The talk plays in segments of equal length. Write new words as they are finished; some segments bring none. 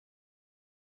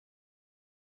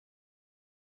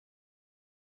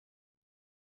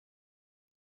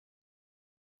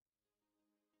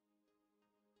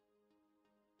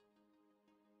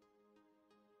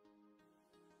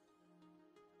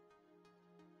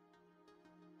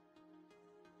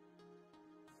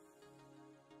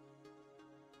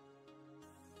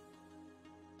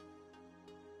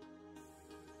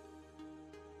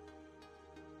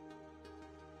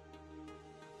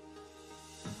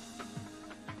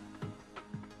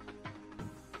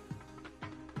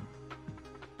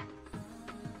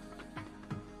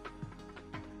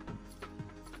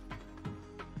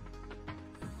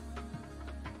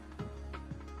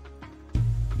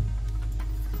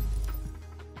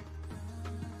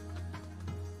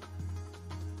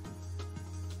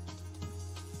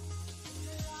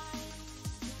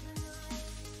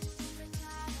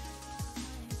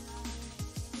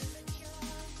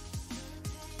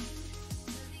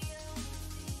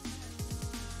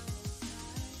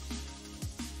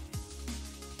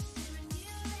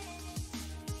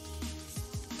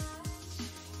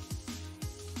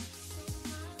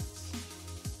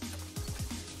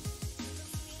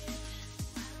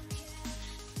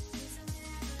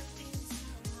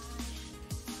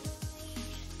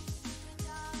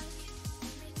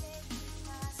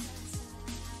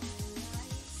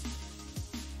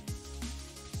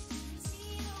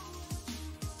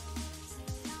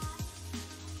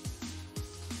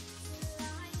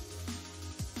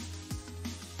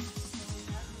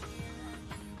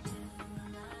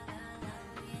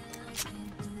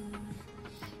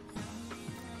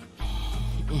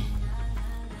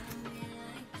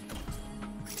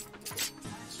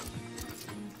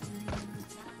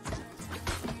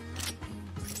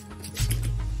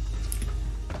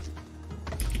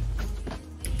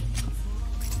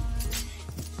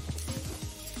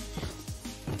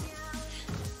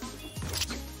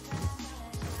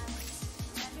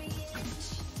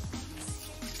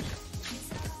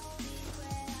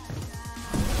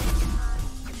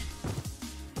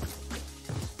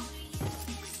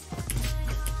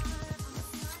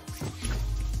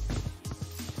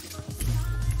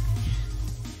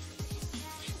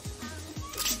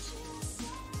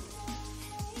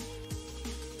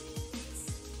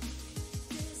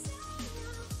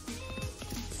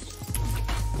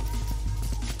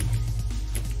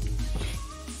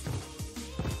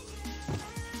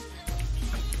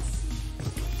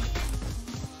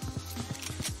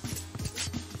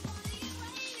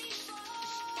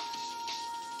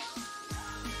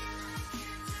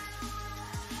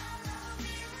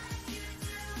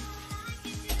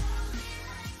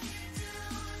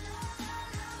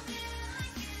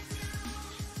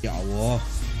Ya Allah,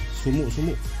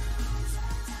 sumuk.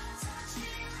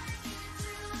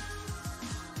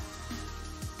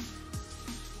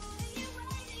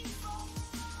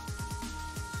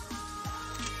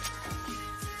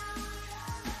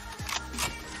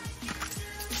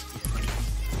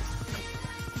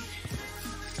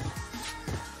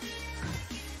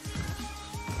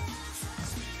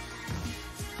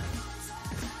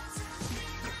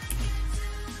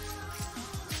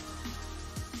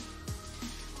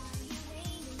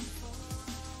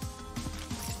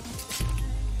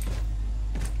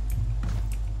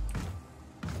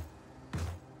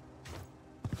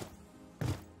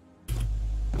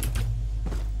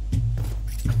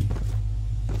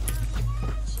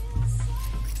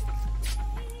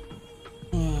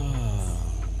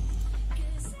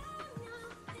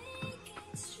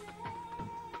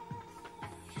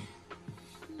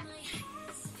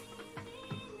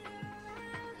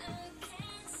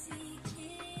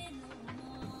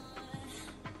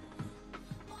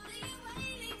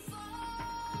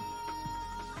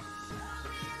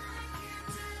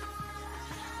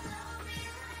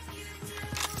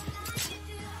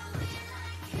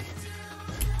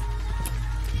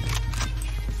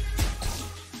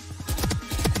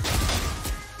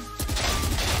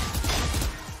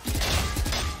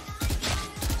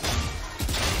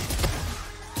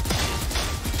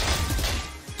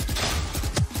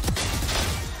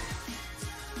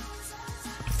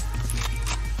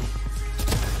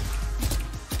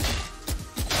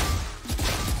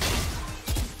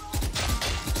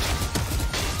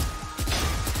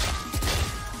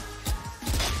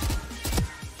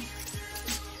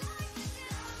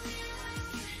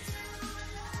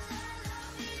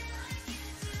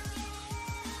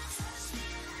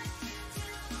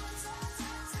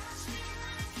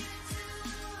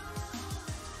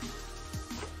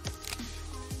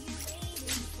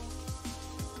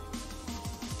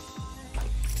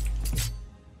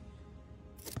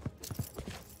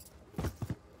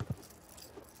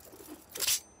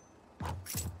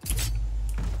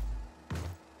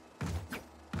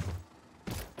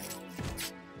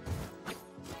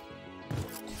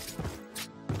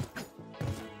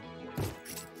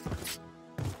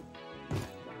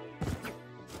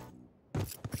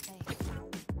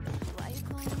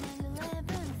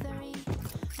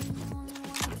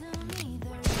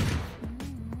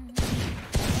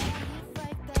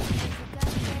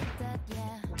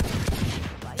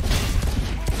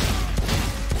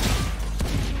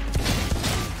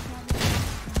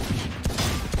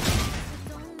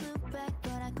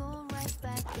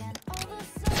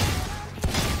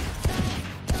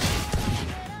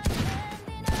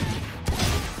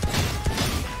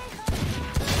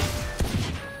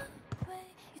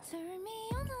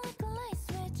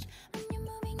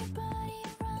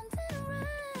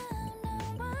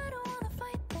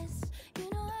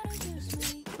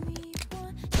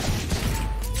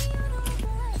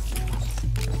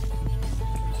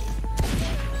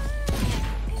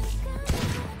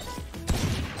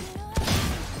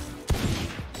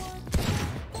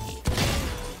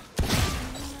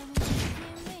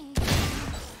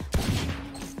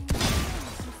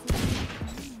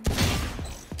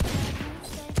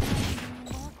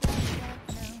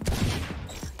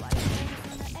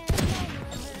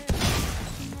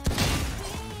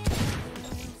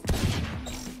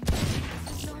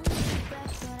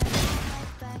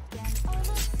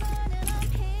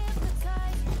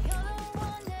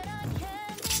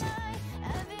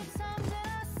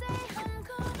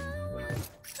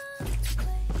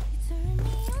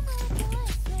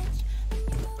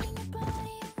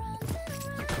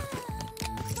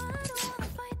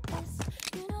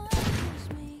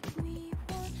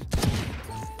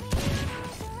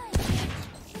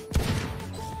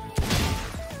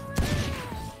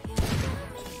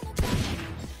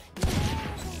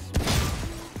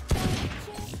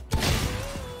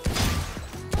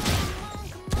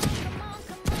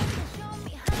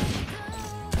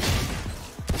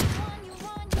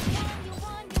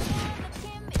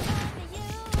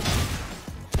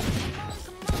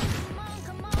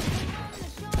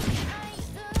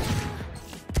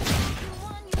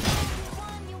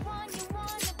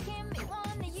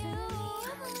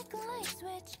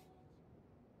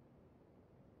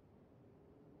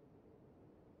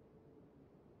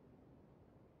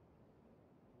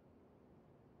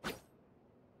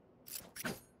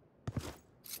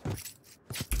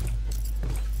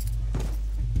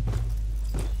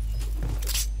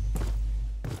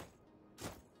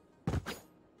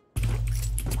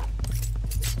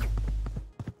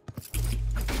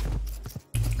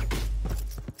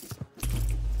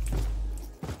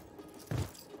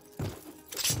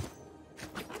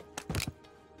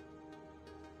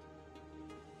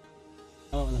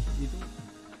 itu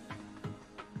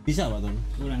Bisa Pak Ton?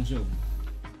 langsung.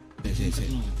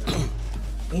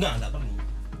 Enggak perlu.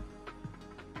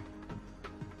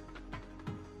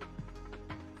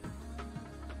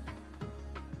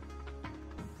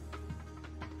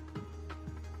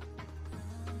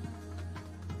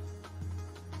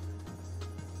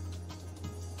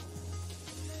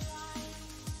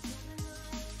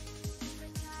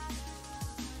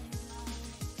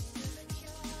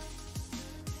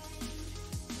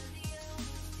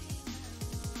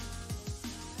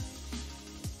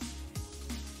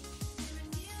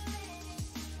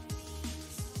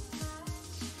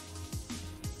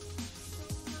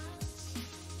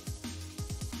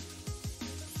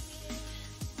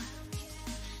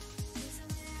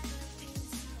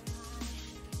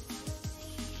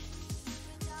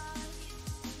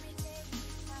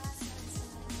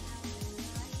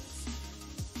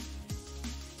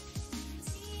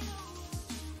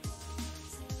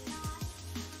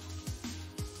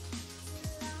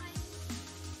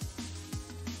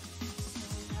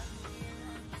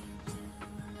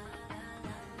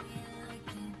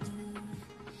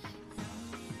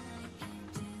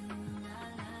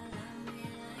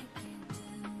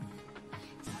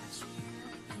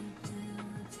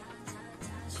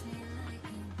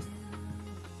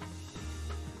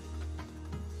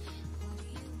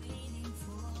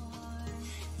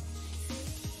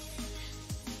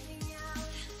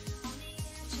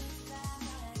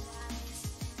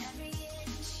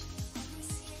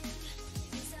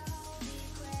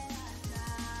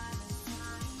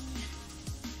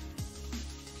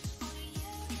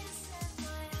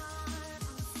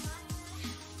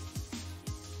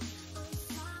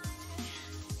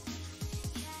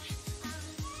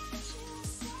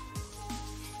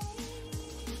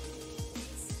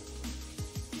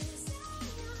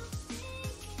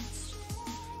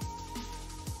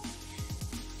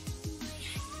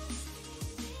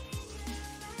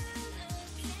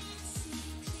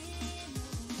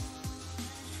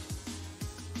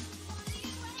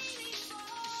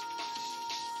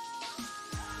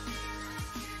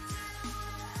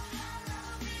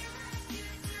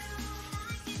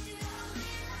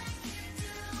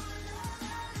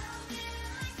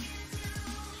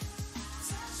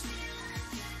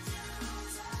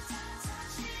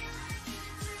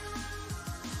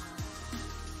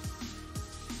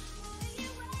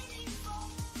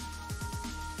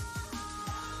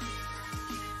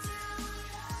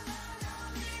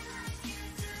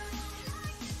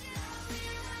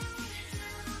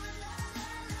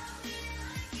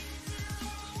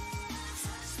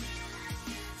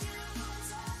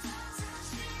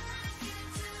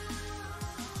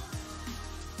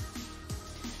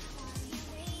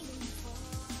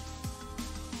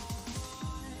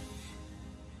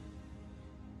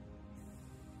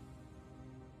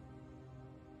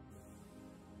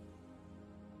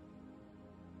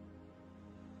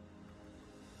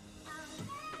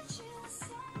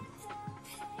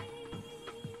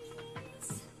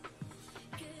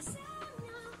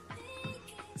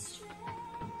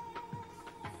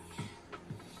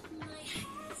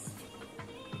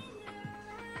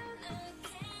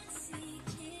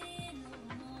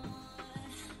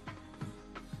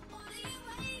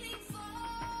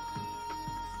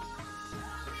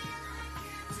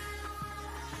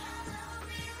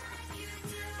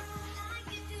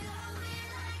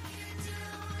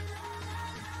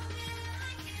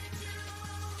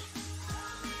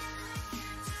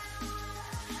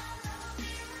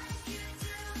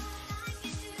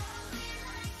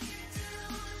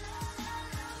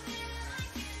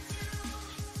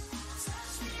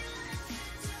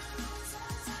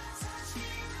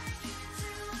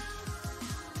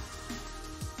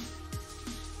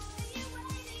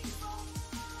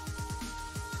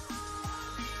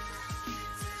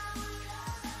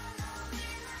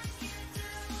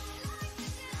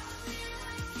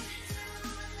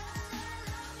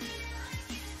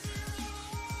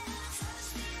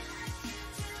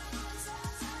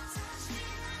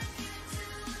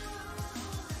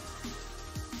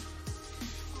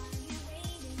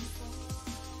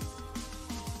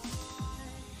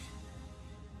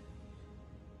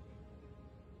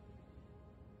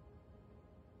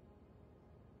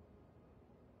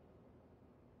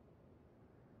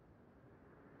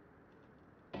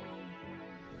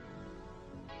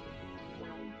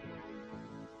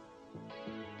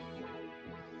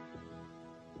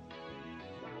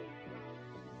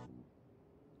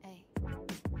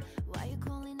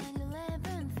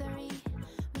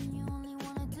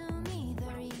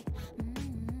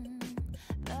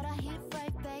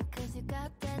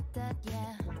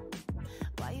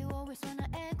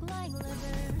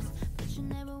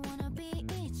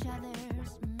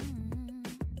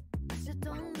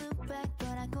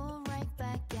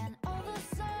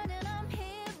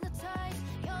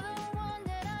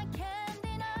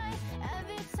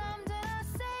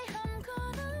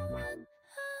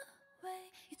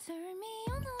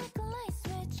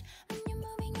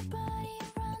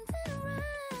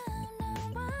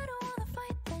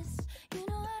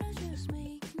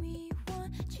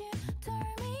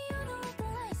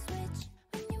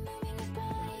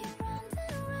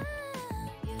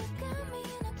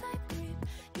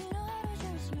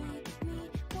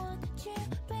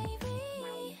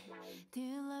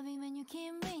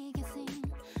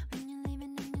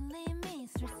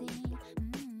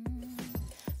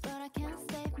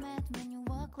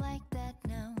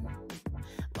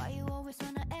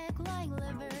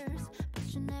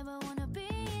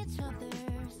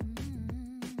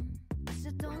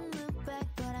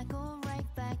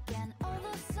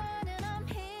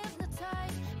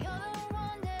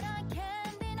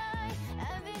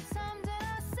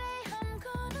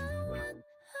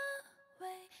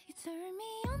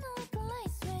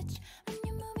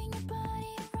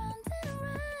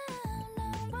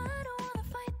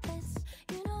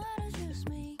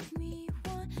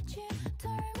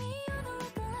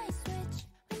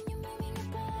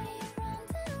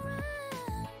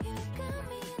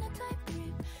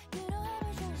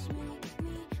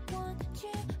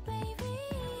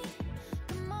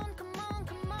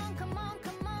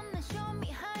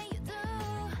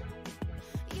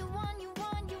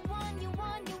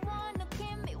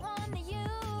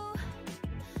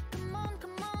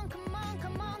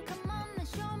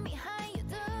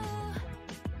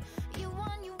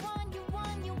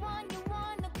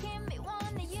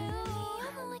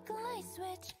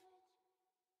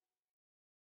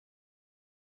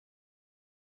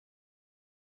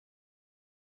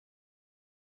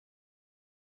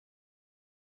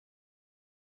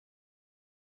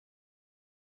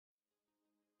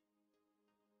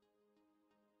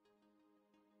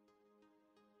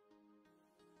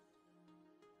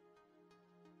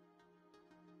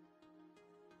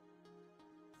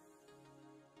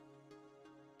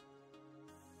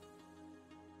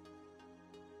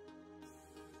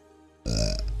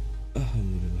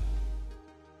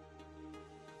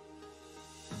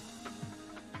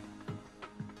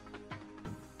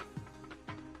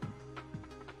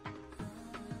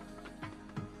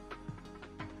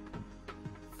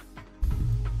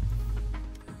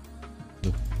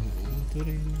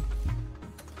 turing.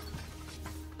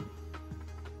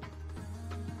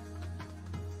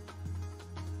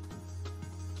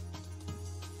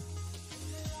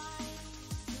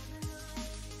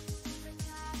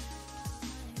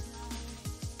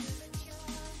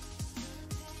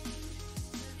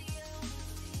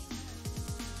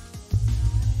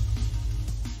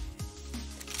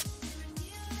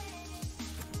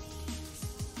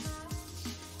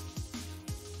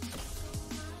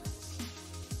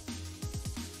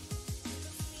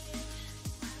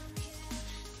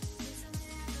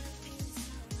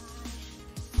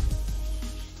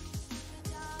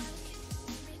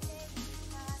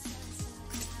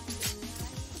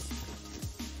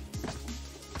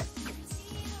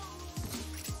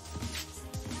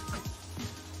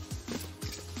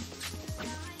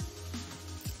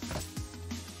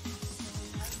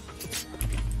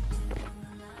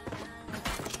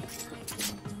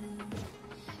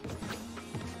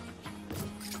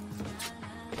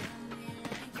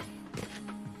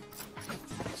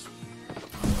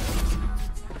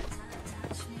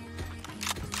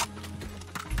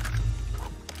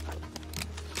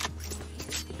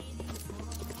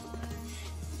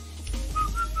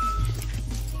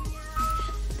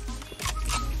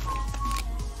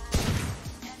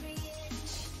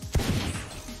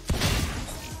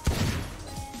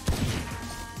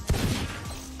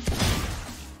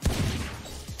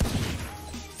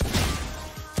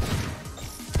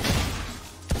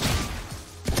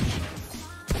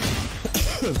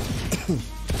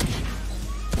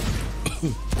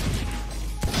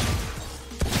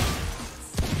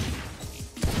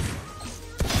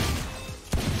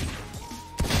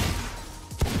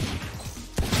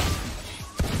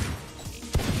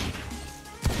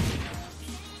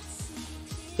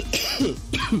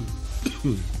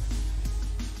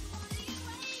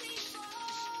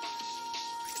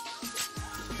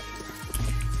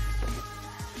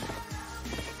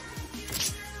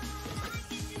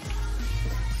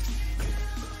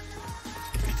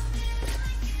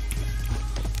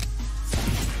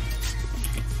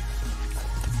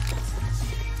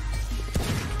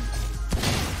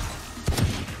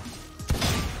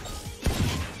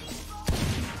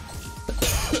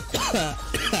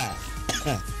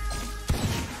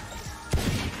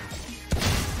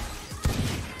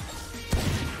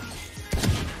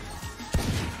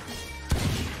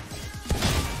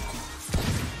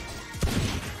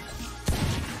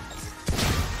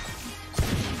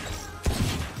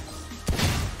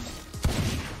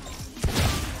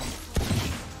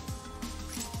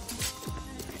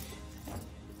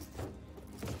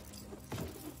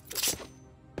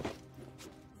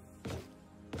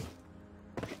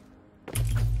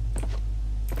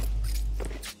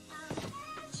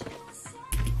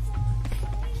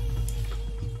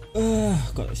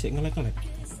 Kok sih ngelek-ngelek?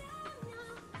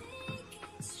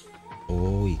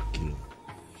 Oh, iki lo.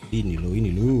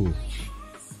 Ini lo.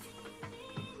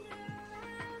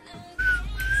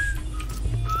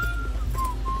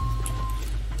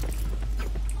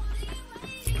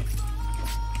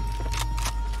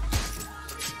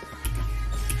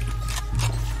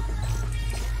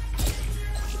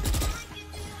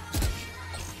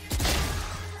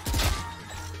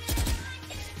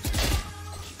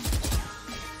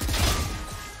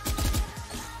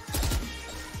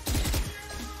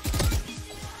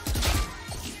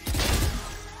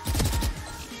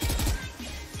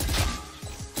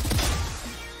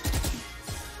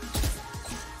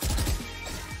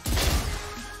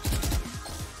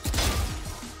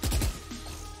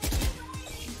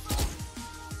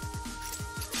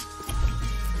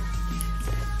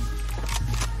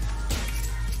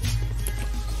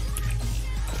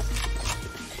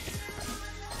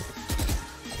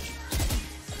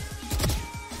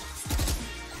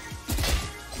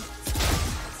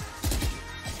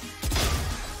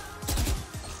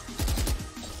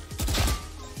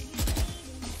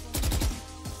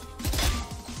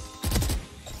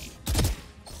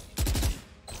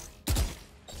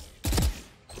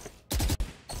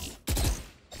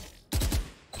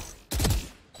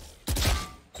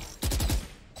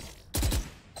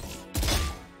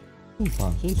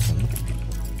 Susah.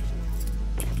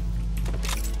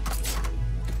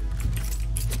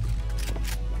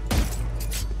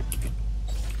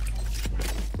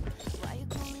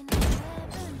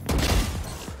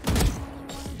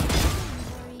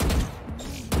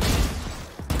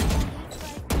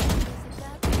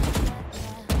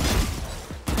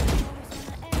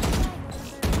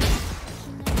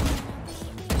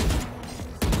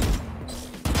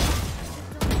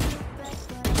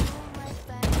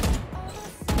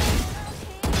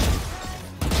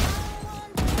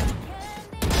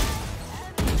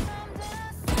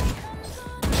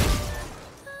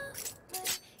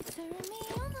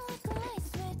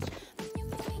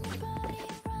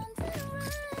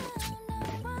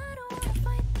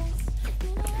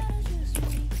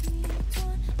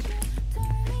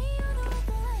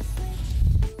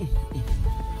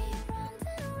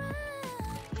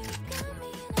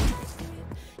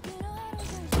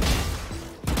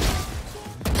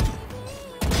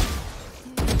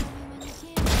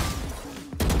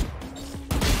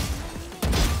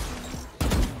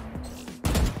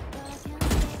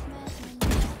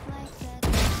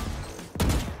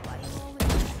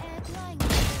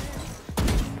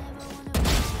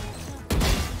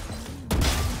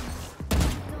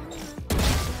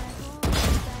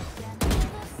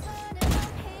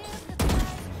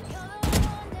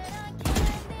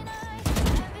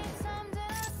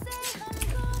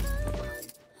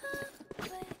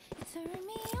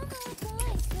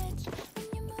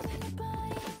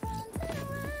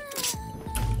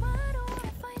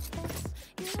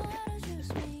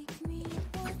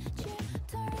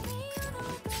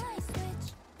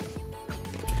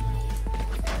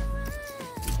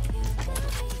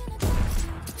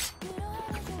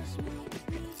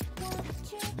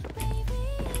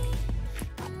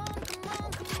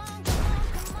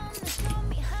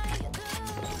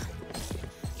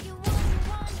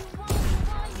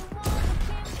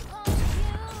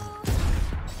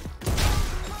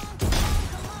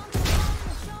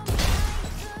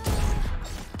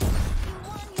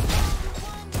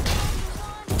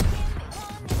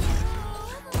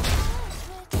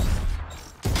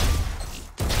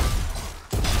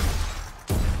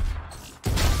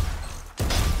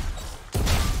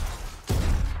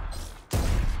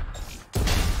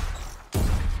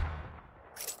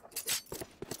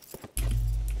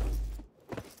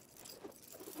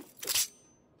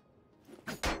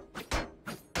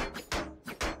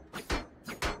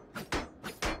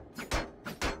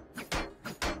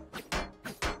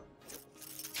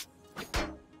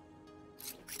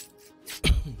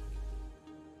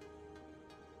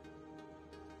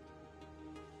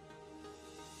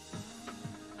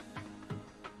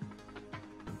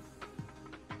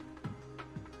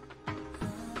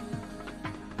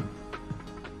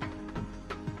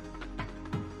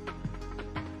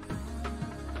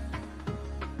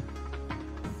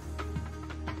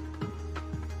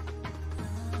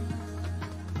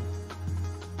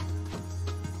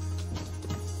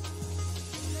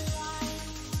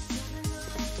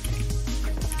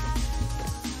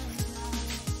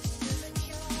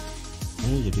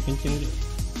 Ini jadi kenceng deh.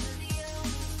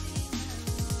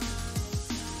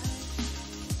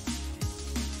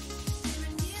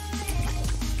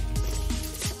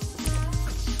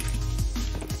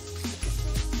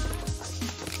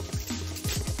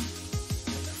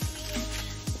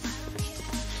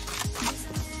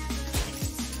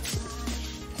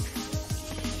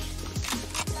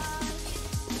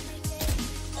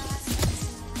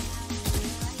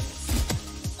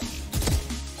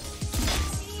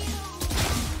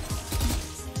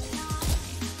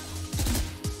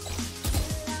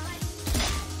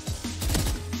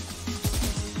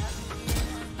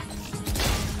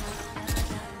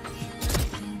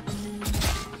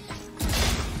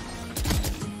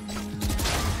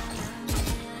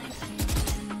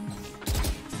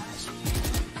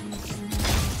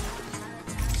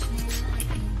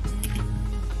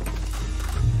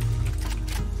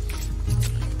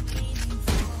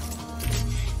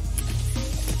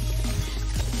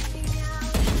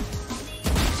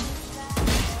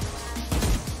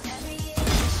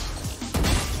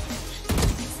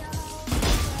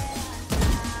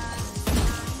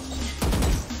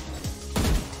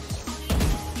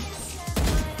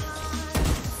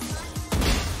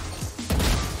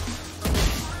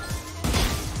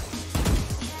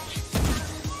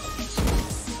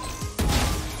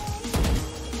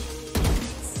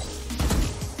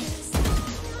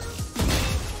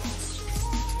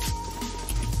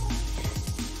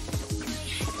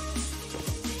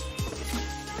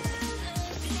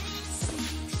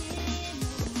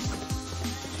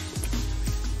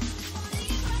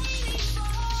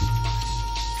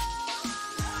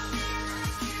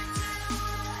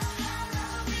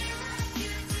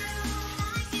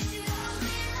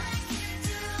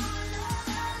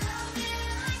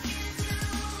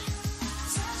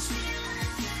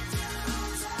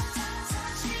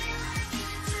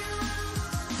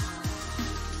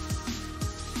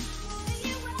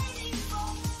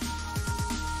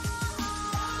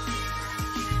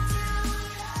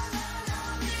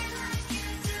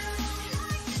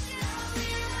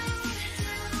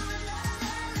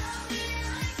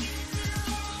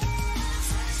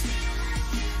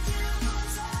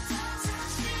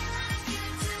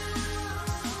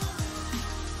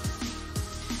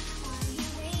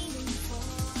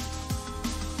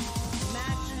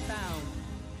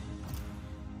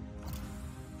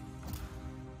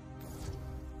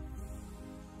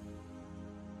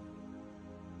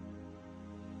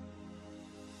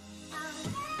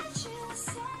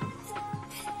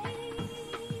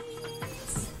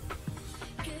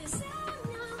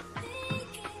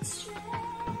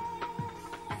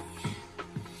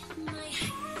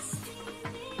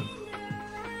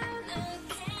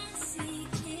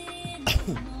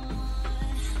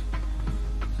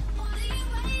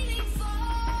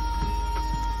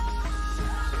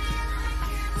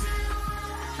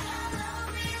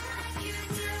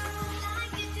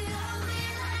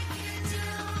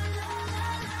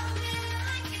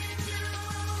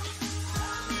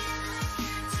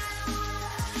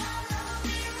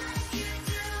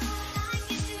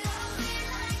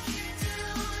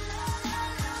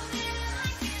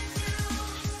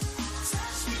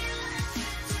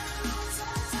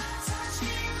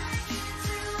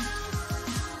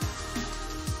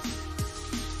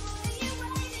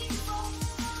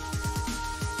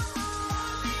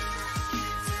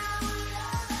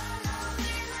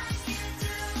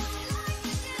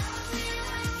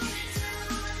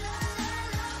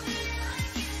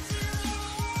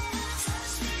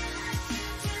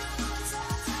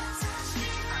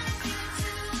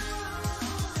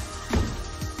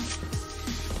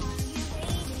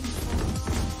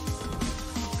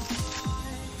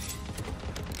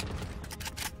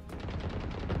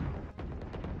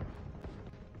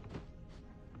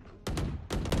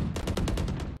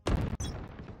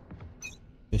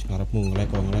 Wis ngarepmu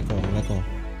ngeleko.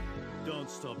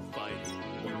 Don't stop fighting.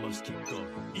 You must keep going,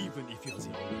 even if you're the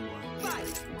only one.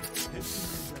 Fight!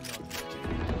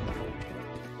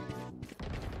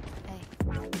 Hey,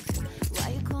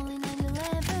 why you calling at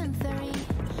 11:30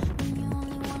 when you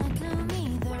only wanna do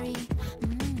me dirty?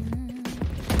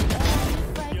 But you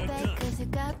fight back 'cause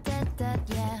you got that,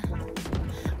 yeah.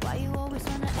 Why you always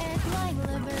wanna act like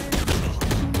lover?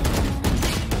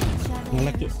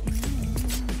 Ngelek yuk.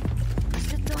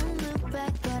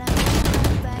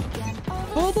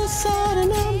 All of a sudden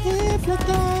I'm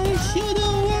hypnotized. You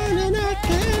don't want and I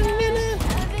can't really.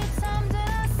 Every time that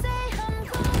I say I'm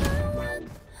gonna walk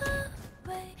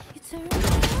away, you turn me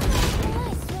on like a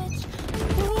light switch.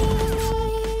 I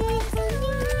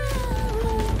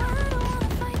don't wanna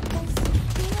fight this.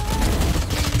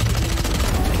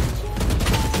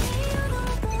 You know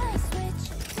the light switch.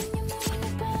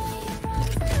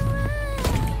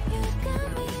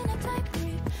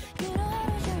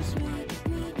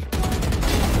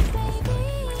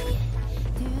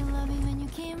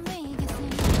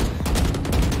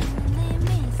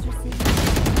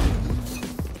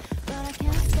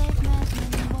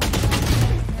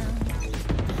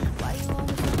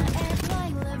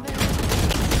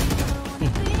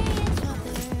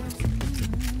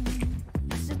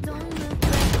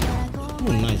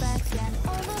 nice.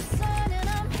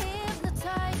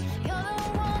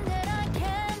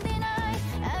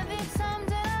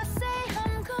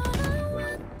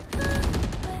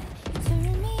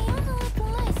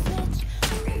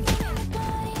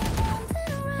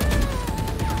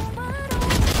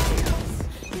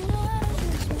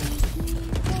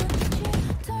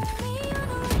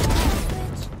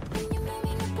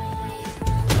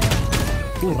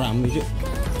 Rame Cuk.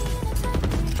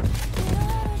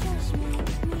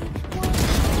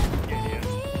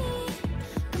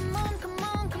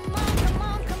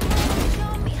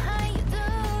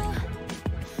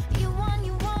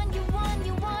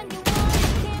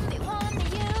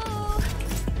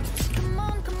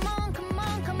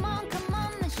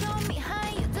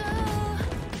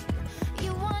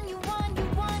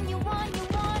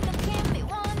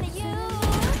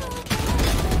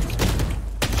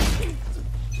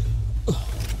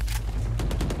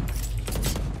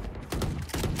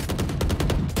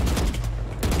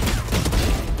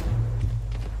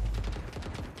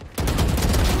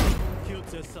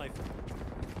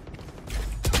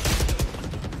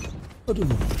 Aduh.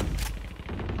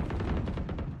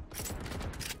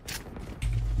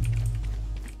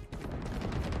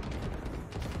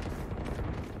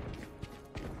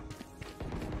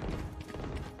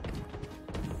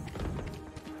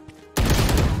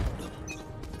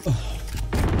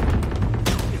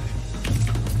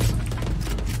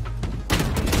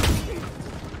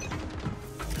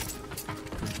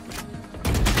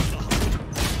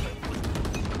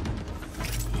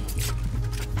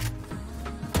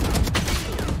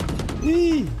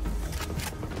 Ih.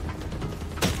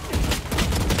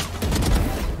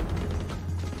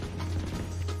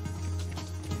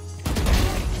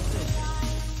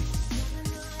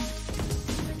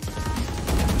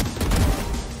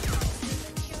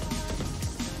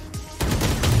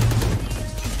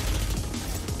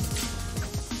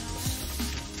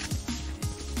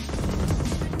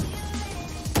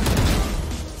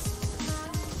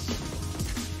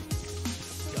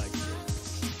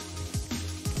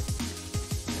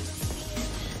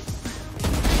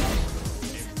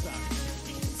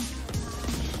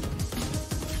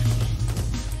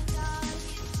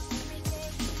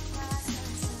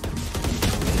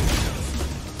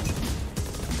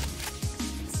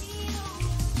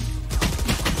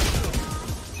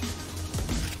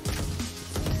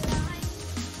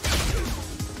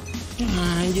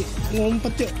 Anjir,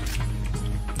 ngumpet Cuk.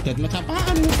 Deathmatch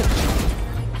apaan ngumpet?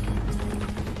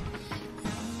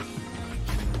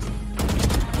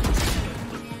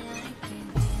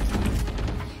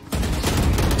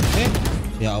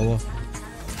 Ya Allah.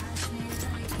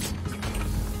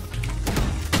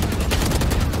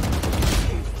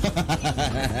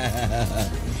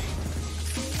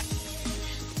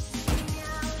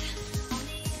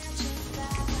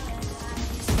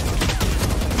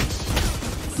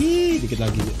 Ih, dikit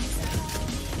lagi.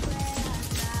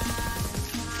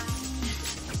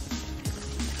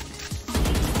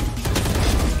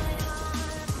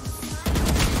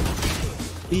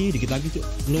 Ih, dikit lagi, Cuk.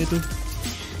 Lo itu.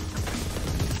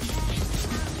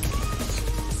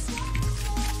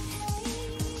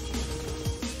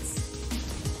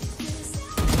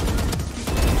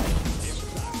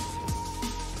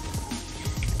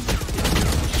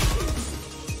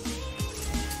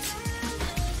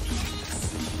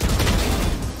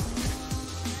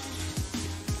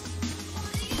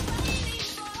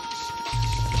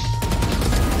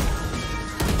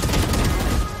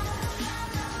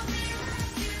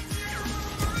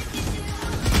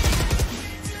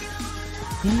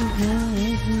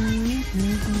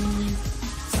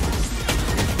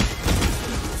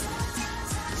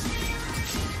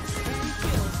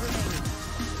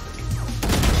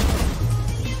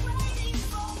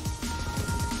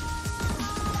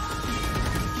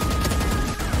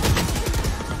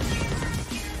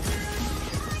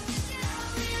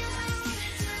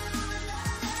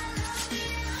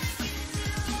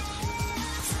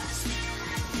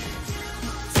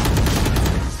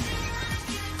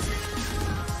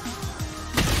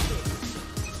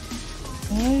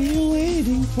 Are you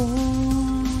waiting for?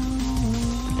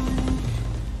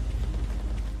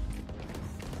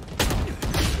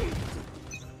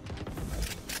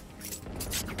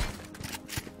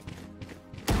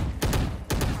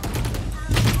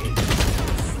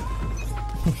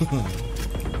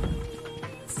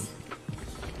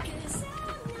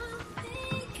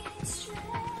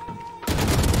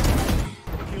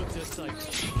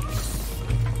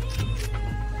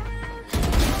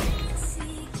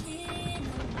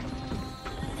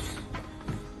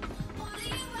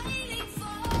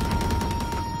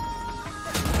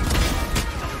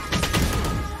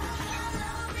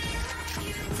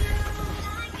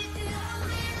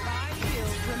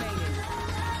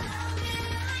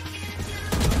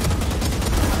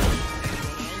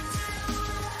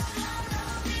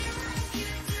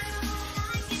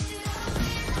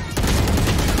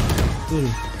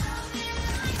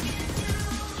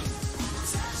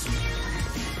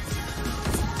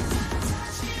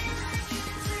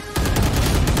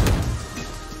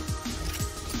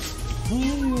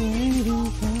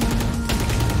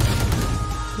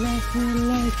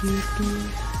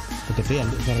 Kegedean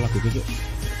tuh suara lagu itu,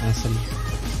 asem.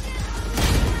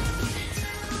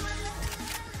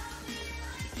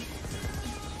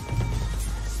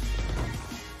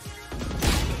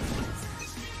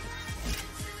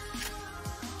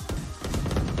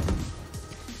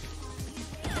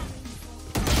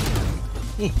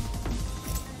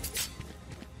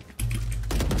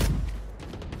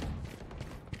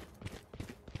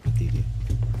 Mati dia.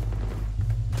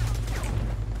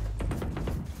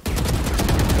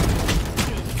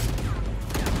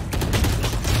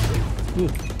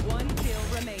 One kill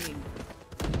remaining.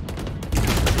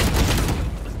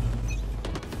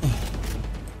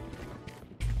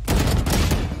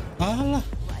 Alah.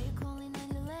 Why you calling at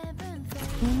 11?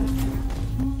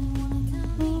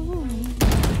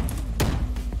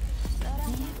 But I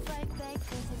hit right back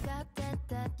 'cause you got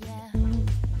that, yeah.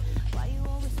 Why you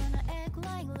always wanna act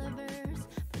like lovers,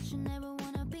 but you never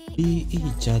wanna be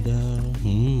Each other.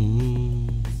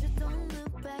 So don't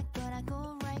look back, but I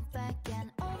go right back and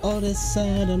All of a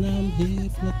sudden I'm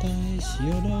hypnotized.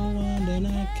 You're the one that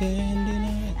I can't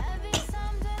deny. every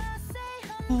time that I say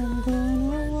I'm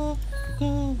gonna walk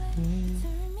away.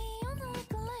 turn me on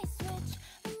like a light switch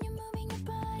when you're moving your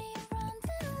body around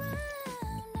and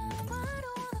around. Now I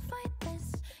don't wanna fight this.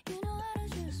 You know how to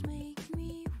just make me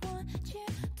want you.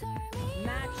 Turn me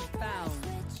Match on like a light found.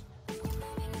 switch when you're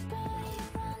moving your body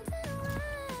around and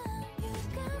around. You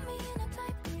got me in a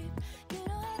tight grip. You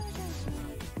know how to just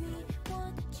make me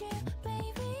want you,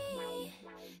 baby.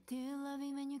 Do you love me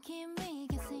when you keep me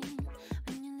guessing?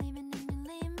 When you're leaving and you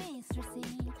leave me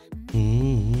stressing?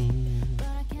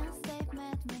 But I can't stay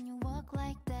mad when you walk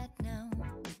like that now.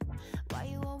 Why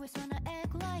you always wanna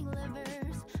act like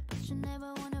lovers, but you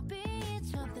never wanna be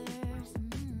each other's?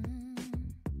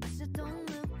 So don't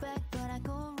look back, but I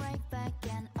go right back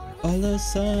and All of a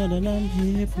sudden I'm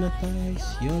hypnotized.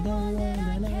 You're the one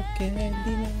that I can't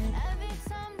deny. every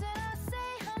time that I say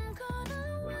I'm gonna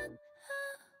walk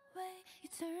away, you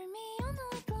turn me on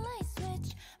like a light switch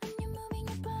when you're moving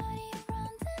your body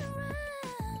around and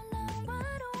around. Now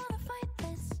I don't wanna fight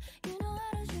this. You know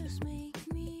how to just make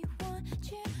me want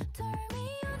you. Turn me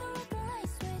on like a light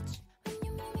switch when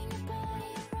you're moving your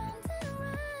body around and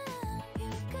around. You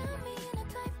got me in a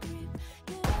tight grip.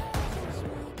 You know how to just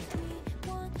make me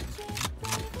want you,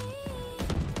 baby.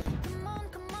 Come on,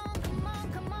 come on, come on,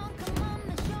 come on, come on,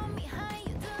 and show me how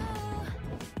you do.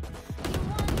 You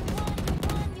want, you want, you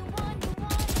want, you want, you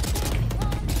want, baby,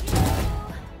 want you.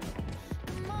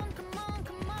 Come on, come on,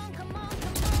 come on, come on,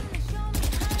 come on, and show me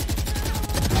how you do.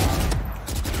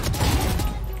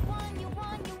 You want, you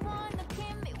want, you want, you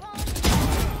keep me wanting you.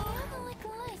 I'm like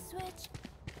a light switch.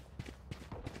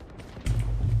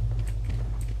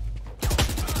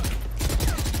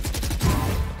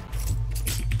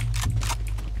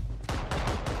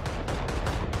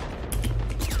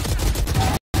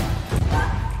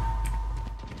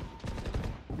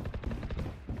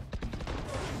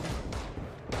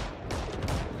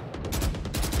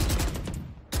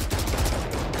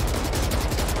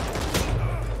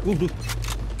 Duh.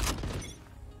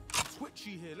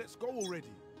 Twitchy here, let's go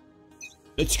already.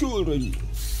 Let's go already.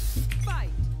 Fight.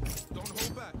 Don't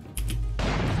hold back.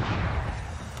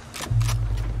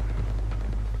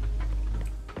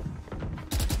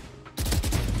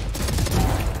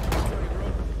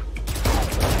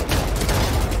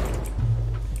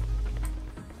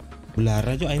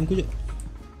 Belara cok aimku cok.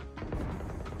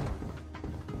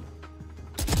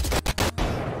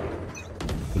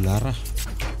 Belara.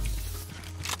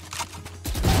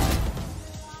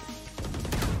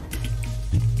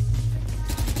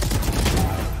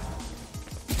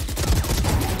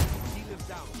 He lives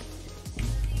down.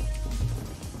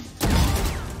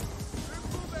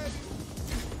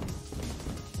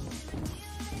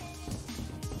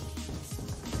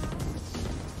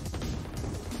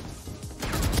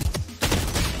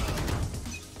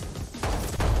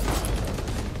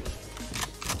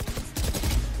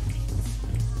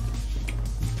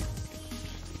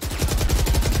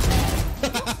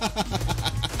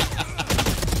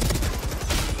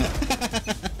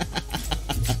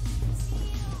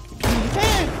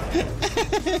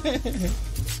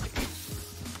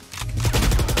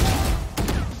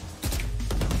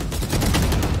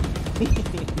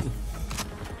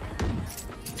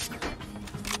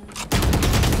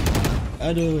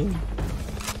 Aduh.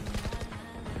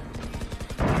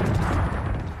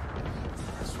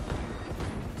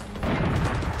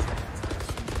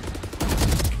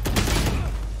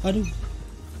 Aduh.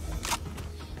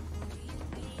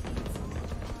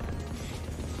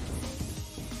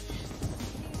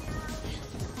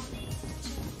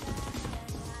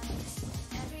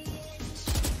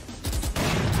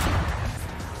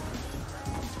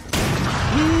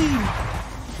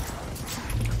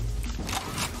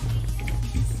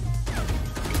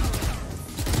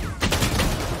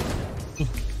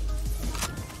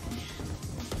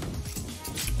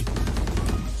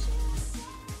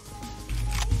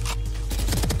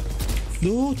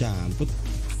 Duh, campur.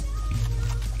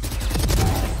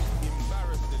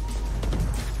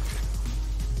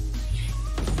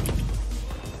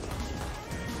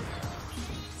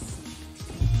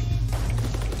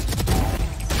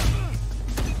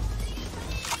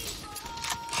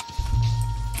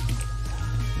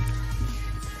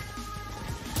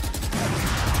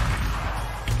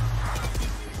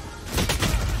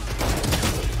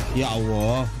 Ya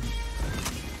Allah.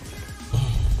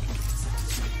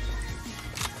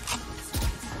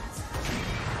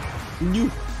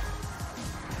 Yuh.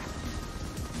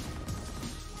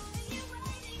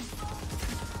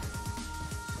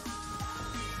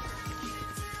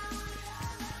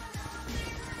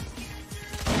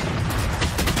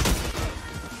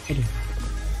 Aduh.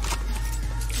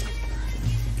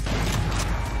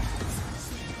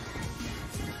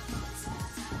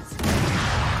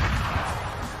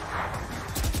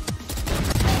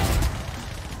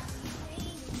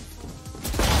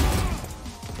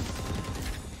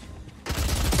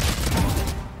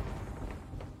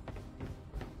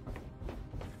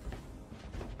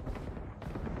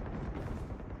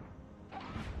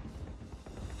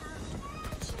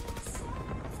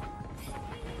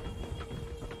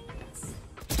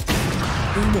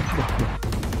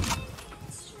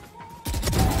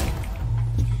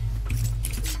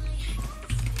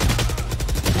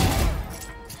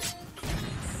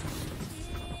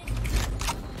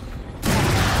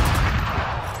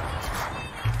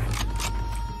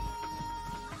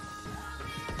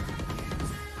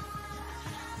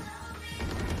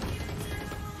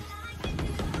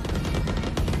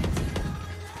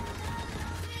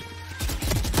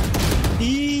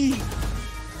 Ih.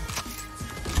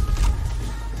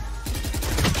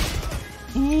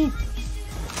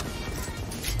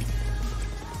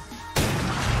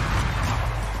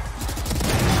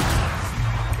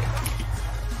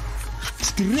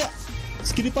 Segera,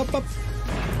 segera papap.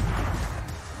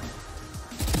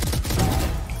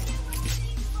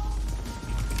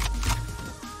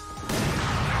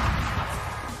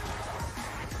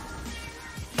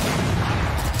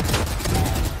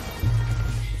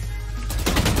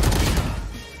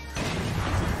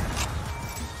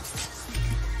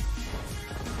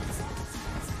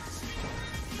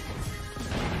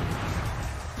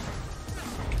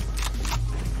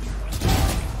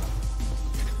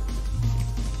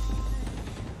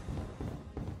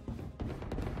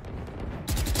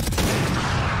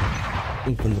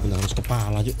 Bener-bener harus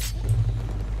kepala aja.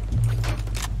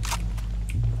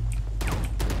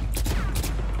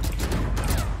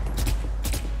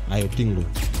 Ayo ding lu.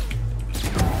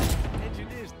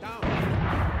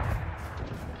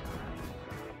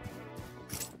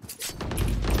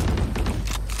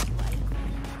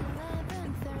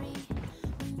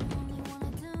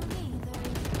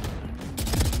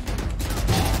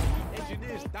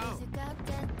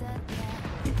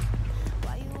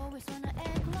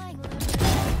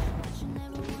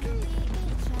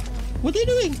 What are you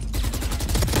doing?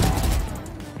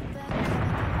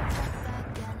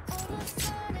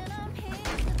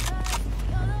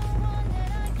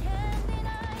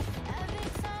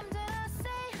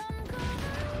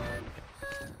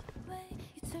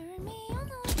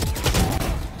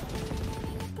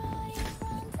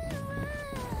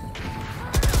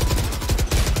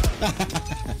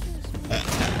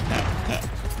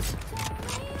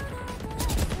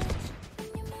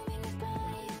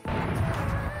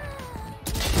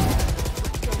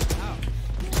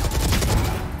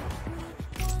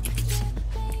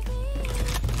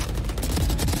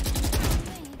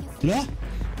 Lah,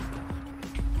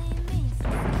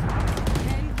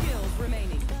 10 kills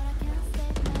remaining.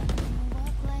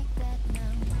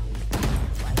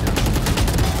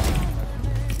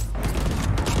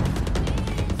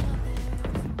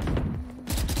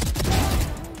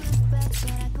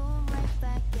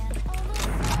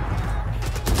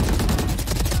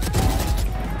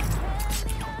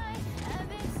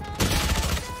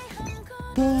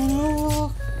 gonna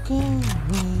walk away.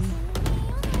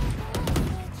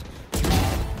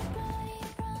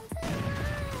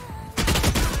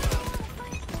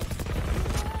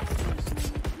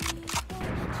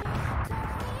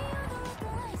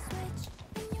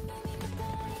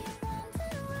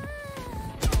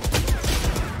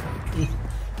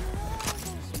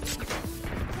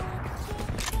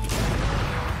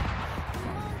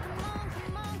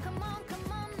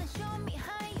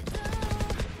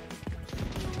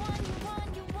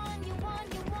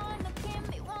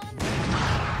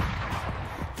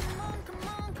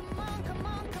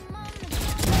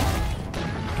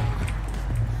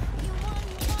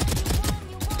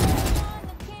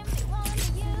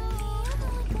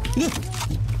 Kills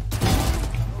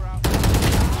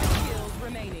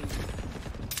remaining.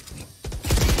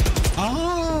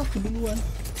 Ah, keduluan.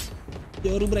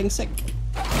 Jauh brengsek.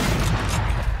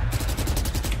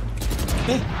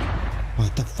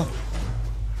 What the fuck?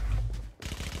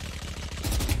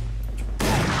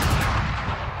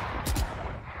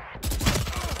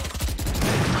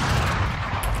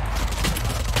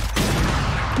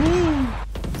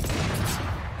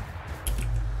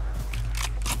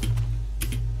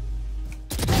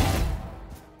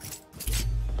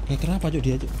 Kenapa Cuk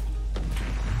dia Cuk?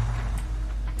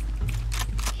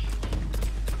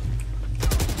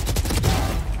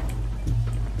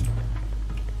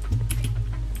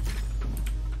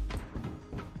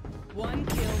 One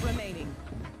kill remaining.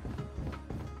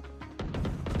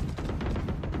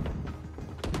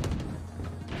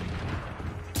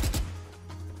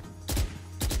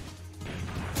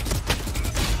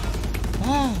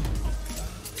 Ah.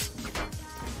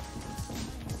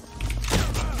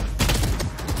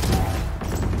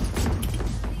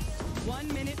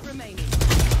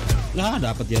 Nah,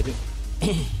 dapat dia Cuk.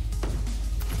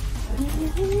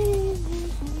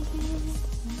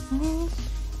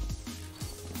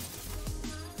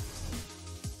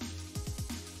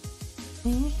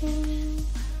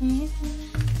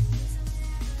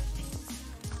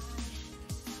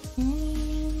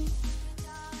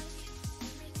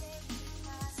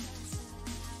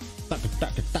 Tak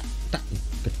getak getak tak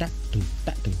getak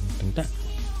getak getak.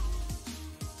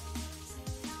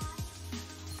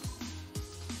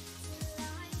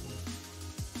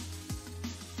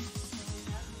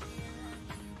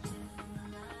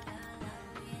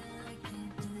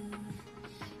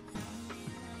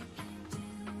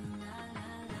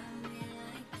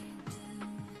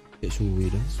 Kayak suwi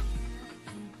dong.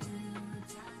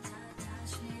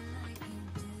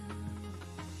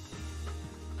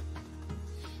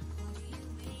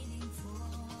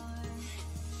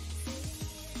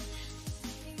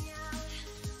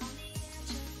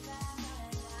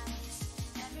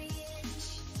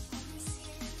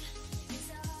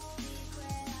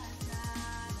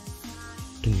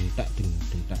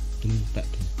 Deng tak.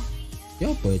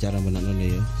 Ya apa ya cara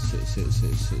menaknone ya? Se.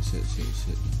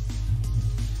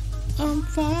 I'm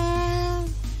fine.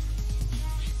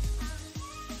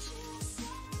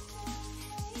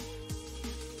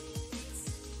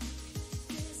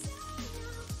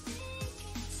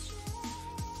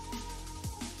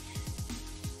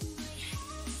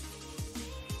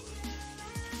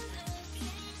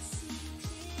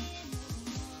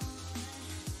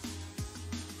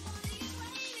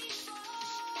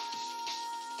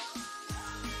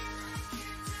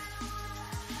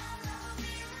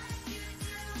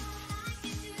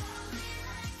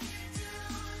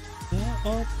 Ya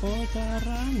opo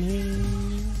carane?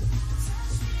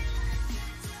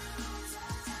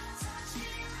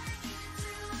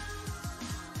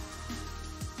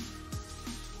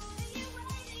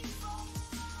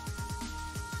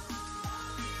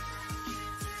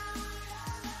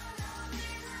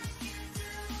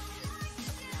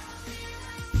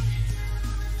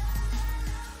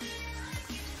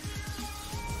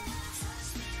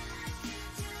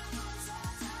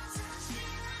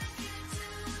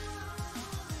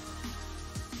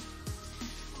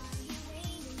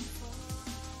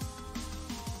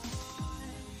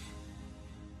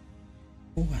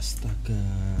 Oh astaga,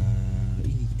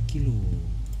 ini kilo.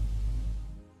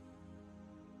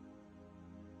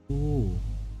 Oh.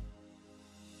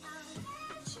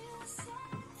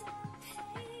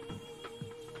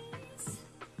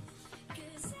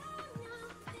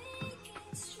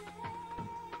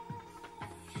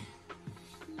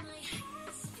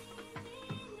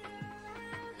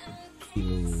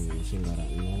 Kilo sing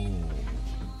ngarakno.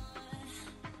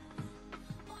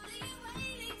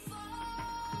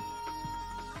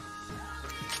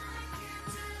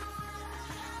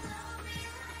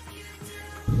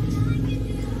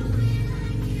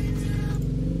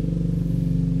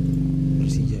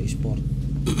 Persija Esport.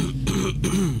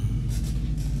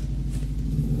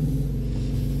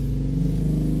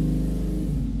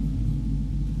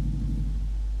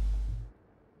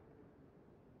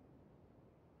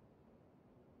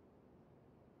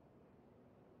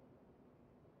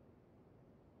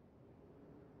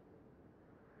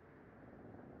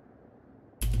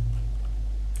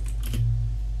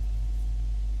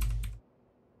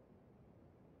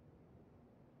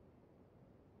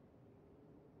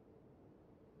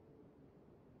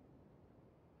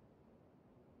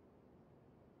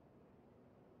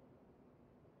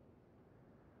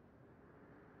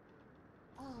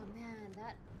 Oh man,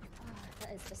 that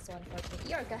is just so unfortunate.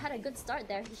 York had a good start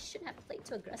there. He shouldn't have played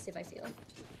too aggressive, I feel.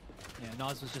 Yeah,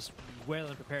 Nas was just well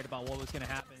prepared about what was going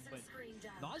to happen, but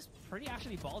Nas pretty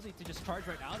actually ballsy to just charge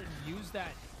right out and use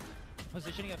that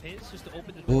positioning of his just to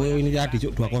open the door. Oh, ini tadi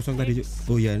Cuk, 2-0 tadi Cuk.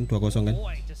 Oh iya, 2-0 kan.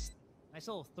 Boy, just nice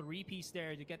little three-piece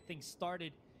there to get things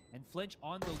started, and Flinch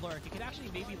on the lurk. He could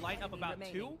actually maybe line up about 2,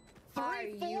 3, 4. Are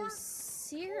you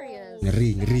serious?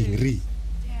 Ngeri.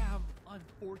 Damn,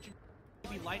 unfortunate.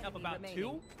 Maybe line up about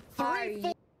 2, 3,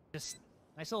 4. Just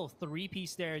nice little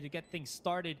three-piece there to get things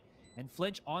started, and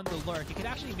Flinch on the lurk. He could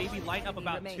actually maybe line up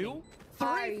about 2, 3, 4.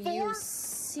 Are you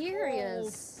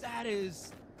serious? Oh, that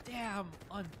is damn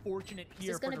unfortunate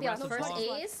here Is this for gonna the be our rest of first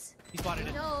Long. ace? He spotted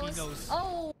it. He knows.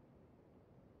 Oh.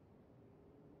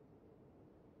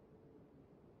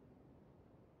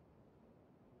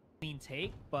 Clean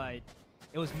take, but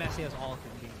it was messy as all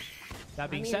can be.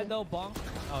 That being said though, Bonk.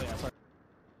 Oh yeah, sorry.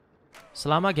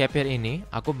 Selama gap year ini,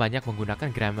 aku banyak menggunakan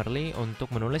Grammarly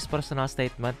untuk menulis personal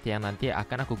statement yang nanti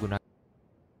akan aku gunakan.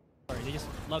 They just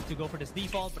love to go for this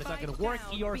default, but it's not going to work.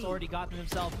 Eeyore's already gotten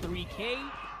himself 3K.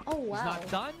 Oh wow. He's not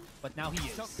done, but now he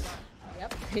is.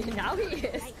 Yep, now he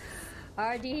is.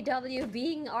 RDW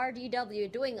being RDW,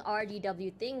 doing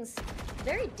RDW things.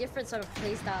 Very different sort of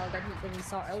playstyle than we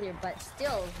saw earlier, but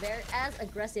still very as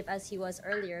aggressive as he was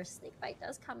earlier. Snakebite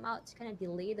does come out to kind of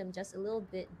delay them just a little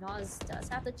bit. Nas does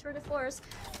have the tour de force,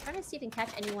 trying to see if he can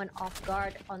catch anyone off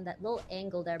guard on that little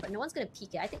angle there, but no one's gonna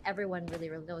peek it. I think everyone really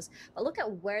knows. But look at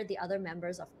where the other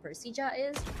members of Persija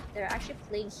is. They're actually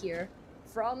playing here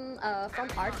from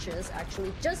arches,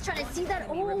 actually just trying to see that.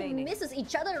 Oh, misses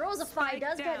each other. Rosify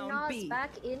does get Nas back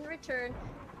in return.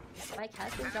 Spike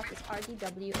has been dropped as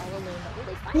RDW all alone, but will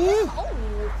they find him? Oh,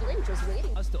 Flinch was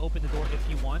waiting. Us to open the door if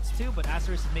he wants to, but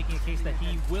Asterisk is making a case that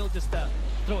he will just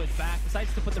throw it back.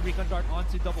 Decides to put the recon dart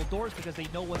onto double doors because they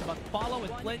know what's about to follow,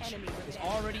 and Flinch is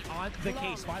already on the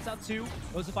case. Finds out 2.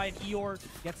 Rosify and Eeyore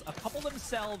gets a couple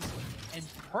themselves, and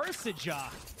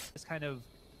Persija is kind of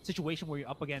situation where you're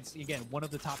up against, again, one of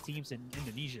the top teams in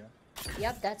Indonesia.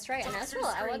 Yep, that's right. And as well,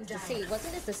 I wanted to say,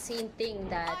 wasn't this the same thing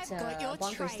that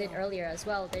Bonkers did earlier as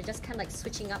well? They're just kind of like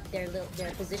switching up their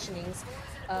positionings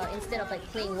instead of like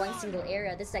playing one single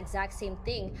area. This is the exact same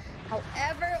thing.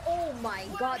 However, oh my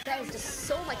god, that is just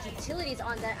so much utilities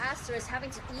on that Asterisk,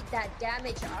 having to eat that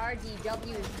damage.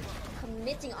 RDW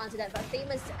committing onto that, but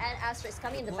Famous and Asterisk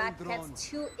coming in the back gets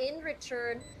 2 in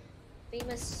return.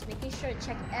 Famous making sure to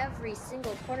check every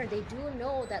single corner. They do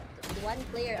know that one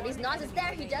player, at least Nas, is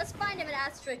there. He does find him an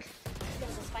Asterisk. He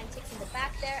does find ticks in the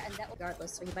back there, and that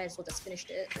regardless, so he might as well just finished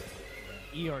it.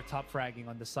 Eeyore top fragging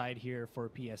on the side here for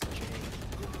PSG.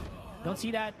 Don't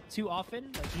see that too often.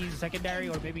 Like he's secondary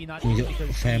or maybe not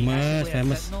because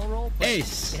famous role, but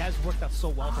Ace. it has worked out so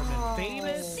well for him.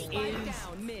 Famous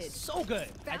is so good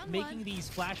at making these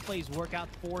flash plays work out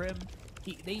for him.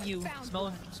 They knew,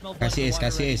 smell Kasih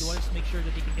ace. He wants to make sure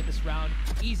that they can get this round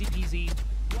easy peasy.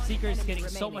 Seeker's getting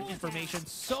so much information,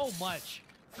 so much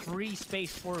free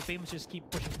space for Famous to just keep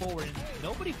pushing forward, and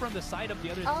nobody from the side of the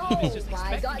other team is just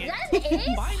expecting it. That's an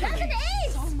ace! Finally. That's an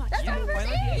ace! That's our first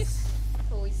finally ace!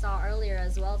 What we saw earlier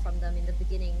as well from them in the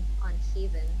beginning on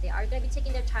Haven. They are going to be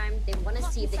taking their time. They want to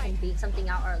see if they can bait something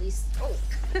out, or at least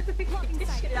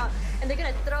shoot it out. And they're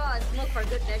going to throw a smoke for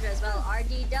good measure as well.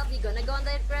 RDW going to go on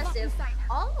the aggressive.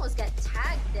 Almost get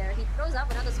tagged there. He throws up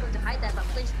another smoke to hide that, but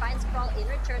Flinch finds Crawl in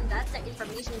return. That's the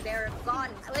information bearer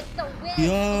gone with the win.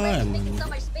 Flinch making so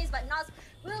much space, but Nas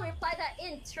will reply that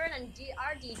in turn, and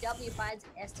RDW finds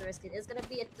Asterisk. It is going to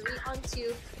be a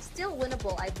 3-on-2. Still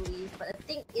winnable, I believe, but the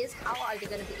thing is, how are they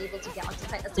going to be able to get onto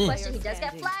site? That's the question. He does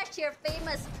get flashed here.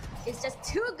 Famous is just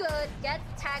too good. Get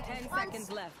tagged 10 once.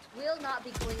 seconds left. Will not be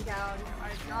going down.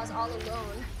 Nas all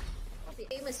alone.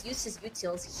 Famous used his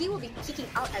utils. He will be kicking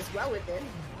out as well with it.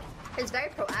 It's very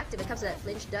proactive. It comes to that.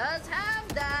 Flinch does have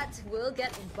that. Will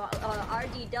get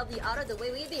RDW out of the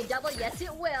way. Will it be a double? Yes,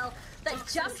 it will. That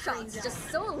jump shot is just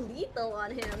so lethal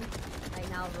on him. Right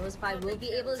now, Rosepie will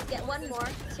be able to get one more.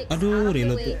 Ticks out of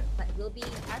the way, but will be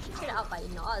actually traded out by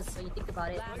Nas. So you think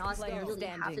about it, Nas will really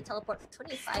have to teleport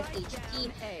 25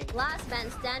 HP. Last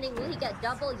man standing. Will he get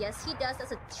double? Yes, he does.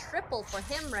 That's a triple for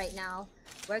him right now.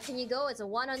 Where can you go? It's a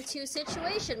 1-on-2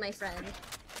 situation, my friend.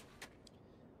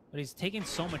 But he's taking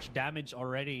so much damage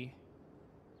already.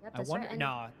 Yep, I wonder.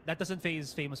 Nah, that doesn't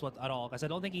phase Famous at all, because I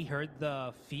don't think he heard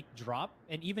the feet drop.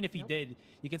 And even if he did,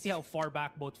 you can see how far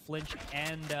back both Flinch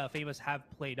and Famous have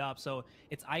played up. So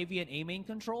it's Ivy and A main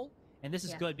control, and this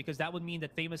is good because that would mean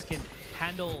that Famous can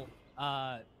handle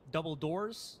double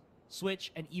doors,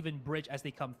 switch, and even bridge as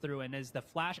they come through. And as the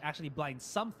flash actually blinds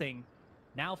something,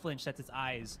 now Flinch sets its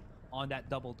eyes on that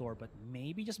double door, but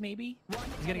maybe, just maybe,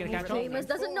 he's gonna get a catch. Famous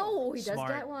doesn't know. He does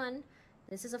Smart. get one.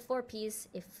 This is a 4-piece.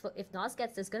 If Nas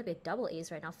gets this, gonna be a double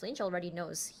ace right now. Flinch already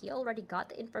knows. He already got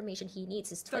the information he needs.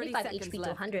 He's 25 HP to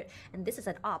 100, and this is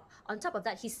an op. On top of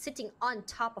that, he's sitting on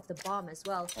top of the bomb as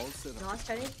well. Nas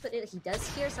trying to put it. He does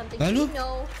hear something. Lalu? We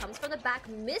know comes from the back,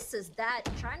 misses that.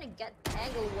 Trying to get the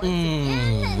angle once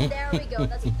again, and there we go.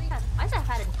 That's I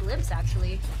had a glimpse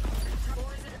actually.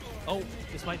 Oh,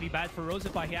 this might be bad for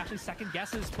Rosify. He actually second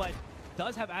guesses, but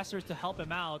does have Asterisk to help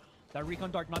him out. That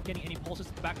recon dart not getting any pulses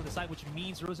to the back of the side, which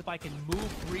means Rosify can move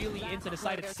freely into the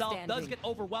side itself. Does get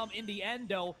overwhelmed in the end,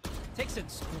 though. Takes it,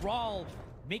 Scrawl,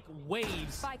 make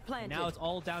waves. Now it's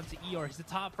all down to Eeyore. He's the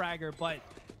top fragger, but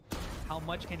how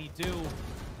much can he do?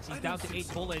 He's down to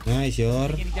 8 bullets. Nice, Yor.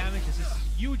 Taking any damage, this is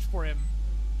huge for him.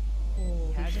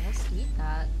 Oh, he just eat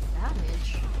that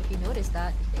damage. If you notice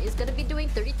that, he is gonna be doing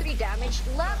 33 damage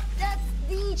left. That's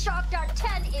the Shock Dart,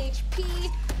 10 HP.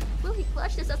 Will he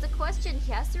clutch this? That's the question.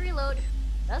 He has to reload.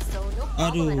 Does so, no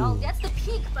problem at all. Gets the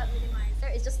peak, but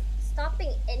Minimizer is just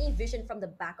stopping any vision from the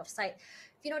back of sight.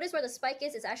 If you notice where the spike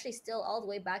is, it's actually still all the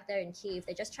way back there in cave.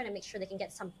 They're just trying to make sure they can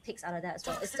get some picks out of that as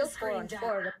well. It's still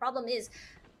 4-on-4. The problem is,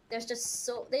 there's just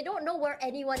they don't know where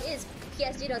anyone is.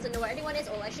 PSG doesn't know where anyone is.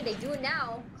 Oh, actually they do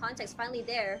now. Context finally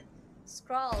there.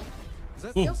 Scrawl.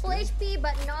 Still full HP,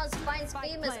 but Nas finds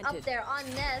Famous up there on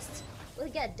Nest. Will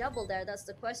he get double there? That's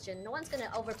the question. No one's gonna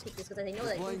overpick this because they know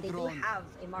that they do have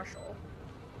a Marshall.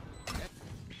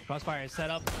 Crossfire is set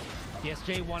up.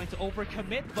 DSJ wanting to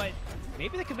overcommit, but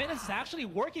maybe the commitment is actually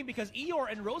working because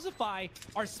Eeyore and Rosify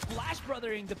are splash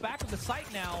brothering the back of the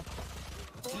site now.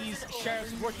 These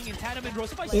sheriffs working in tandem, and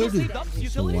Rosify still saved up his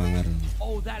utility there.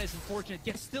 Oh, that is unfortunate.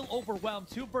 Gets still overwhelmed.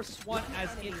 2 versus 1 as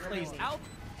it plays out.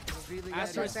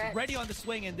 Asterisk ready on the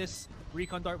swing, and this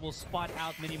recon dart will spot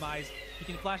out Minimize. He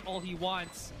can flash all he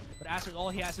wants, but Asterisk, all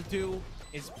he has to do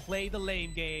is play the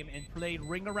lane game and play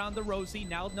ring around the Rosie.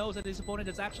 Now knows that his opponent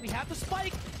does actually have the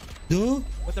spike. Duh.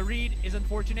 But the read is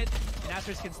unfortunate, and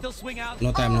Asterisk can still swing out.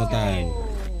 No time, no time.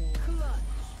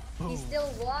 He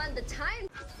still won the time.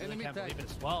 I can't believe it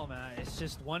as well, man. It's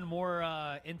just one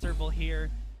more interval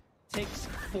here. Takes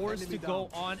force to go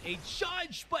on a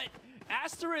judge, but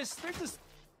Asterisk, they're just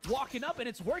walking up and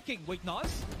it's working. Wait,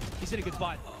 Nas? He's in a good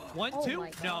spot. 1, 2?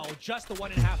 No, just the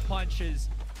 1.5 punches.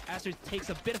 Asterisk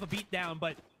takes a bit of a beat down,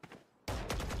 but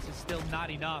this is still not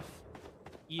enough.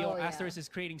 Asterisk is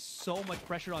creating so much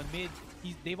pressure on mid.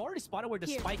 They've already spotted where the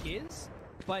spike is,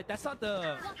 but that's not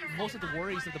the most of the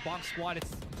worries of the box squad.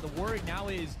 It's the worry now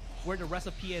is where the rest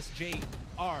of PSG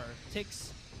are.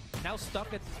 Tix now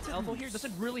stuck at elbow here.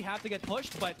 Doesn't really have to get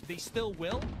pushed, but they still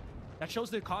will. That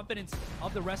shows the confidence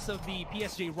of the rest of the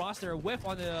PSG roster. A whiff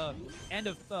on the end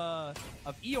of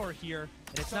Eeyore here,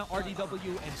 and it's now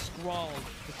RDW and Scrawl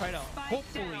to try to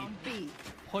hopefully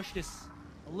push this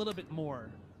a little bit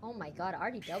more. Oh my god,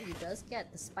 RDW does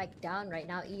get the spike down right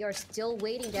now. Eeyore still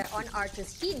waiting there on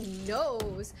Arches. He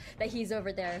knows that he's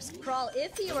over there. Scrawl,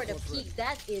 if he were to peek,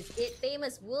 that is it.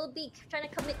 Famous will be trying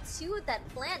to commit to that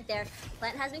plant there.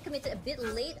 Plant has been committed a bit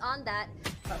late on that,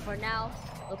 but for now,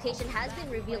 location has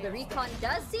been revealed. The recon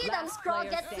does see them. Scrawl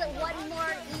gets it one more.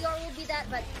 Eeyore will be that,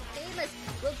 but Famous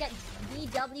will get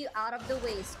VW out of the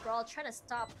way. Scrawl trying to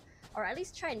stop, or at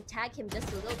least try and tag him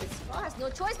just a little bit. Scrawl has no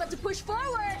choice but to push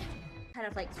forward. Kind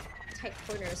of like tight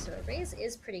corners, so Raze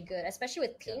is pretty good, especially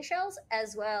with ping shells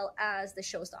as well as the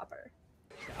showstopper.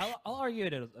 I'll argue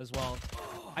it as well.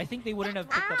 I think they wouldn't have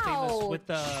picked up Famous with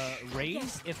the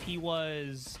Raze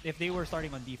if they were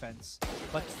starting on defense.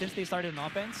 But since they started on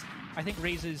offense, I think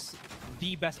Raze is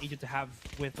the best agent to have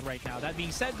with right now. That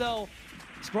being said, though,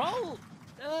 Scrawl,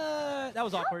 that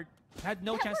was awkward. Had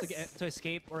no chance to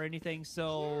escape or anything.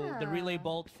 So the relay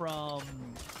bolt from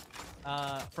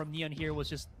Neon here was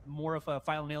just more of a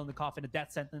final nail in the coffin, a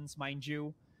death sentence, mind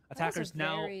you. Attackers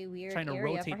now trying to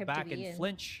rotate back and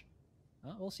flinch.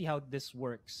 We'll see how this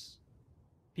works.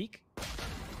 Peek.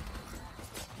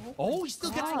 Oh, he's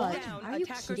still getting down. Are you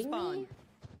kidding me?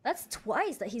 That's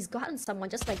twice that he's gotten someone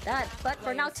just like that. But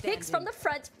for now, Tix from the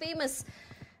front, Famous.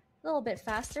 A little bit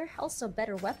faster. Also,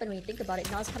 better weapon when you think about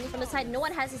it. Nas coming from the side. No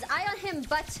one has his eye on him,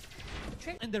 but...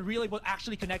 And the relay was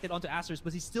actually connected onto Asterisk,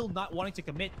 but he's still not wanting to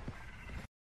commit.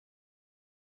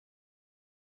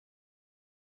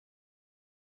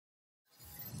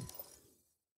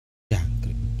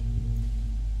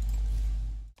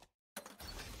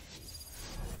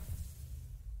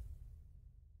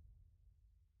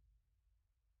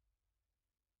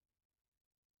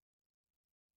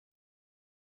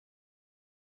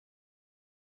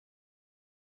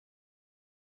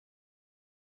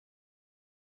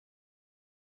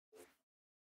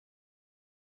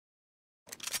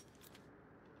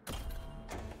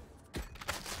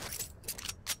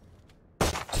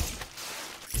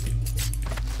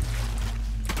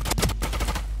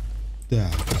 Dah.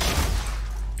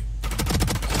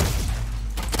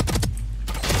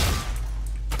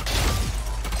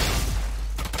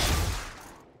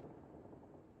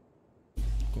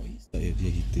 Kok bisa ya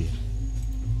dia gitu ya?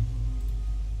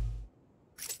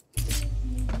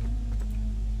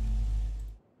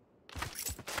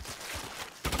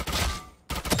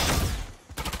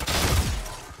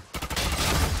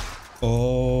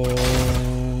 Oh.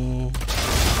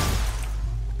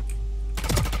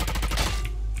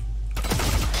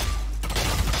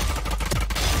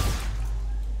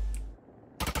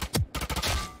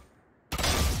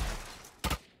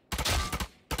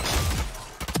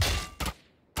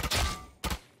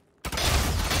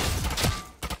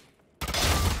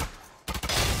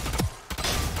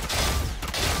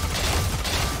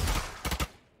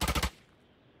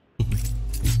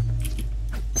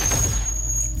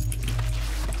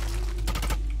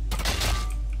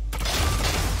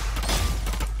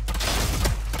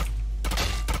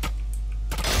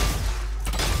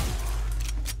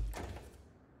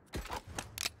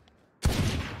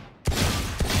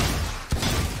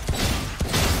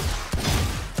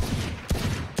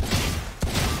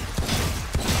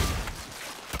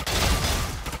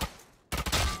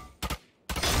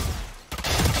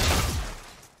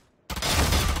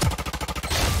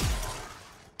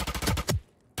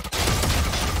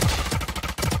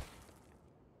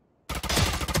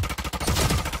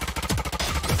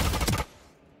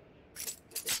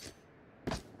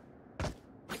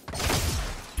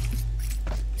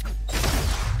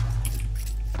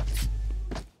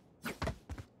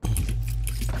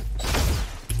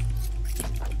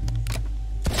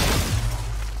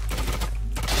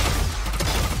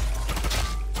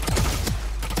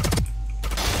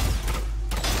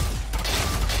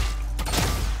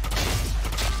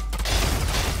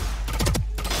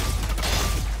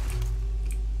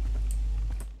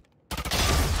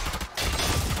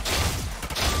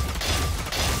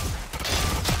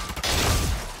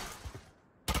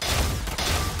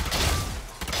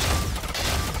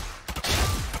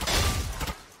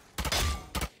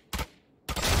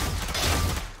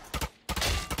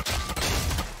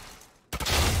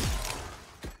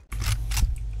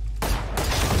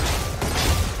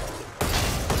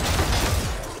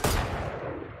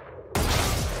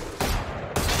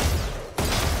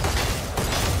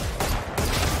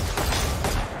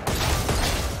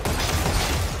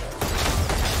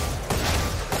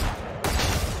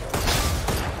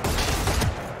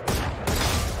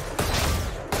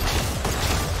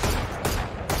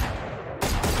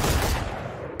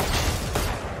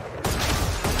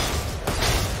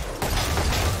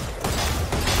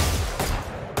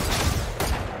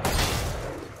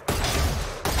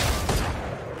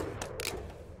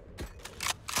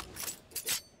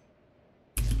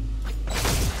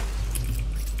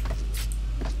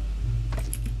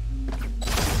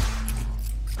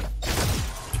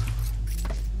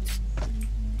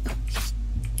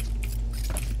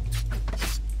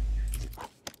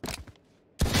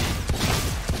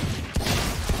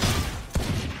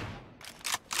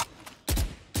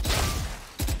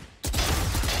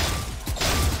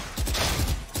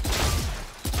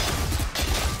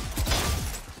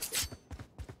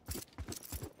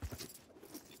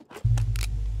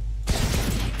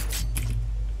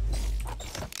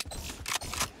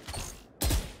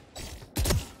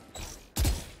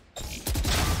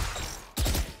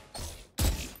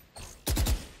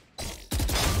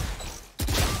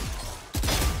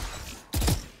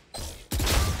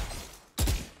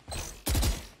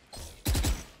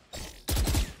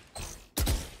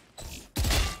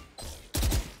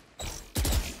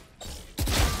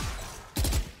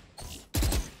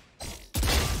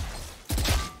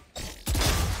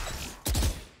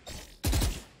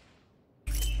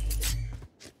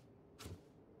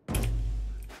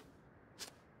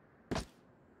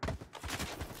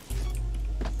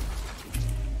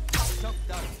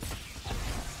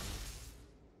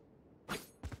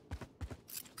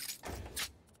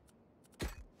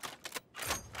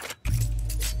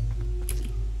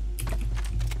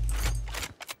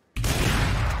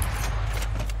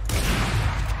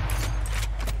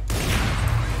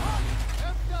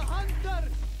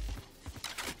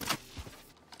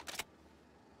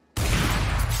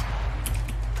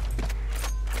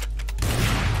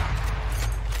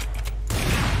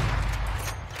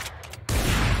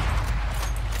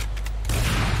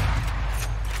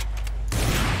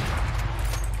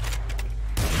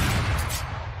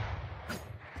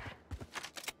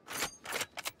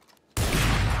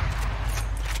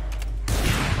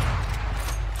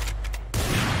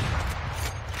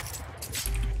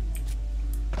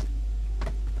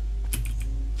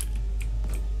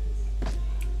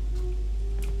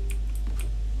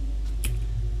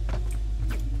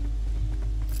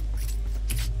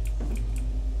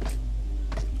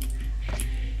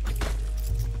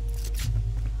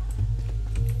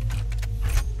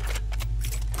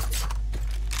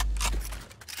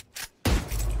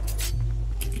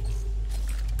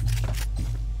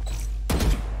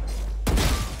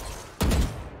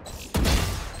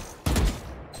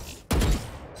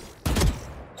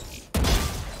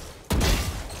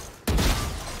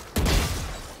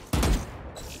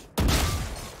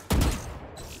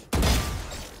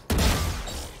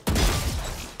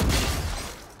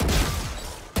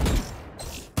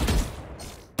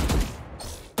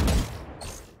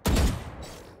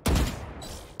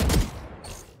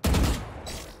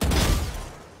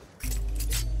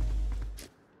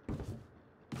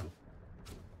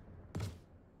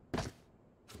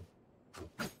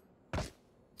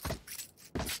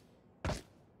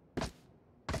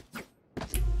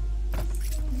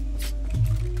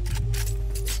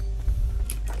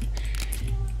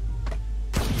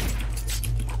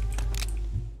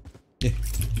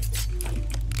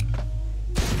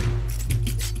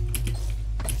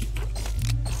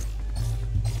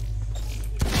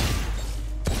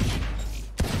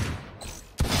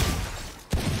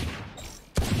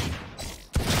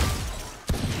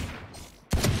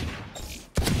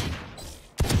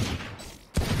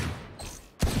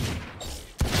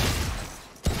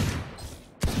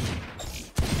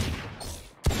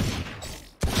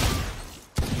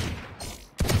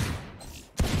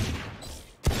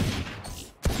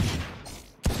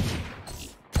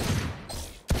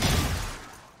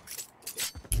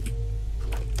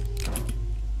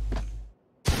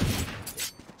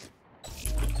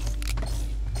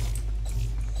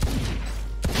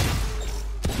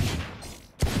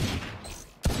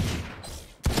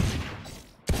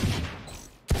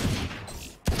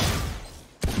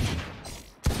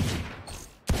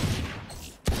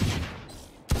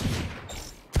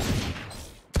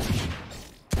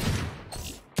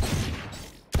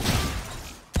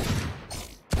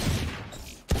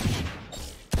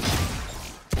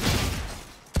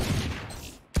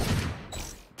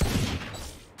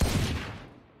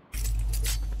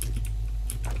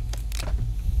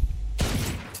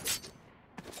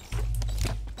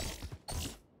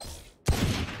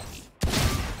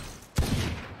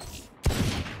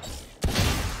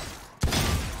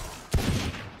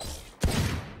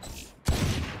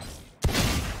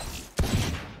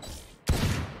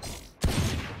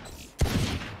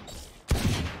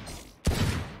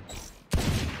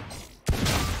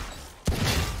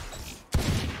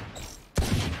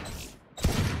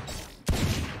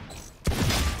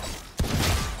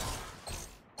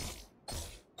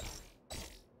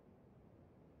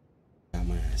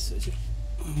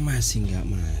 Masih nggak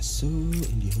masuk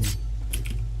IndiHome.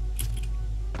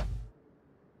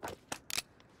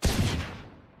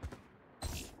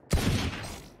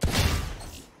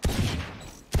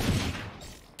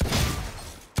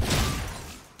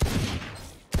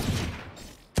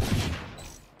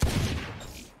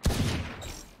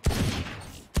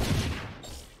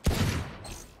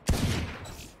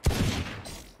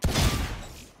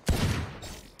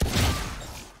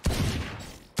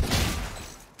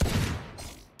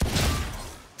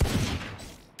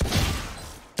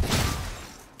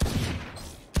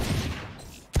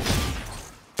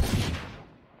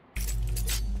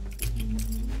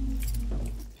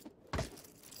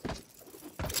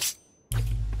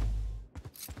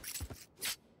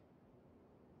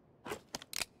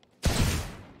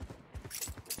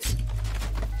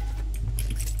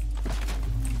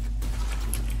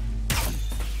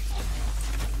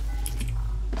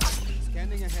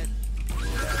 Scanning ahead.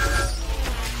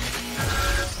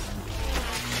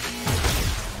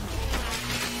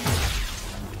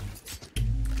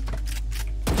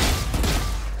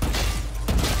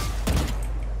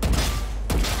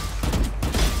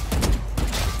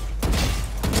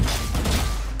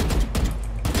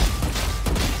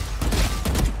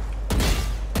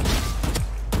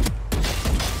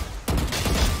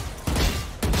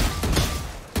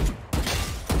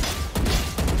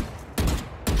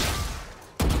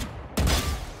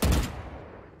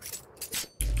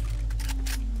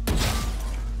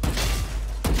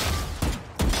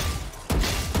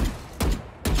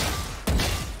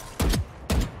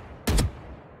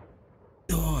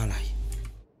 Oh alah.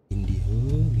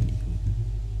 IndiHome, IndiHome.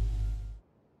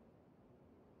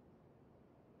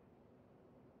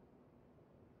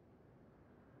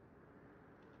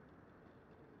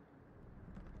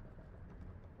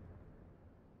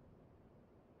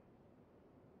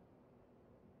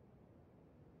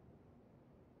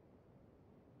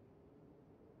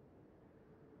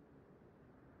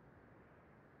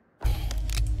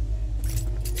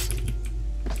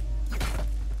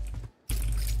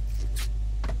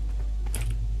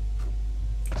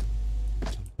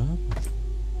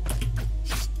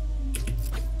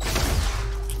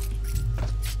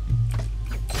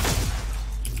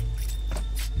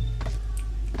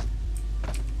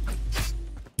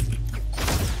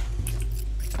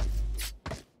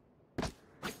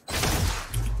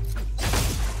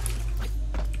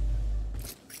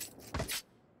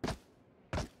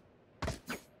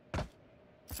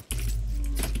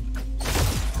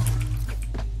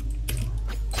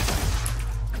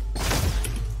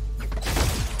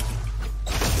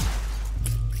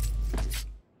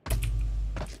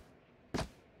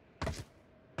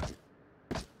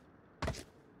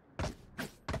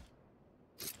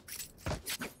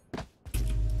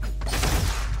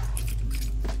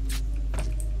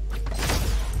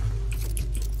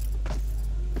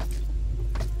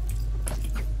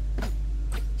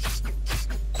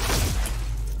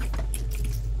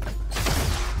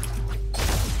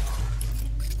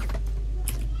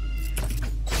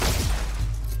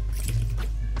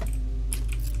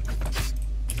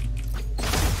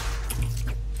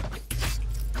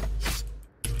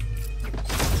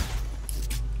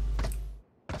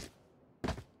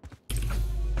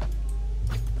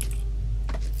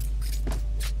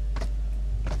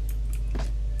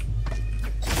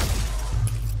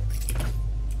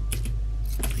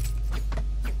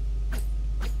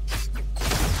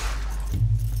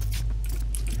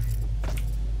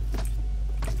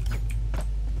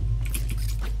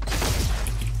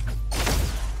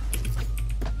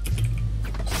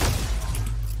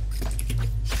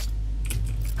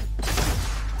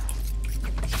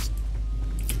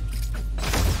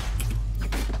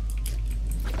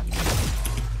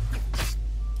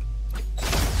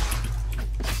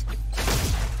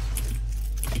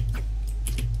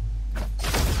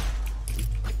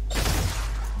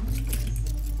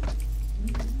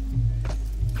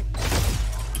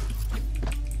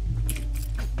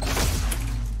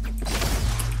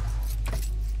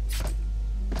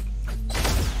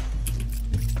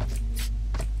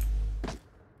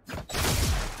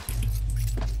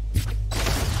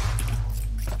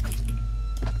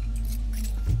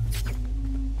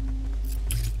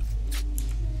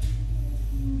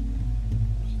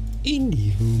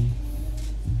 IndiHome.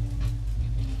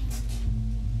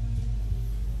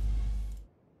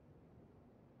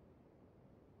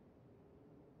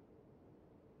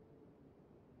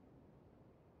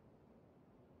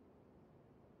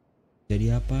 Jadi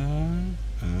apa?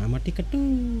 Ah, mati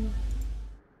kedua.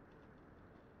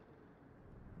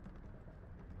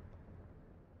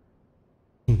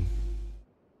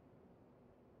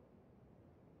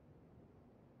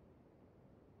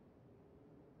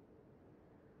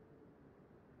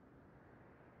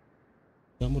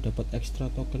 kamu dapat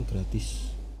extra token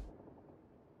gratis.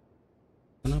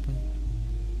 Kenapa?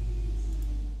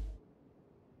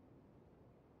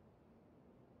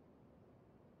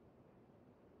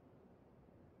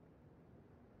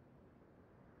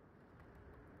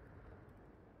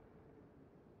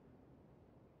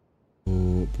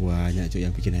 Oh, banyak cuy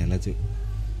yang bikin highlight cuy.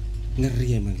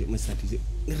 Ngeri emang cuy Mas tadi cuy.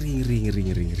 Ngeri.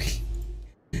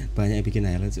 Banyak yang bikin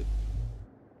highlight cuy.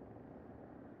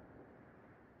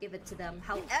 Give it to them.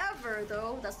 However,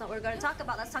 though, that's not what we're going to talk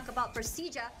about. Let's talk about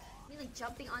Persija really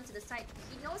jumping onto the site.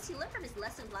 He knows he learned from his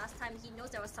lesson last time. He knows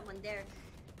there was someone there.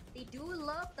 They do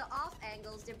love the off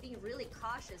angles. They're being really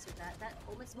cautious with that. That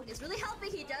Omen smoke is really helping.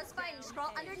 He does find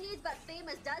Scroll underneath, but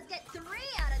Famous does get 3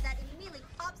 out of that. Immediately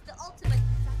pops the ultimate.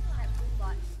 That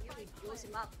bot really blows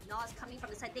him up. Nas coming from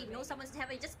the side. They know someone's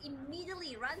heavy. Just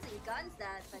immediately runs and guns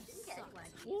that, but didn't get anyone.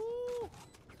 Ooh.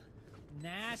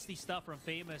 Nasty stuff from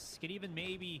Famous. Could even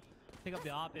maybe pick up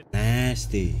the op.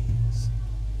 Nasty.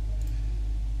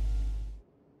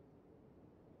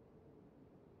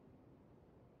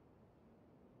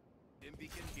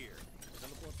 Beacon here.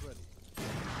 Teleport's ready.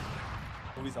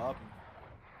 Oh, he's up.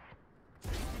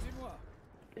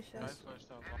 Nice flash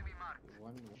down.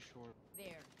 One short.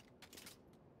 There.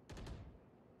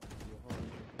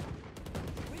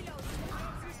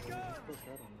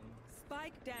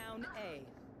 Spike down A.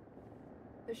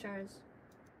 The shards.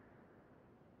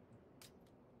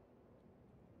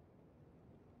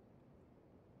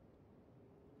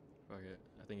 Fuck it.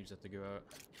 I think you just have to go out.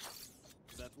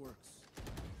 That works.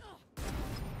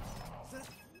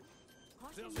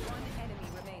 One enemy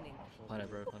remaining. Planet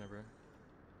bro. 10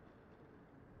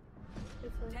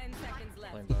 seconds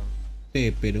left. Playing bomb.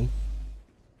 TP dong.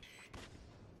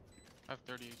 I have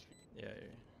 30 HP. Yeah.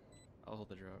 I'll hold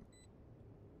the drop.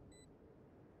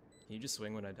 Can you just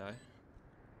swing when I die?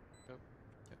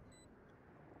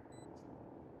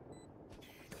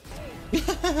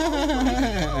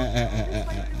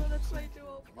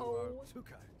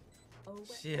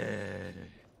 Shit.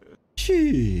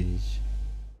 Sheesh.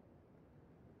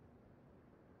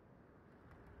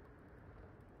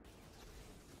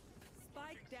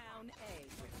 Spike down A.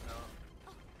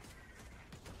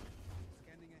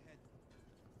 Scanning ahead.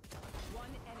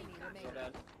 One enemy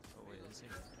remaining. Oh wait, is he?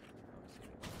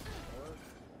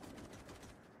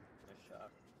 Nice shot.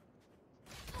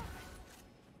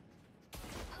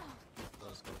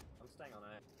 Let's go. I'm staying on A.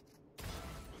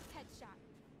 Headshot.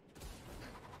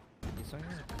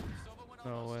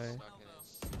 No way.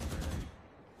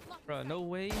 Bro, no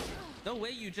way. No way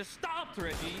you just stopped,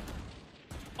 Reggie.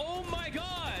 Oh my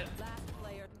god! Last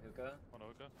player. Hookah. One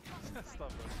hookah.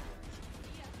 Stop it.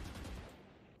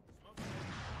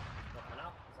 One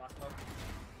out. Last smoke.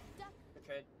 Good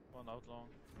trade. One out long.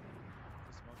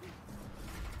 This smoke.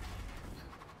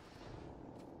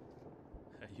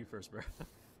 You first, bro.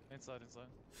 Inside.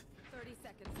 30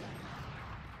 seconds left.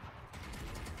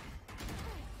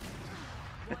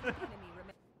 One enemy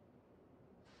remaining.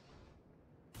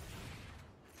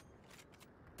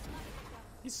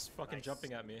 He's fucking Nice.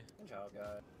 jumping at me. Good job,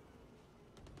 guys.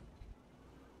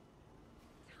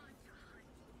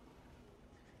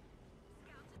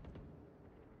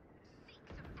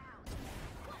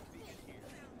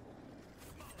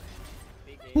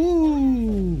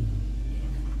 Ooh.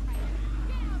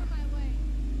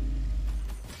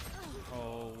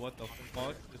 Oh, what the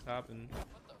fuck just happened?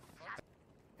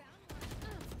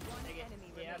 One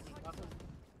enemy Yes. remaining.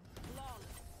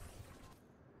 Flawless.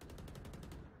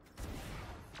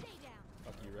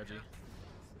 Fuck you, Reggie.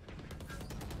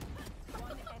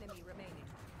 One enemy remaining.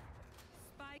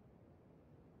 Spike.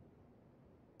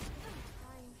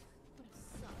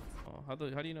 Oh, how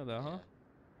do you know that, huh?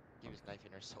 He was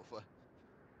knifing her sofa.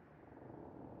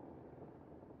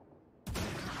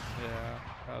 Yeah,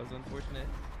 that was unfortunate.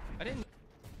 I didn't.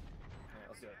 Alright,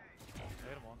 let's do it.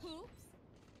 Hit him once.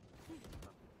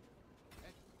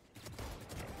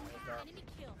 Enemy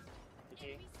kill.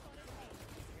 GG.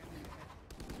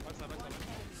 Backside. One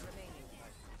enemy remaining.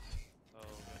 Oh,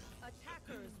 okay.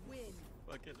 Attackers win.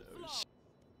 Fucking oh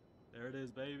there it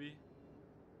is, baby.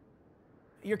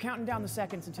 You're counting down the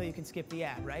seconds until you can skip the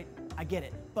ad, right? I get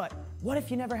it. But what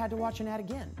if you never had to watch an ad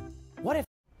again? What if...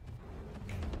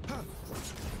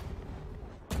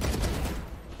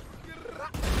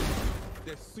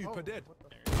 They're super dead.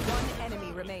 One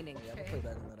enemy remaining.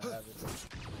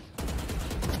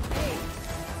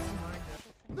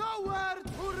 Nowhere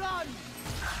to run!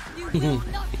 You will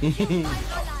not kill my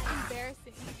ally.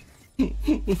 Embarrassing.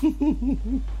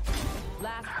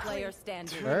 Last player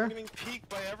standing. Dude, I'm getting peeked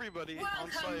by everybody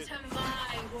on site.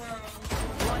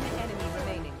 One enemy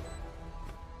remaining.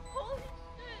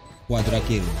 Quadra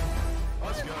kill.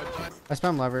 Let's go. I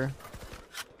spam lever.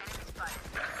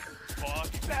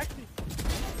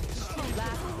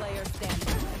 Last player standing.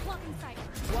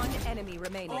 One enemy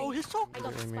remaining. Oh, he's so.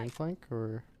 Main flank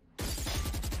or?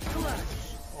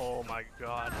 Oh my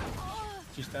god.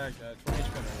 She's tagged at 20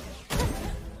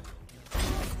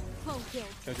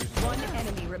 HP. One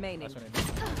enemy remaining. That's what I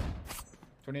mean.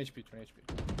 20 HP, 20 HP.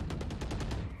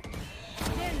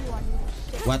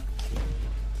 What?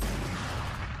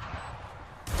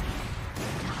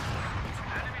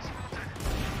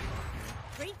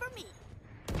 Great for me.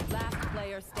 Last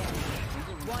player standing.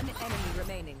 One enemy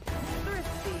remaining.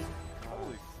 Thrifty.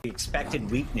 Expected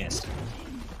weakness.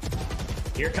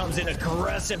 Here comes an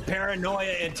aggressive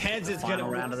paranoia, and Tens is gonna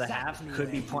round of the half.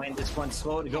 Could be playing this one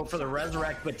slow to go for the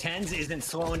resurrect, but Tens isn't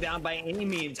slowing down by any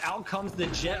means. Out comes the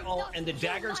jet ult, and the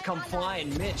daggers come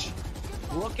flying. Mitch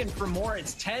looking for more.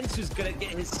 It's Tens who's gonna get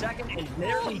his second, and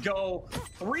there we go.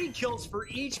 3 kills for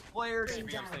each player.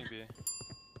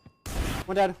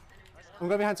 One dead. I'm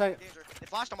going behind site. They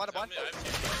flashed him on a bunch.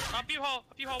 Up you hall.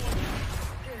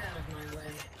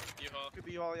 Could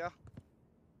be all, yeah.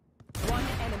 One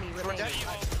enemy remaining.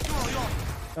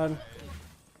 Done.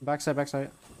 Backside,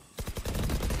 backside.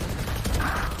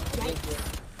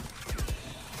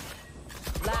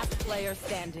 Last player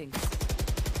standing.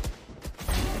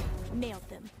 Nailed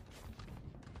them.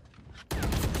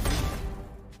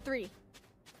 3.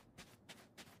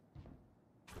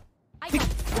 I got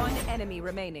One enemy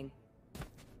remaining.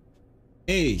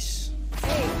 Ace.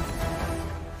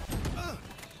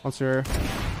 One sir.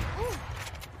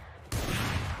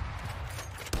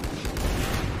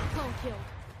 clone killed.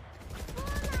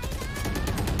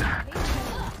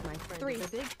 My friend is a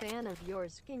big fan of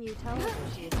yours. Can you tell her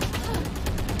she is?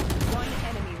 One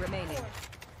enemy remaining.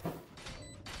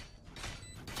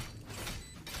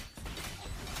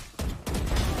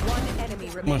 One enemy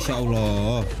remaining. Masya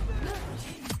Allah.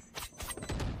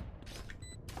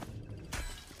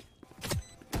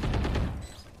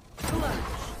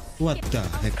 What the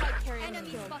heck?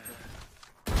 Enemy spotted.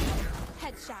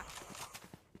 Headshot.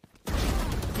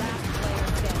 Last player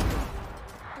standing.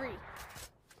 3.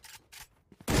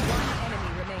 One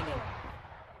enemy remaining.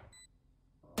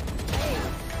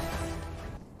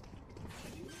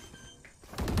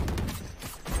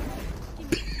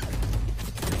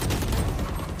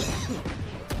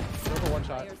 Over one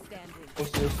shot.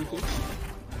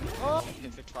 Oh!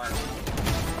 Hit the fire.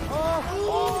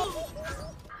 Oh!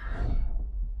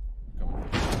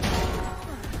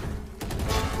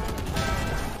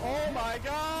 Oh my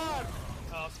god!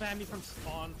 Oh, spam me from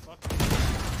spawn. Fuck.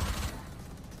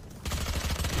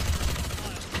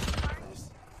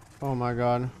 Oh my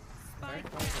god.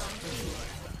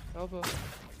 Elbow.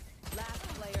 Last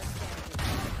player standing.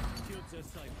 Shields are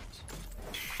silent.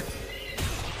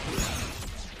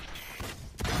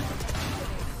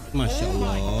 Masya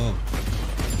Allah.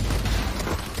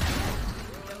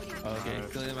 Okay,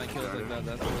 killing my kills like that.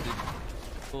 That's really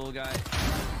cool guy.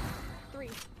 3.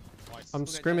 I'm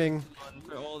screaming.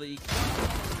 For all the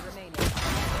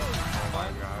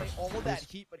all of that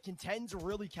heat, but can Tens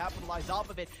really capitalize off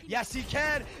of it? Yes, he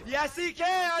can! Yes, he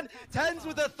can! Tens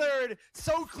with a third.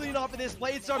 So clean off of this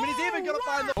blade storm, and he's even gonna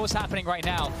find the. What's happening right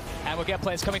now? And we'll get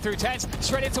players coming through. Tens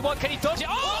straight into one. Can he dodge it?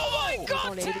 Oh my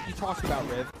god! That you talked about,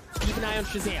 Riv. Keep an eye on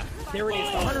Shazam. There it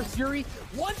is. The Hunter Fury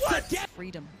once again.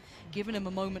 Freedom. Giving him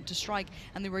a moment to strike,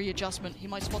 and the readjustment. He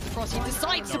might spot the cross. He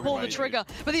decides to pull the trigger,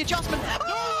 but the adjustment.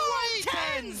 Oh,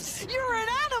 Tens! You're an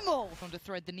animal! Trying to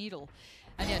thread the needle.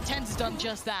 And yeah, Tens has done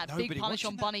just that. Big punish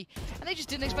on Bunny. And they just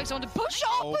didn't expect someone to push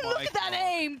up. But look at that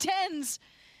aim, Tens!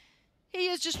 He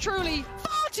is just truly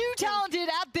far too talented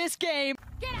at this game.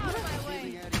 Get out of my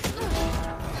way.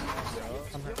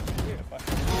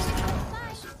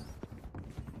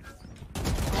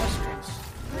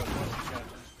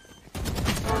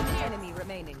 One enemy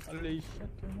remaining.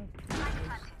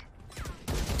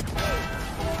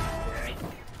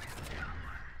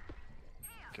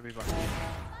 Could be back.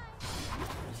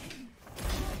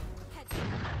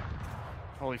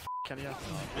 Holy f***, kalian.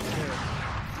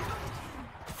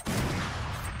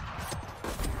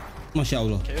 Masya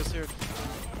Allah. Chaos here.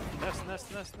 Nest.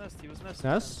 He was nest.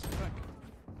 Yes?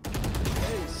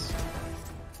 Nice.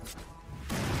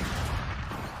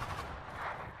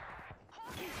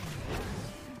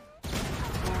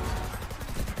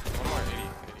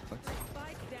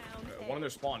 One in their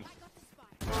spawn.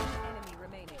 Enemy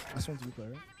remaining. This one's you,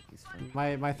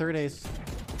 player. My third ace.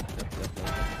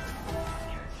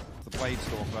 The blade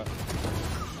storm, but.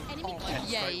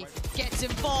 Yay, gets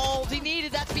involved. He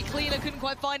needed that to be cleaner, couldn't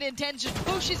quite find it. And Tens just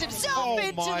pushes himself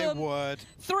into them. Word.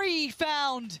 3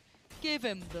 found. Give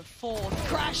him the 4th.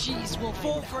 Crashies will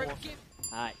fall for it.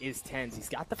 is TenZ. He's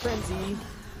got the frenzy,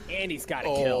 and he's got a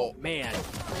kill. Man,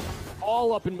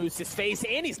 all up in Moose's face,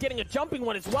 and he's getting a jumping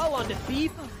one as well onto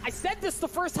Thief. I said this the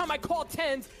first time I called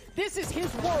TenZ. This is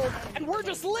his world, and we're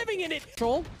just living in it.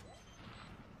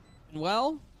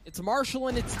 Well, it's Marshall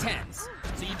and it's TenZ,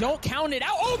 so you don't count it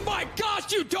out. Oh my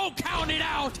gosh, you don't count it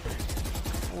out!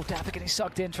 Oh, Dapper getting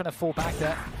sucked in, trying to fall back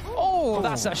there. Oh,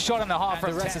 that's a shot and a half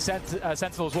from the rest of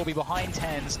Sentinels will be behind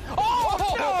TenZ. Oh,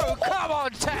 no! Come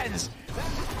on, TenZ!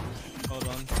 Hold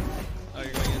on. Oh,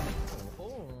 you're going in.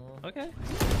 Okay.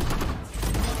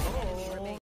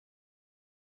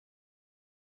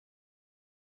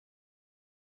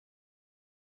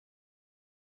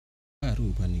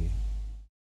 Baru paning.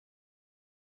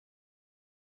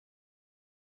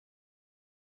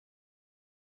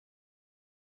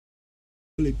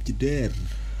 Flip jeder.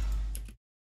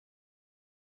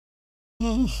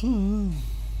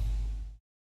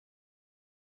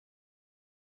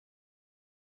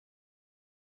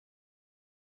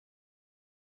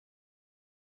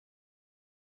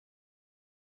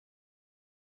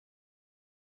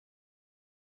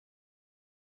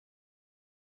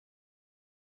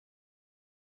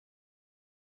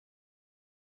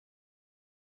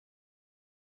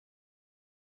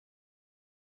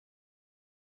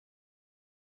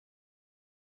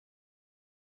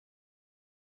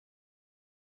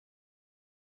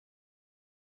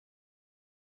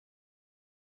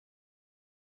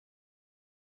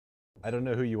 I don't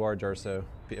know who you are, Jarso.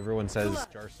 Everyone says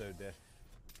Jarso Diff.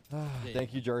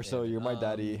 Thank you, Jarso. You're my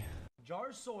daddy.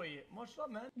 Jarsoy, much love,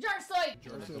 man. Jarsoy!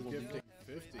 Jarso gifting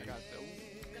 50.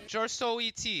 Jarso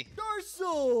ET.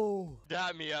 Jarso!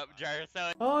 Dab me up,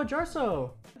 Jarso. Oh,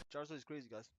 Jarso. Jarso is crazy,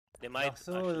 guys. They might.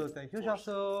 Jarso, thank you,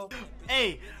 Jarso.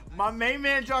 Hey, my main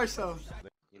man Jarso.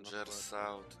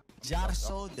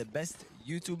 Jarso, the best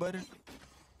YouTuber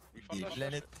on the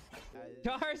planet.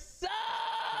 Jarso!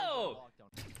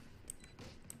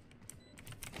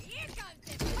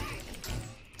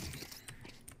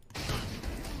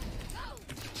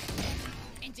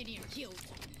 Engineer killed.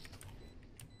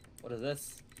 What is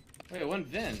this? Wait, one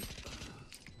Vin.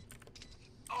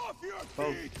 Off your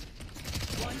feet!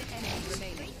 One enemy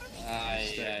remaining.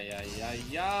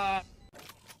 Yeah.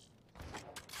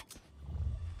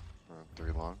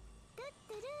 3 long.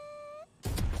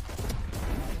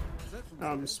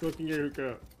 I'm smoking your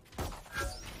hookah.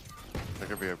 That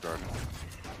could be a garden.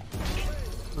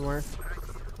 Somewhere.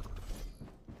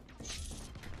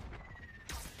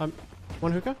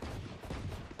 One hookah?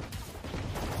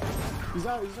 He's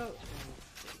out.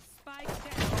 Spike down.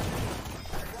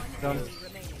 Done. One enemy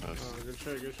remaining. Oh, good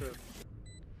shot.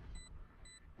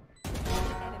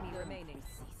 One enemy remaining.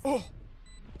 Oh!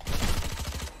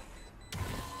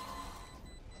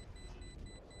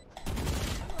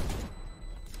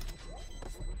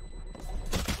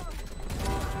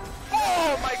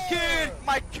 Oh,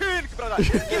 my king, brother!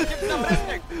 Give him some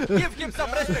respect! Give him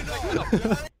some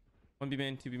respect! One B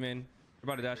main, 2 B main.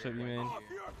 We're about to dash up B main.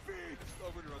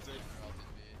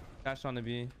 Dash on the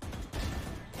B.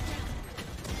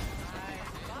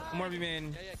 One more B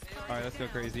main. Alright, let's go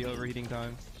crazy. Overheating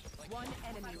time. One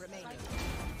enemy remaining.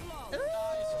 We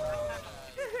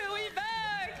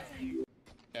back!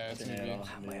 Yeah, it's gonna be.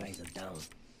 My eyes are down.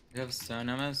 You have Stone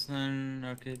MS and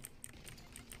Arcade.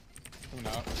 Coming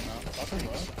out.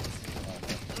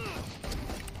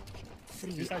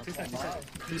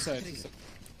 Two sides.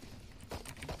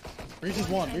 Reaches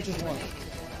one.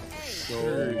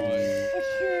 You're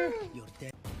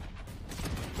dead.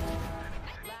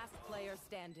 Last player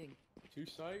standing. 2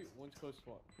 site, 1's close to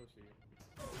you.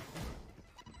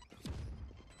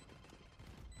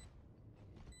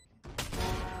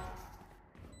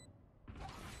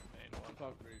 And 1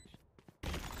 top bridge.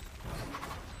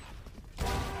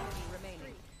 Enemy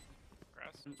remaining.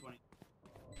 Grass. 20.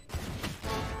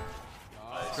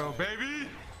 Let's go, baby!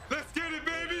 Let's get it,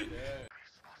 baby! Yeah.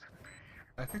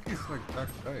 I think he's like back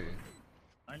way.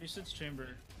 96 chamber.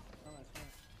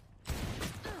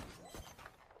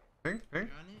 Ping. One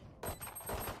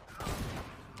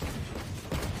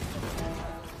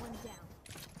down.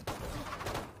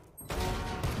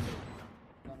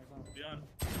 Beyond.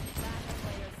 Last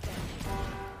player standing.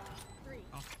 3.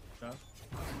 Shot.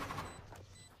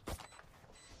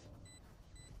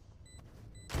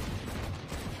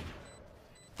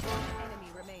 Enemy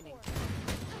remaining.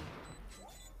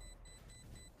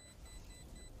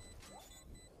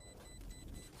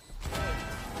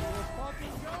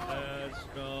 Let's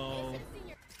go.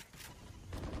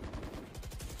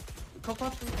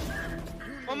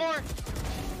 One more.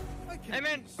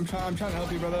 Amen. I'm trying to help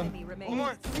you, brother. Enemy remaining. One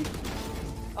more.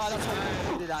 Oh, that's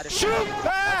how we needed out of Shoot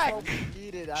back!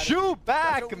 Needed out of Shoot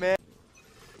back, man!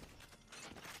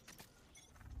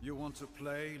 You want to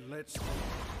play? Let's.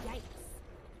 Yikes.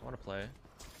 I want to play.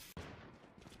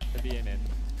 To be in it.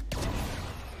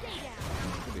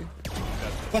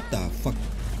 What the fuck?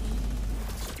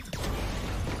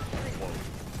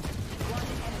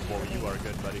 Whoa, you are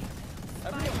good, buddy.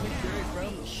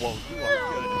 Whoa, you are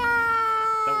good.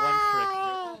 The one trick.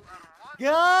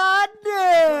 God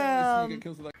damn!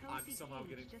 I'm somehow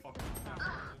getting fucked.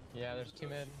 Yeah, there's two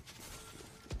mid.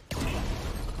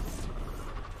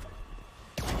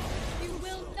 You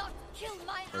will not kill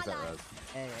my ally.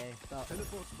 Hey, stop.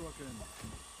 Teleport's broken.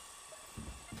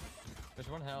 There's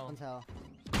one hell. One's hell.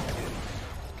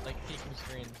 Like peeking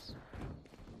screens.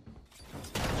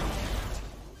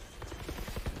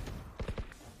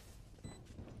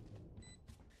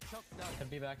 Could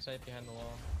be backside behind the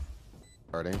wall.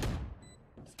 Starting.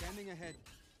 Standing ahead.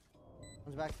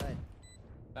 One's backside.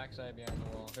 Backside behind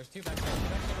the wall. There's two backside.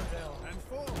 Backside jail. And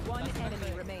 4. One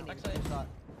enemy remaining. Backside. Shot.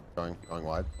 Going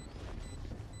wide.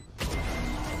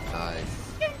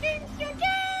 Nice. There we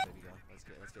go.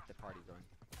 Let's get the party going.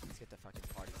 Let's get the fucking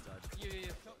party started.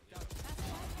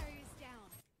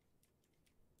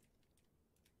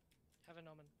 Heaven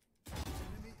Omen.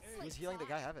 Who's healing the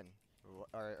guy Heaven?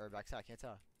 Or backside, I can't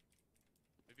tell.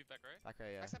 Maybe back right? Back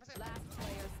right, yeah. Last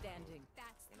player standing.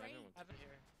 That's Heaven three.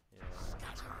 here. Yeah.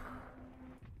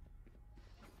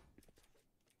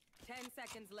 10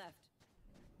 seconds left.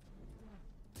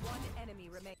 One enemy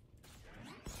remaining.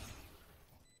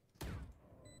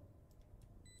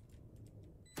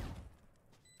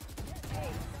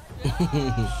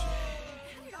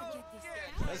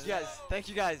 Thank you guys. Thank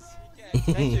you guys.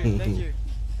 Thank you.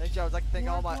 I would like to thank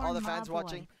all the fans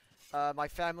watching. My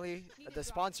family, the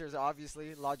sponsors,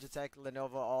 obviously, Logitech,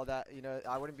 Lenovo, all that. You know,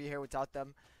 I wouldn't be here without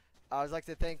them. I would like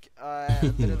to thank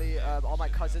literally all my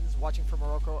cousins watching from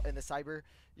Morocco in the cyber.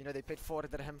 You know, they paid 4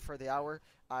 dirham for the hour.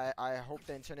 I hope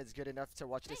the internet is good enough to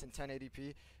watch this in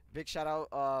 1080p. Big shout out.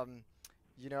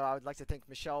 You know, I would like to thank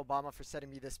Michelle Obama for sending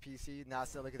me this PC.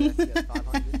 NASA, look at that, FPS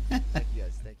 500. Thank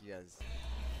you guys.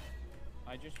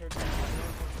 I just heard.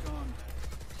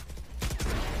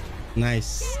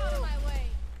 Nice.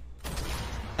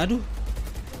 Aduh.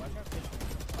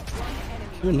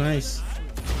 Oh, nice.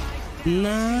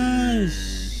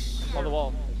 Nice. Hold the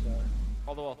wall.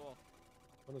 Hold the wall.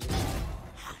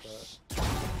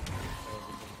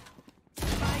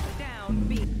 Spike down,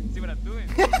 B. See what I'm doing?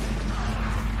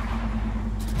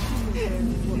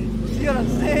 See what I'm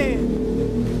saying?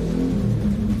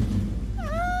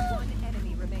 One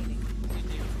enemy remaining.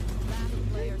 Last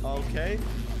player Okay.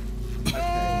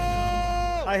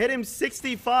 I hit him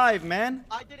 65, man.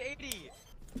 I did 80.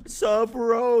 Sub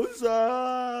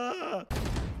Rosa.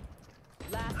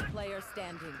 Last player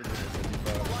standing.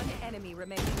 One enemy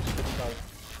remaining.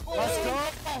 Let's go.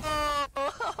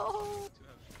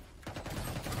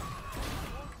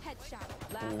 Headshot.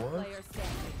 Last player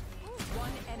standing.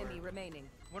 One enemy remaining.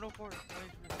 104.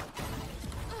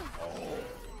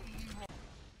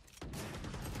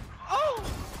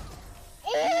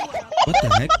 What the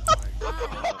heck? I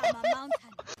am a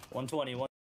mountain. 121.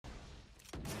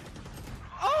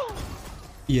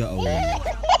 Ya Allah. I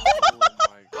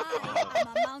am a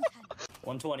mountain.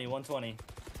 120.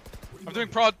 I'm doing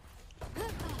prod.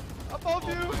 Above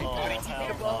you.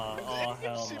 Oh,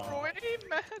 hell no.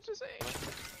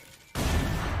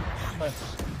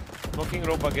 Smoking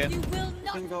rope again. You will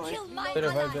not kill my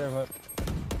ally.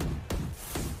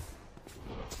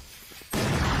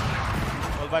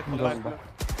 Pull back.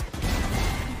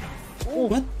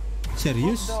 What?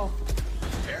 Serius? One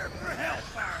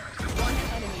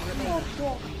enemy remaining.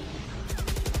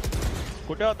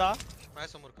 कुठे होता?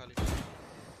 माझ्यासमोर खाली.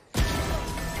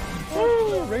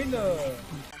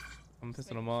 I'm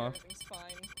pissing him off.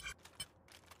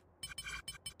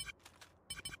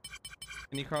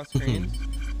 Can you cross screens?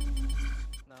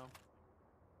 No.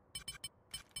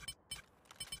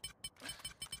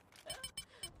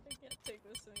 I can't take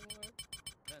this anymore.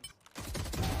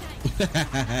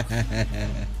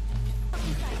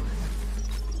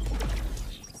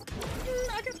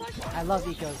 I love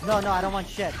ecos. No, I don't want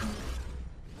shit.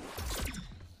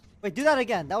 Wait, do that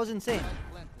again. That was insane.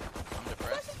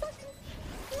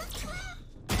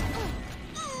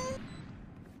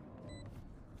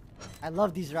 I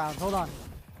love these rounds. Hold on.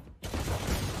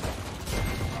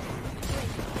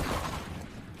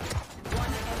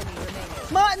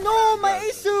 My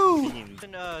Asu!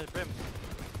 Brim.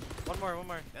 One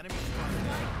more. Enemy.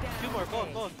 Two more,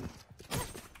 both.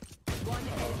 One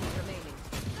enemy remaining.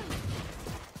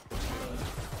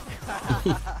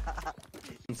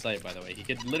 On site, by the way. He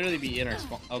could literally be in our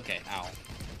spawn. Okay, ow.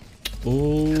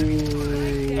 Oh.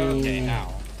 Okay,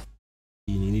 ow.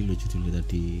 Ini lucu dulu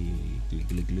tadi.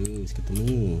 Gila-gila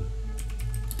ketemu.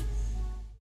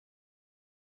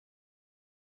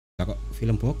 Lah kok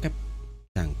film bokep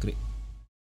jangkrik.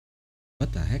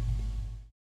 What the heck?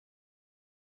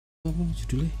 Oh,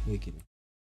 judulnya begini.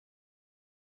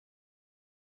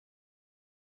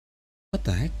 What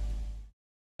the heck?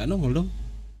 Gak nongol dong.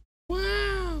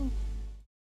 Wow.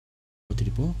 Oh, jadi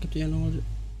bokep tuh yang nongol.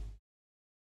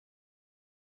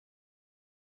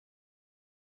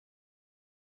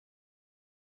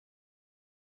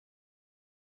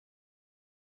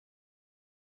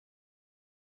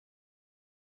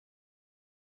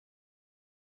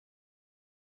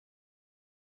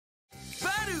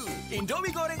 Baru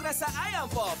Indomie goreng rasa ayam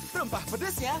pop, rempah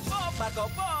pedesnya pop Marco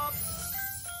Pop.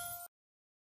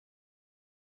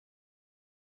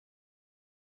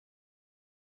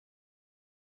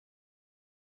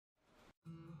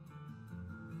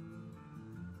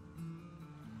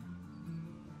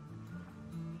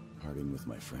 Parting with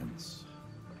my friends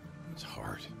was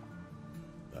hard,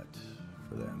 but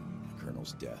for them, the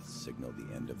Colonel's death signaled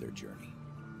the end of their journey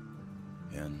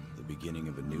and the beginning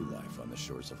of a new life on the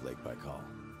shores of Lake Baikal.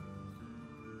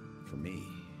 For me,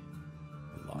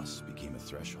 the loss became a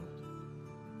threshold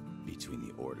between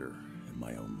the Order and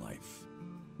my own life,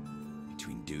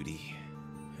 between duty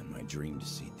and my dream to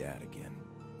see Dad again.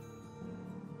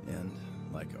 And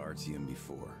like Artyom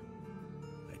before,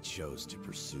 I chose to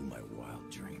pursue my wild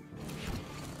dream.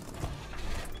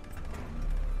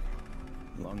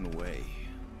 Along the way,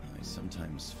 I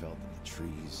sometimes felt that the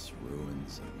trees,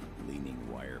 ruins, and leaning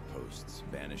wire posts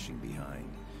vanishing behind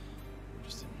were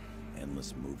just an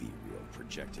endless movie reel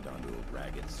projected onto a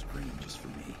ragged screen just for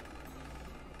me.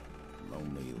 A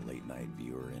lonely late-night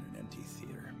viewer in an empty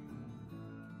theater.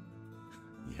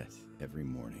 Yet, every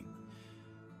morning,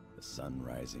 the sun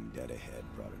rising dead ahead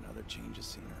brought another change of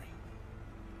scenery,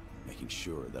 making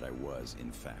sure that I was,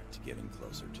 in fact, getting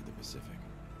closer to the Pacific.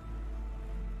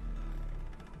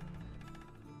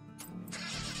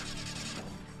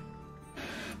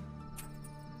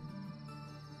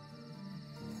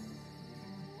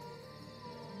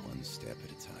 One step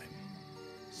at a time,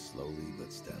 slowly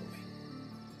but steadily,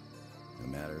 no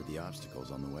matter the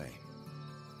obstacles on the way.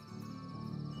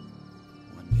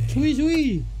 One day...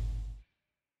 Sui.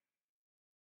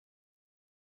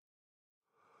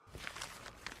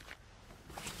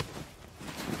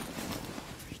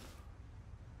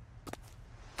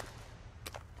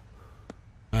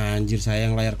 Anjir,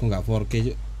 sayang layarku nggak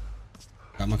 4K, Cuk.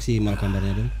 Nggak maksimal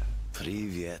gambarnya dong.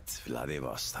 Привет,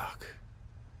 Vladivostok.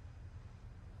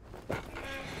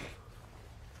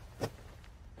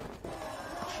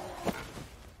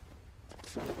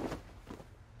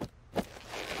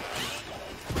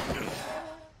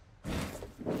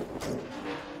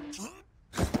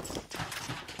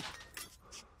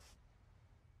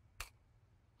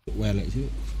 Welek sih.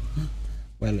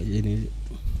 Welek ini.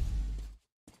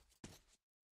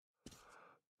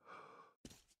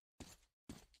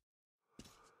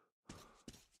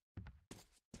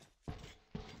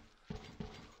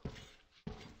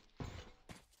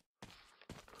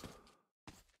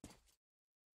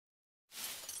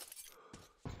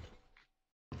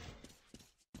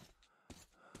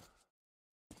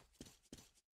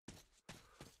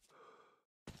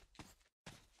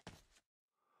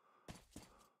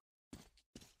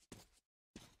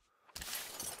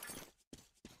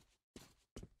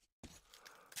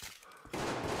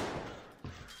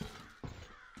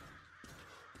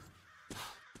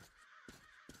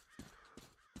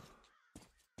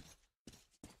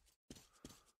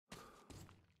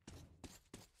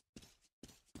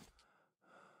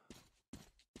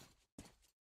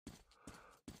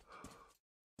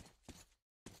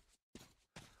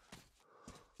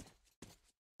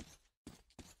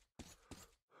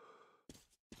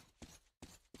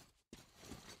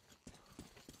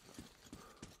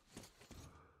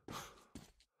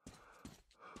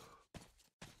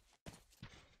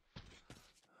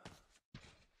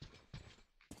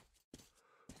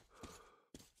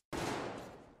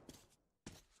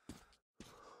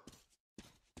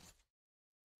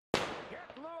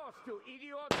 Lost, you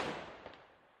idiot!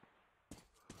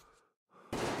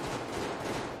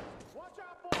 Watch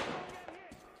out, boy! Don't get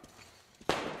hit!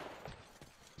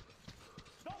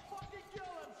 Don't fucking kill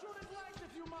him! Shoot his legs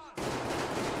if you must!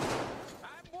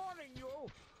 I'm warning you!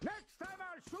 Next time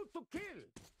I'll shoot to kill!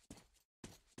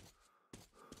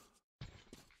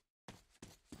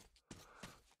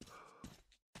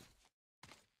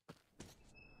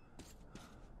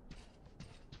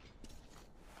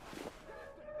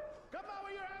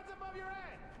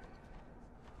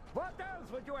 What else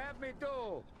would you have me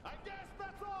do? I guess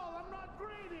that's all. I'm not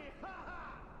greedy. Ha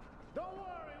ha! Don't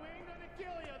worry, we ain't gonna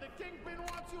kill you. The Kingpin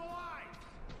wants you alive.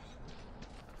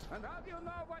 And how do you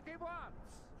know what he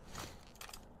wants?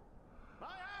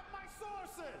 I have my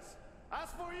sources! As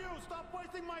for you, stop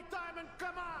wasting my time and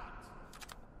come out!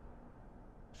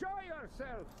 Show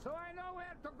yourself, so I know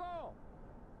where to go!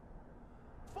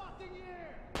 Fucking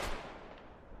here!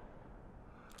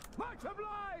 Much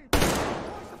obliged!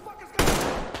 Watch the fuckers go!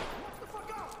 Watch the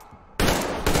fuck out!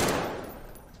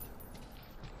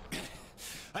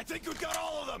 I think we got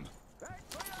all of them!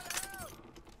 Thanks for your help!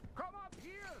 Come up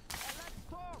here and let's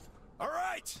talk! All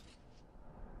right!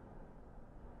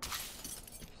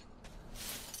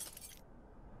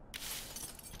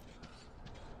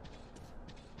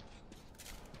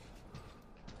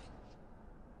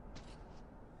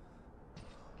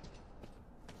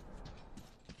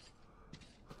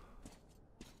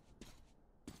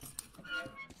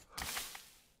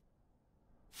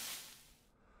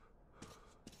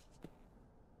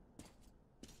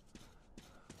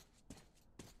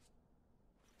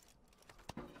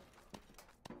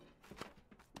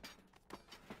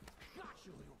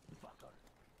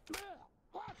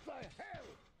 What the hell?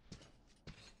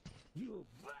 You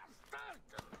bastard!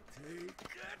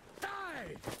 Take it,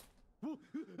 die!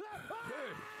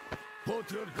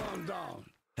 Put your gun down.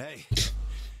 Hey,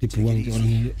 Dibuang tuh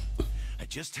orangnya. I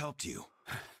just helped you.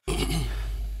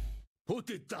 Put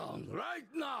it down right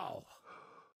now.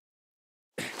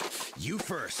 You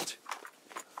first.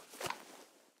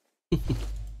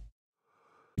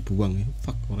 Dibuang ya,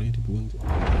 fuck orangnya dibuang tuh.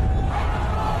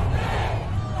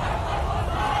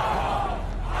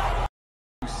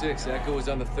 Echo is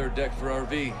on the third deck for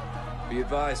RV. Be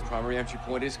advised, primary entry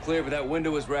point is clear, but that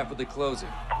window is rapidly closing.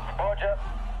 Roger.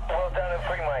 Well down in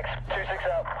 3 mics. 2-6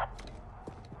 out.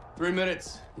 3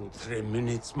 minutes. In 3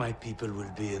 minutes, my people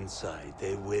will be inside.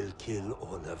 They will kill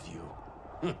all of you.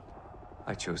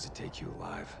 I chose to take you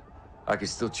alive. I could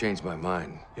still change my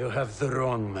mind. You have the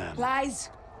wrong man. Lies.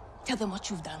 Tell them what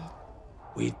you've done.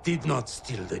 We did not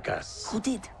steal the gas. Who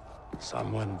did?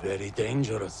 Someone very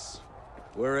dangerous.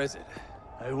 Where is it?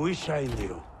 I wish I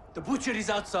knew. The butcher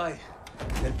is outside.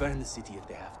 They'll burn the city if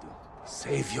they have to.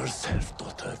 Save yourself,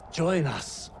 daughter. Join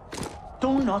us.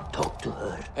 Do not talk to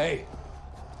her. Hey,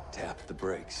 tap the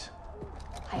brakes.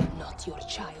 I am not your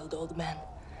child, old man.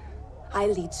 I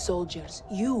lead soldiers.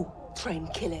 You train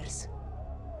killers.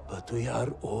 But we are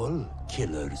all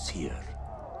killers here,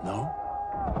 no?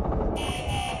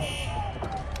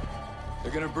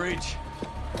 They're gonna breach.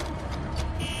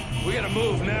 We gotta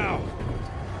move now.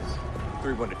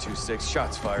 3-1-2-6,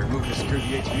 shots fired. Moving to secure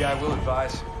the HBI, will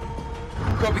advise.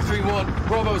 Copy 3-1.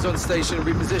 Bravo's on station.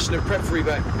 Reposition and prep for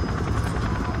evac.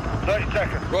 30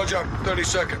 seconds. Roger, 30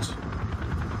 seconds.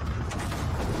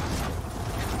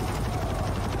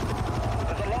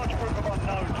 There's a large group of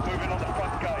unknowns moving on the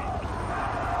front gate.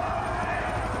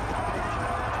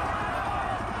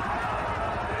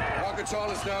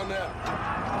 Alcatraz down there.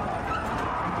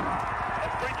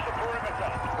 They've breached the perimeter.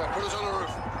 Right, put us on the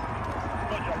roof.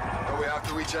 But we have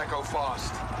to reach Echo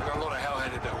fast. We got a lot of hell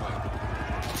headed that way.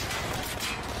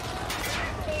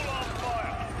 All on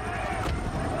fire.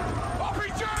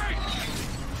 RPG!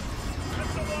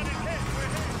 That's the one in hit.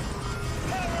 We're hit.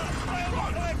 Fire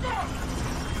up! Fire up!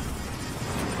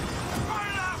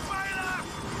 Fire up! Fire up! Fire up!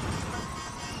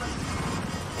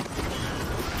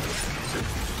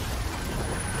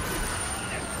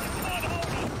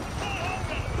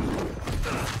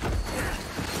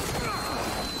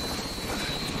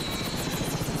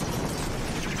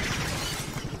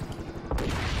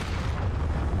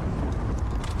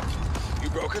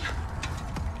 Broken?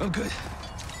 I'm good.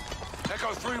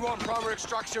 Echo 3-1, primary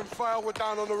extraction failed. We're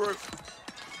down on the roof.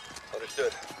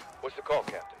 Understood. What's the call,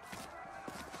 Captain?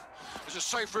 There's a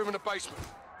safe room in the basement.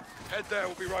 Head there,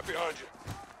 we'll be right behind you.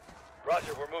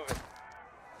 Roger, we're moving.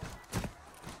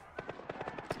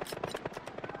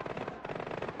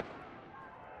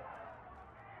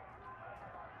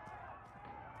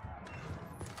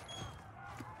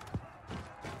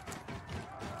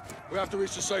 We have to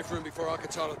reach the safe room before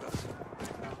Alcatraz does.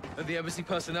 And the embassy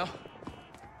personnel?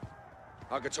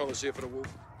 Alcatraz here for the wolf.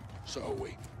 So are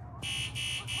we.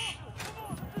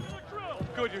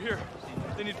 Good, you're here.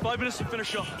 They need 5 minutes to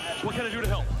finish up. What can I do to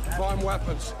help? Find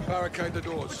weapons. Barricade the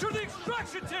doors. To the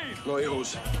extraction team!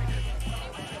 Loyals.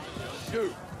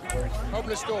 You. Open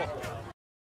this door.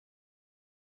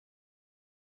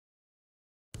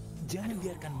 Jangan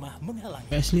biarkan mah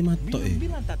menghalangi. PS5 tok ya.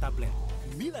 Milanta tablet.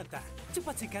 Milanta,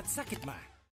 cepat sikat sakit mah.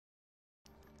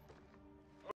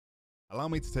 Allow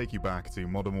me to take you back to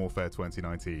Modern Warfare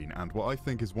 2019 and what I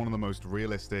think is one of the most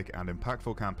realistic and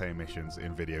impactful campaign missions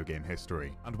in video game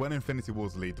history. And when Infinity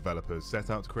Ward's lead developers set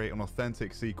out to create an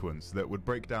authentic sequence that would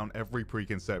break down every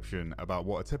preconception about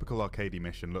what a typical arcade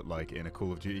mission looked like in a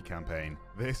Call of Duty campaign,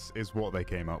 this is what they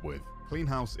came up with. Clean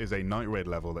House is a night raid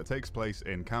level that takes place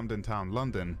in Camden Town,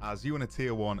 London, as you and a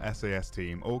Tier 1 SAS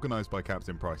team, organised by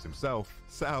Captain Price himself,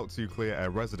 set out to clear a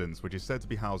residence which is said to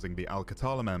be housing the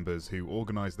Al-Qatala members who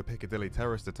organised the Piccadilly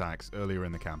terrorist attacks earlier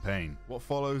in the campaign. What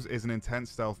follows is an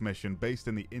intense stealth mission based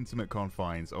in the intimate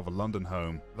confines of a London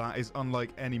home that is unlike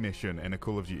any mission in a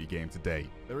Call of Duty game to date.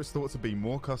 There is thought to be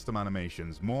more custom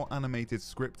animations, more animated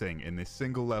scripting in this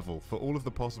single level for all of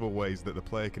the possible ways that the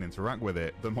player can interact with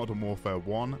it than Modern Warfare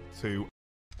 1, 2,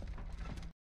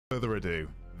 further ado,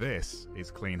 this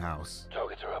is Clean House.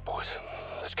 Targets are up, boys.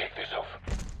 Let's kick this off.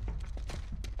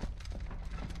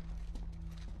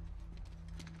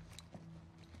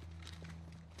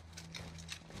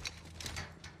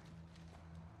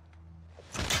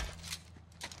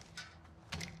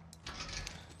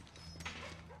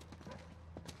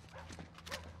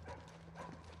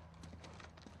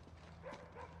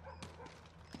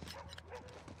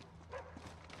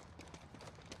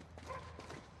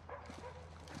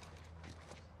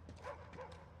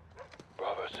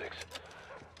 Bravo 6,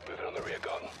 moving on the rear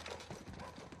garden.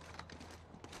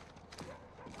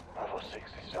 Bravo 6,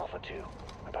 this is Alpha 2,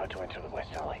 about to enter the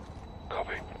west alley.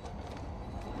 Copy.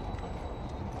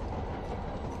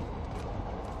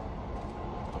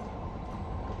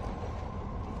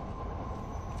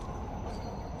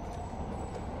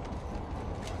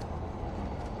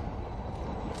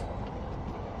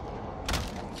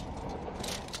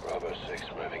 Bravo 6,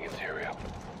 moving interior.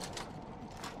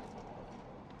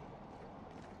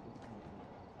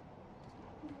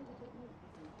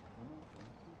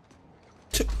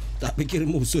 Tak pikir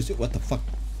musuh, Cuk. What the fuck?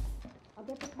 I'll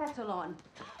get the kettle on.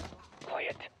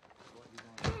 Quiet.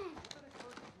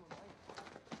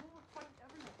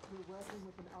 We're working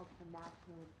with an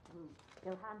ultra-nationalist group.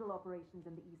 They'll handle operations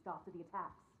in the east after the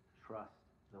attacks. Trust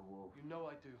the wolf. You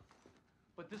know I do.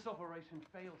 But this operation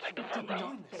failed. Did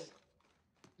not fail.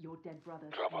 Your dead brother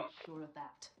is sure of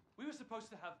that. We were supposed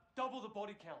to have double the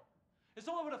body count. It's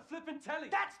all over the flippin'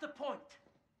 telly. That's the point.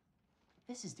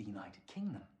 This is the United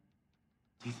Kingdom.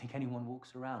 Do you think anyone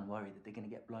walks around worried that they're gonna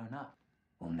get blown up?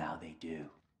 Well, now they do.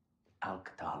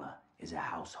 Al-Qatala is a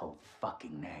household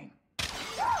fucking name.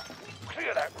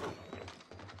 Clear that room.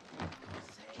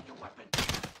 Say your weapon.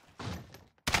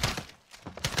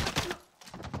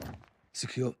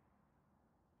 Secure.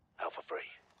 Alpha 3.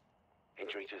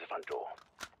 Entering to the front door.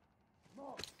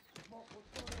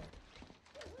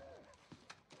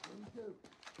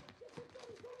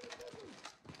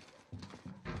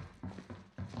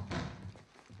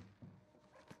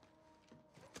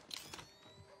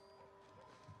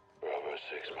 Bravo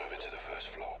 6, moving to the first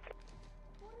floor.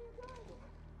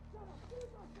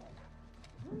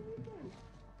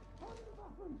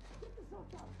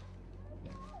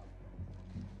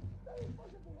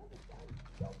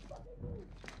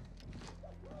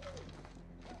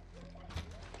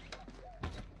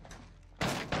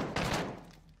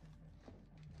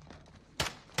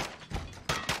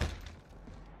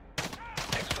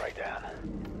 X-ray down.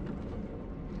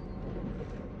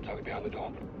 Target behind the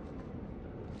door.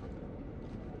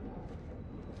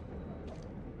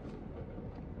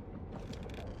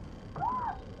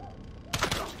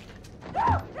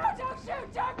 No! Don't shoot!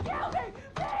 Don't kill me!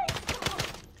 Please!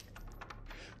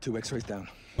 2 X-rays down.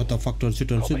 What the fuck, don't shoot,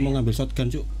 mau ngambil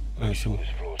shotgun, Cuk. Langsung.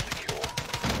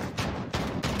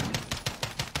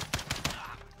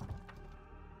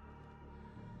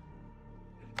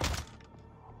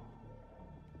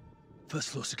 First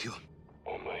floor secure.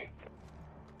 On me.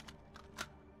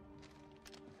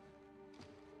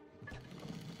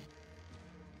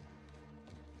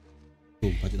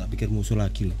 Pasti tak pikir musuh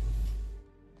lagi loh.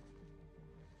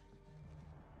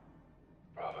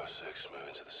 Bravo 6,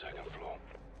 moving to the second floor.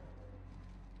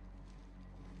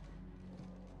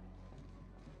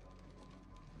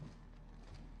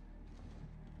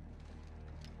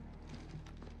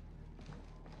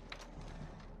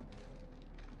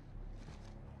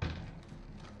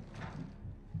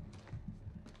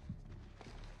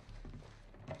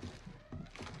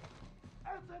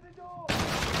 Answer the door!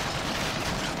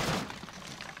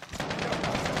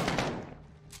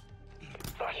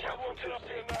 Flash out from 2C.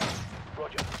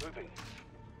 Roger, moving.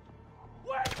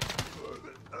 Wait!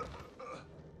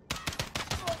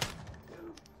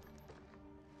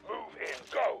 Move in,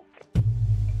 go!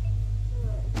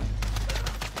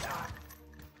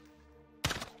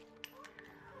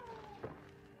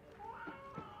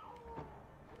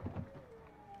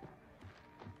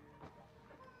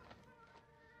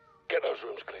 Those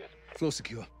rooms cleared. Floor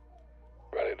secure.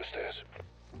 Rally the stairs.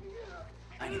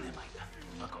 I need them, mate.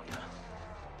 I got you.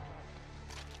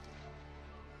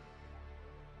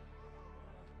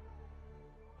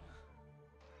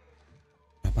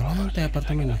 Apa lantai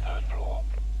apartemennya? I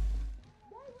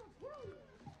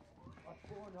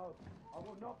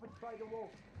will not betray the wolf.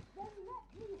 Then let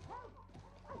me help.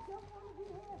 I don't want to be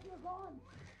here if you're gone.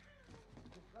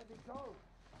 Just let me go.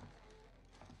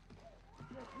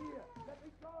 You're here. Let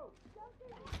me go.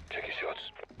 Take your shots.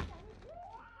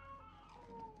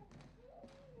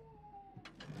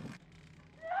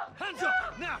 Hands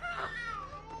up now.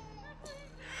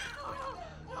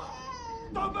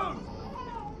 Don't move.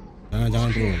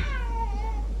 Jangan bro.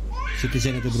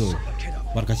 Citizen itu bro.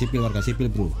 Warga sipil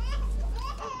bro.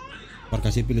 Warga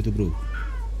sipil itu bro.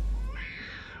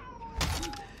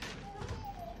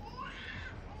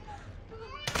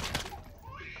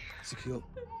 Secure.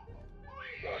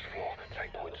 Last floor.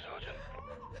 Take point, Sergeant.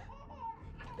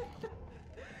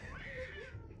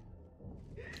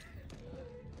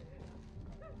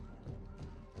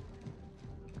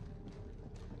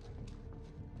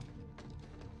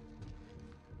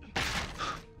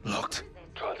 Locked.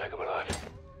 Try and take him alive.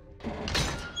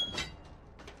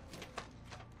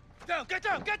 Down, get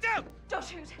down, get down! Don't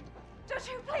shoot! Don't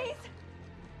shoot, please!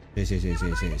 Say.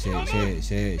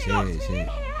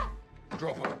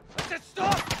 Drop him. I said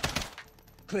stop!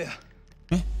 Clear.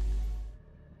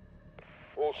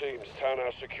 All teams,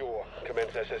 townhouse secure. Commence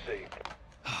SSE.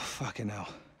 Oh, fucking hell.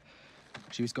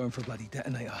 She was going for a bloody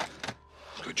detonator.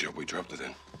 Good job we dropped it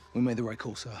in. We made the right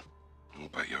call, sir. We'll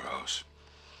bet your ass.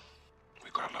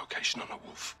 We've got a location on the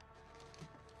wolf.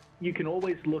 You can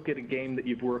always look at a game that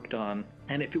you've worked on,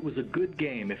 and if it was a good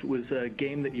game, if it was a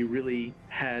game that you really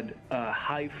had a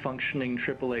high-functioning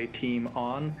AAA team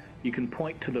on, you can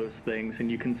point to those things and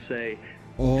you can say,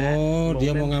 oh,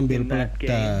 dia mau ngambil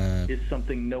peledak. Is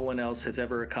something no one else has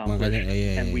ever accomplished,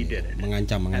 and we did it.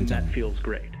 Mengancam. And that feels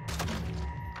great.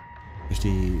 Terus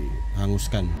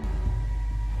dihanguskan.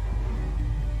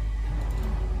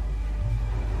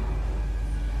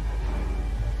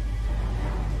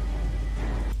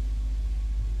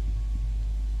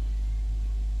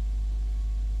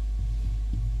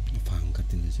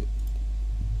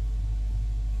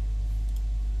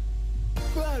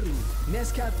 Baru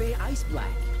Nescafe Ice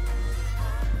Black.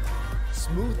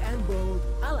 Smooth and bold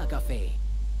a la cafe.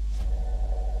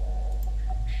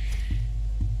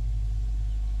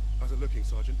 How's it looking,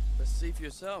 Sergeant? Let's see for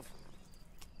yourself.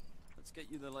 Let's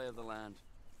get you the lay of the land.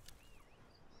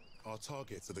 Our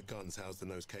targets are the guns housed in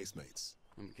those casemates.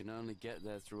 And we can only get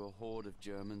there through a horde of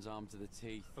Germans armed to the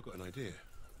teeth. I've got an idea.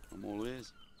 I'm all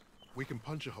ears. We can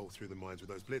punch a hole through the mines with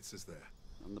those blitzers there.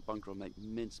 And the bunker will make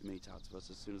mincemeat out of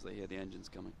us as soon as they hear the engines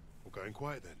coming. We're going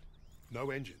quiet then. No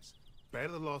engines. Bail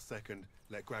at the last second,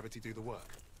 let gravity do the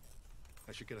work.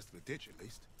 That should get us to the ditch at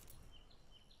least.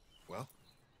 Well?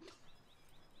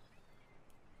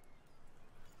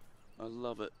 I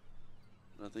love it.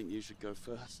 I think you should go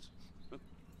first.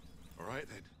 All right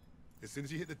then. As soon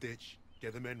as you hit the ditch,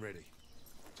 get the men ready.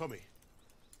 Tommy,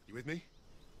 you with me?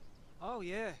 Oh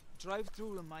yeah, drive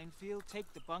through a minefield,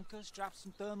 take the bunker, strap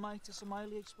some thermite to some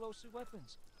highly explosive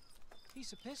weapons.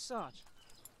 Piece of piss, Sarge.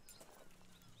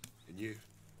 And you,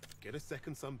 get a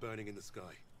second sun burning in the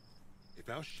sky.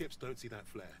 If our ships don't see that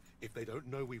flare, if they don't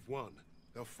know we've won,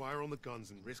 they'll fire on the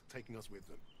guns and risk taking us with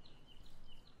them.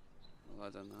 Well, I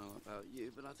don't know about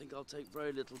you, but I think I'll take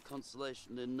very little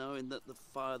consolation in knowing that the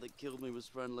fire that killed me was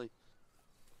friendly.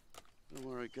 Don't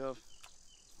worry, Gov.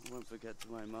 I won't forget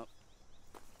to aim up.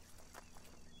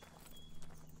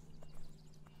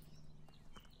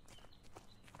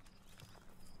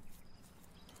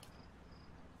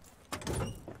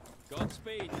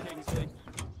 Godspeed, Kingsley.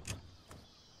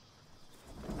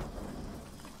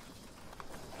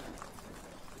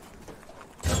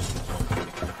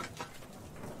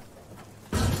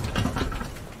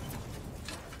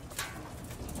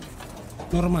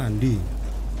 Normandy.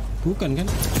 Bukan kan?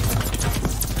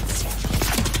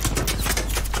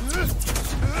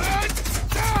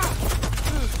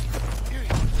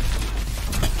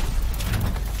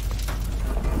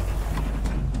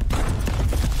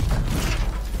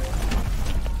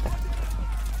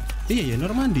 Iya ya,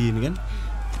 Normandy ini kan?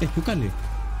 Bukan ya?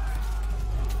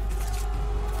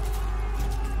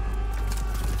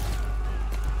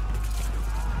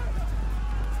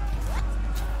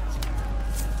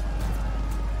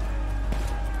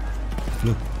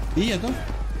 Loh, iya toh? We've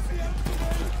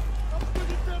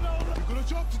got a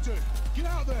job to do. Get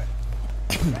out there.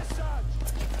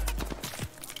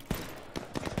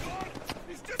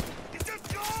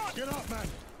 Get up,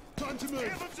 man. Time to move.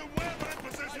 Give them some well-made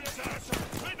positions, Sarge.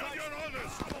 Train on your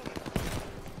orders.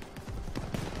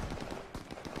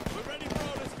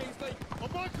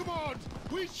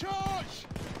 Charge!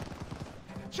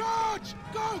 Charge!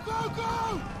 Go, go,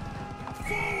 go!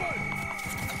 Forward!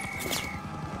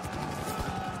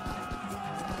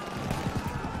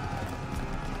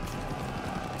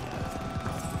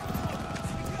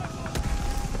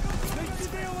 Need to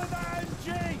deal with that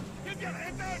MG! You get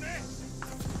it down here!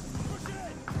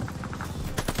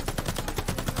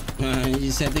 Nah,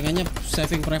 settingannya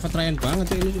saving private Ryan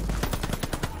banget ya ini.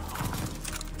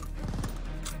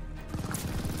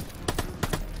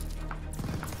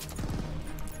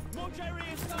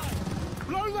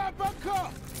 Blow that bunker!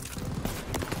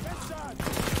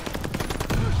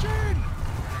 Push in!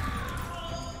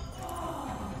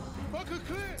 Bunker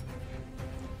clear!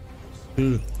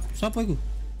 Siapa itu?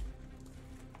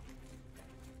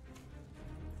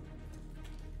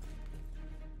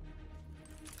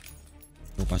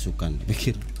 Oh, pasukan,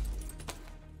 pikir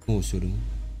musuh dong.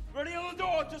 Ready on the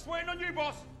door, just waiting on you,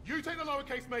 boss. You take the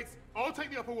lowercase mates, I'll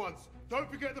take the upper ones.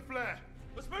 Don't forget the flare.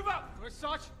 Let's move up. Where's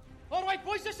Sarge? All right,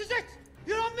 boys, this is it.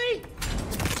 You're on me.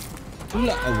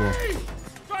 Enggak, Allah.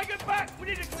 Try get back. We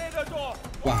need to clear the door.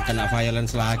 Wah, kena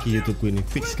violence lagi YouTubeku ini.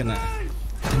 Fix kena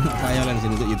violence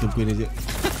ini untuk YouTubeku ini.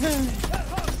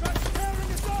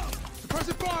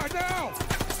 Suppressive fire now.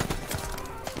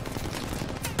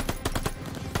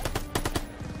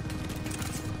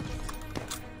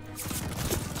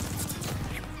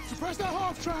 Suppress that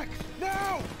half track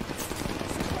now.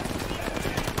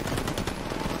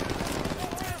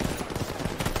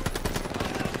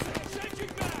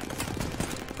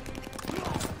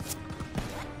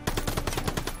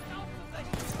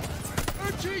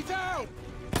 MG down.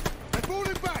 They're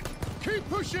falling back. Keep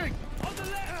pushing. On the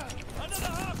left.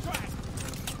 Another half track.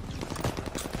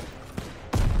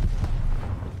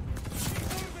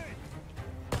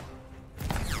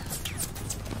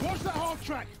 Watch that half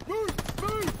track. Move,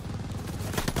 move.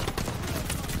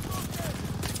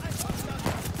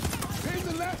 In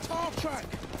the left half track.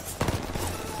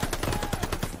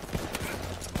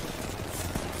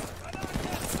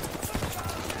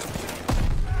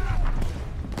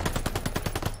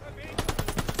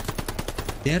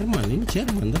 Jerman, ini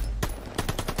Jerman dah.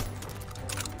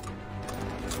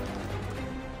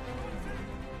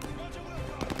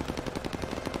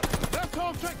 Left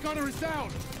half track gunner is down.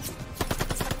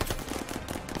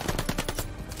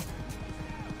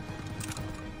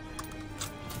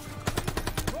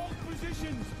 Wrong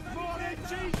positions. More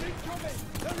MGs incoming.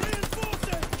 They're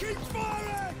reinforcing. Keep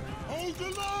firing. Hold the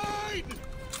line.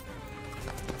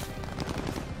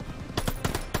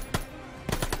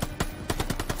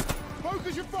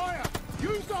 Focus your fire.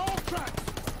 Use the half track.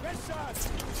 Yes, sir.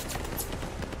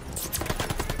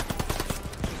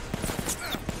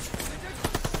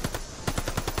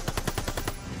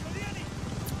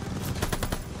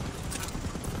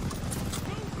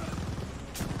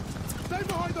 Stay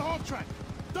behind the half track.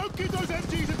 Don't give those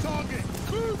MGs a target.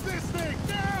 Move this thing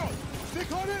now.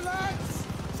 Stick on it, lads.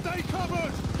 Stay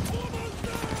covered. Almost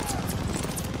there.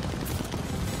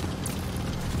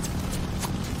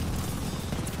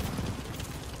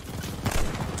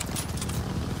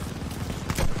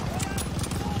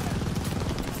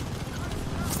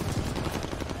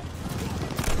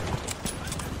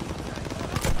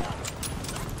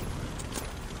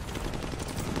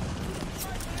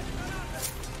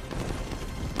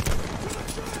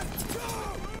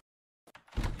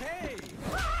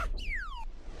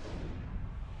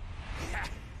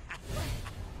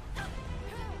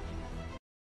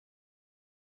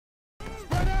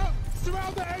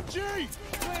 Surround the MG!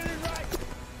 Clearing right!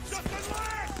 Just the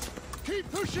left! Keep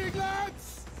pushing,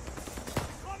 lads!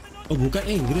 Oh, bukan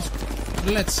Inggris.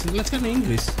 Let's kan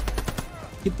Inggris.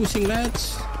 Keep pushing,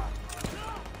 lads.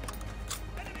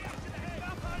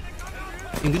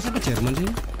 Inggris apa Jerman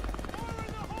sih?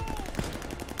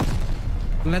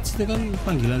 Let's itu kan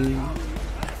panggilan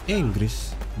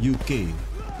Inggris, UK.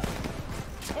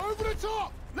 Over the top!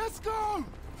 Let's go!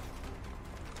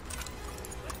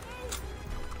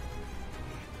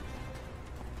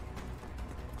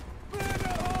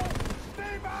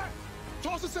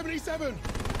 Toss a 77!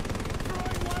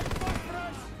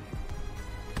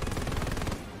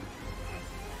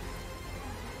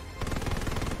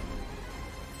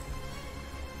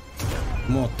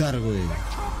 Modar gue.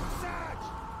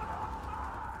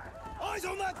 Eyes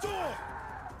on that door!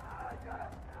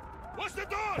 What's the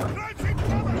door? Planting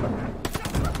cover!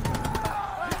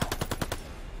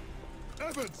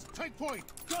 Evans, take point!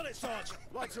 Got it, Sarge!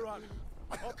 Lights are on.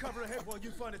 I'll cover ahead while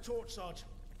you find a torch, Sarge.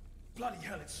 Bloody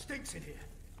hell, it stinks in here.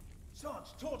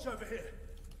 Sarge, torch over here.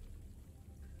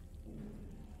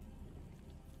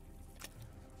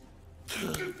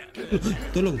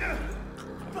 Tolong.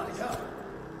 Bloody hell.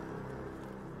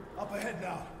 Up ahead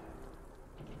now.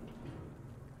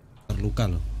 terluka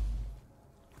loh.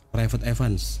 Private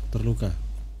Evans terluka.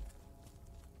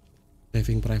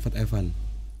 Saving Private Evans.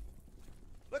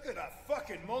 Look at that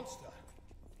fucking monster.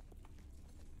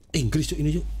 Inggris yuk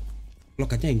ini yuk.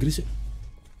 Lokatnya Inggris yuk.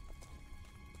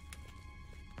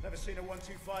 Never seen a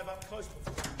 125 up close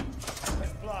before.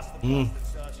 Let's blast the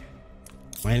bastard,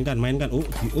 Sergeant. Mainkan.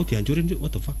 Oh, dihancurin yuk.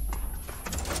 What the fuck?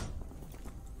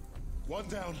 One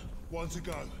down, one to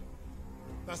go.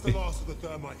 That's the last of the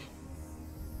thermite.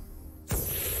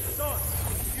 Son,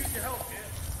 use your help here.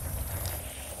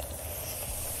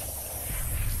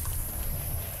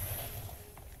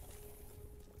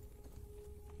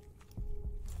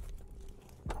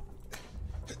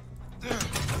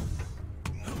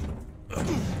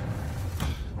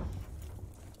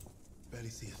 Barely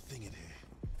see a thing in here.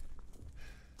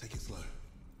 Take it slow.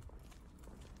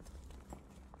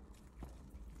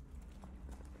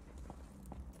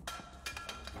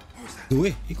 Tuh,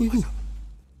 iku.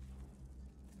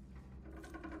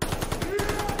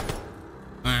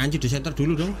 Anjir, di center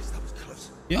dulu dong.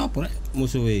 Ya apa rek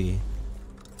musuhnya iki?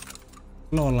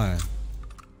 Lola.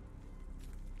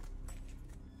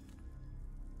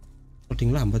 Loading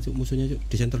lambat cuk musuhnya cuk,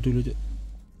 di center dulu cuk.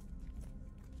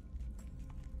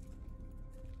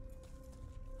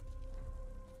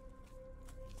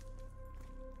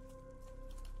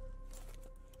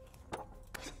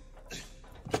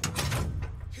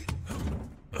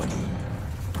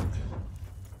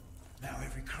 Now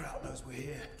every crowd knows we're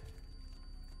here.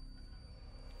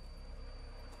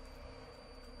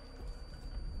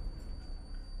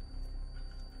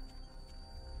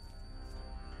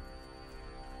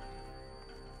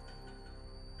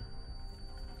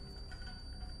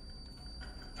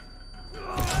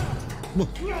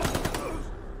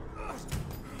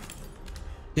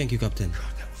 Thank you, Captain.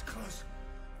 God, that was close.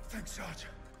 Thanks, Sarge.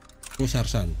 Oh,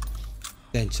 Sarsan.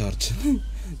 Thanks, Sarge.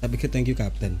 Tapi ke thank you,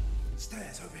 Captain.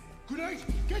 Stairs over. Grenade!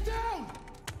 Get down!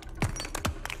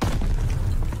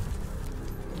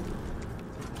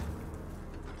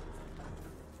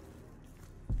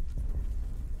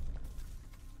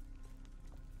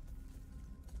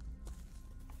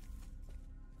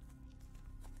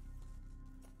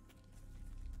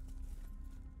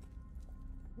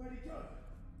 Where'd he go?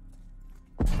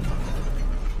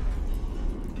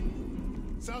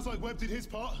 Sounds like Webb did his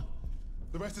part.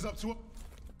 The rest is up to...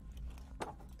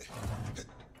 Shit!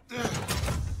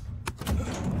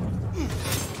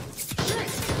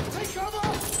 Take cover!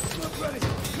 Smoke ready!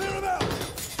 Clear him out!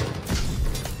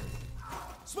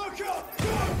 Smoke up!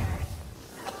 Go!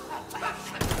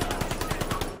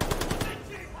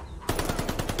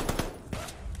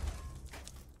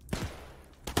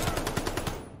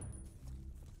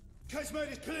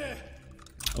 Casemate is clear!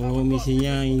 Oh,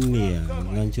 misinya ini ya,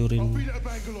 ngancurin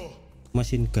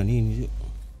mesin gun ini yuk.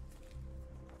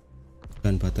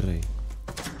 Gun baterai.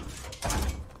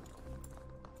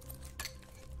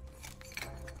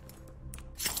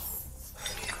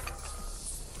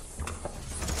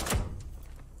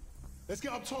 Let's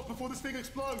get up top before this thing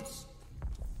explodes.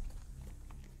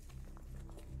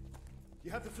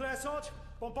 You have the flare, Sarge?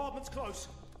 Bombardment's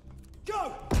close.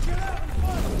 Go! Get out and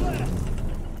fire the flare!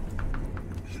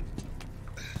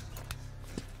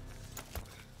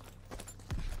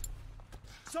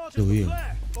 Loh iya,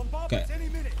 kayak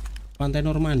pantai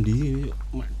Normandy,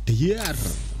 Madiar.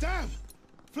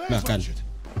 Bahkan,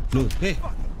 loh,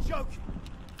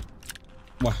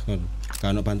 wah kan,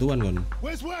 kan bantuan kan.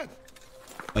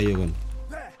 Ayo kan.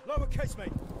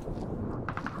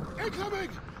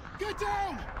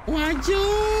 Waju.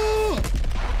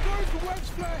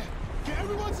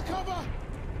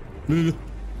 Loh,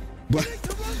 bah,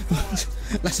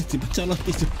 langsung dipecolot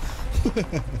itu.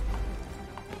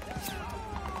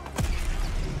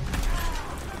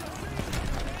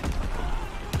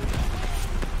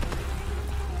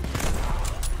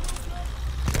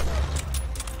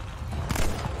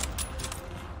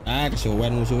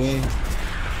 Kesuwen musuhnya.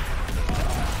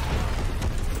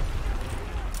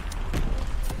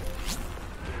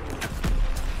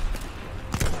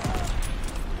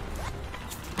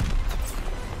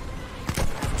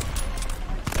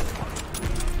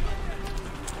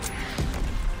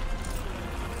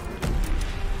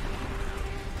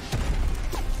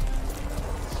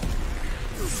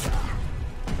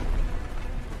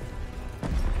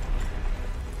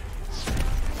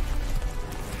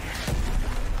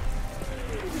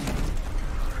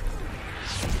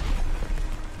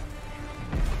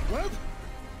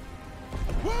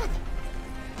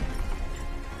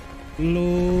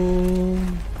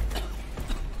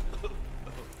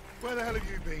 Where the hell have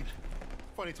you been?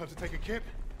 Funny time to take a kip.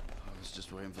 I was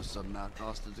just waiting for some mad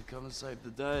bastard to come and save the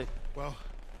day. Well,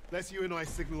 let's you and I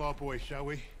signal our boys, shall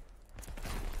we?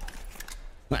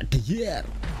 Mak dier.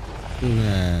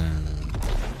 Nah.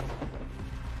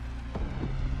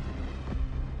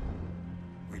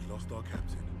 We'd lost our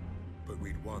captain, but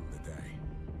we'd won the day.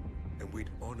 And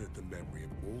we'd honored the memory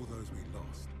of all those we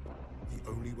lost the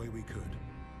only way we could,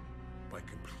 by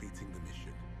completing the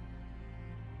mission.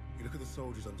 You look at the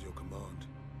soldiers under your command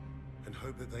and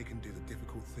hope that they can do the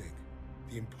difficult thing,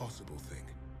 the impossible thing.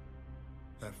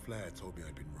 That flare told me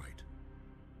I'd been right.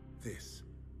 This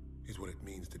is what it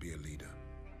means to be a leader.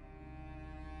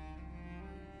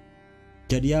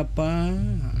 Jadi apa?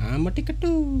 Mati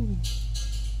ketu.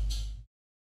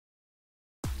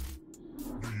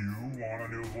 Want a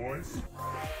new voice?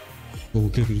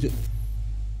 Oke gitu.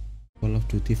 Call of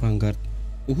Duty Vanguard.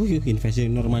 Invasi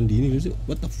Normandy ini gitu.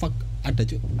 What the fuck? Ada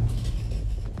cuy.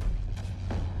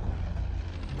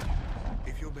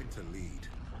 If you're meant to lead,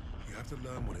 you have to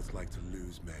learn what it's like to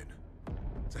lose men,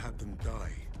 to have them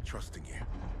die trusting you.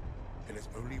 And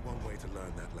there's only one way to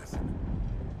learn that lesson.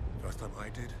 First time I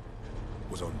did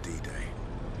was on D-Day.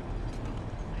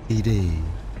 D-Day.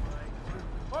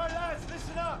 All right, lads,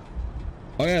 listen up.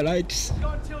 Oh yeah, lights. We've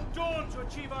got until dawn to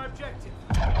achieve our objective.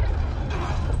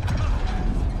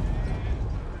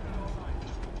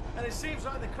 And it seems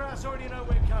like the Kraus already know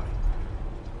we're coming.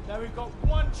 Now we've got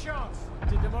one chance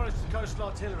to demolish the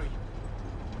coastal artillery.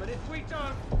 But if we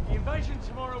don't, the invasion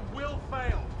tomorrow will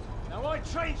fail. Now I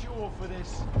trained you all for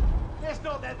this. Let's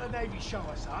not let the Navy show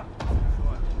us up.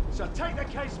 So take the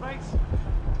casemates,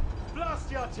 blast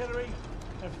the artillery,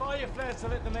 and fire your flares to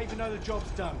let the Navy know the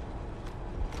job's done.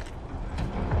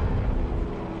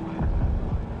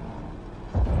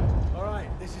 All right,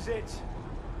 this is it.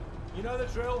 You know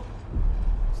the drill.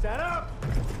 Stand up.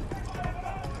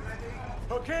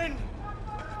 Hook in.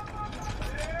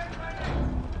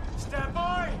 Stand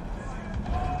by.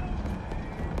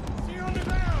 See you on the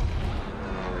ground.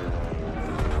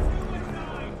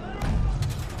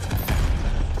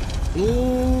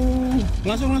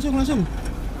 Langsung.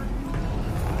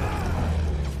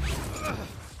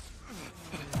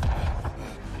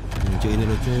 Cuk, ini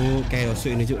lucu, chaos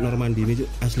ini cuk, Normandy ini cuk,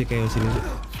 asli chaos ini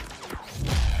cuk.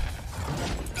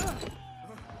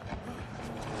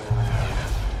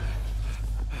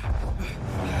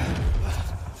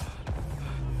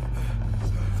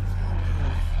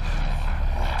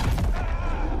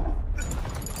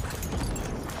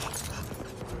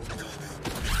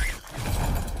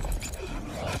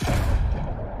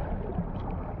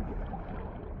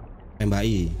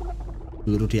 Tembaki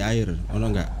peluru di air,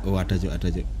 ono enggak? Oh ada cuk,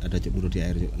 peluru di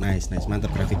air cuk. Nice, mantap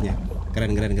grafiknya.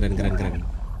 Keren.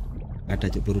 Ada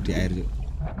cuk peluru di air cuk.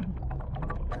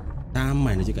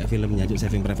 Sama ini cuk kayak filmnya cuk,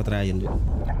 Saving Private Ryan cuk.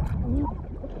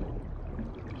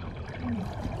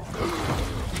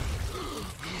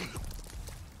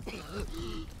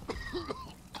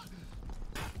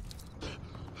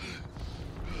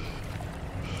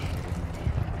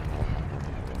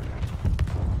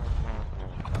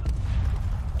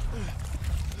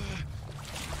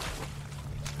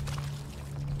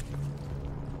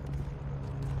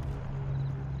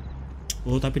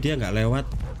 Oh tapi dia nggak lewat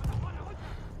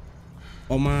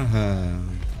Omaha.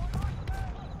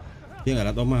 Dia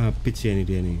nggak lewat Omaha Beach ya, ini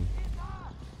dia nih.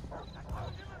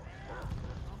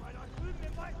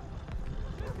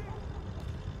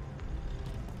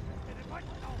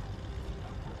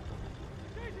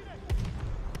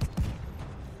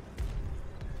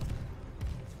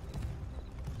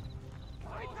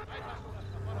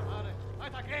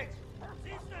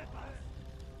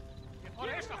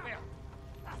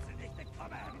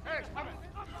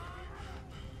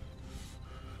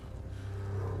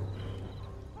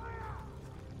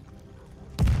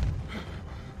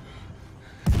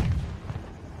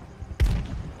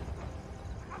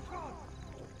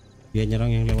 Dia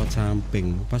nyerang yang lewat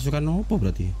samping. Pasukan apa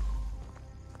berarti?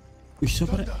 Wih,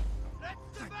 siapa rek?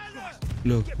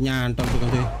 Loh, nyantol tuh kan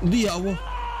dia. Allah.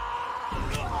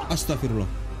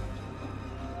 Astagfirullah.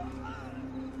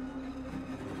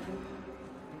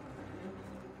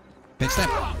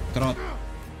 Backstep, kerot.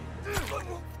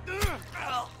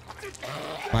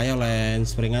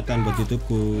 Violence, peringatan buat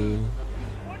YouTubeku.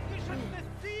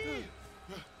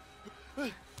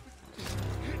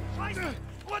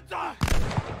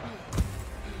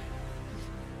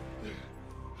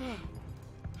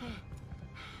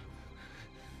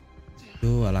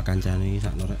 Tuh ala kancane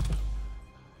sakno rek.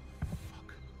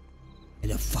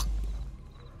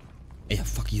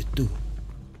 Fuck you too.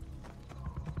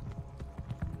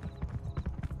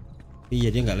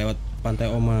 Iya dia nggak lewat pantai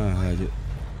Omaha aja.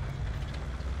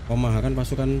 Omaha kan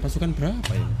pasukan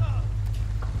berapa ya?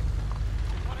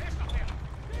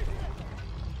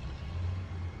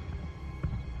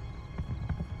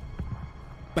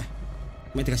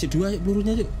 Mek dikasih 2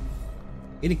 pelurunya cuk.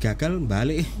 Ini gagal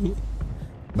balik.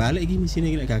 Balik iki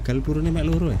sini nek gagal pelurune mek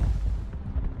loro ya.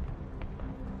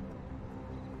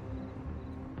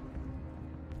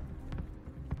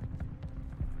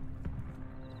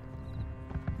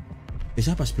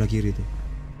 Bisa pas sebelah kiri tuh.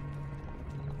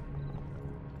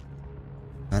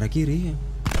 Arah kiri ya.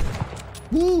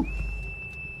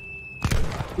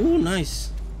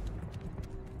 Nice.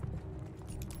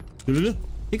 Dulu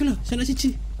iku lho, sana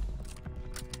siji.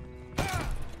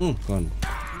 Kon.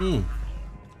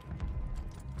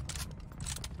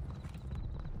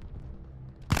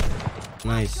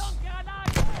 Nice.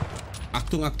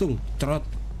 Aktung, cerot.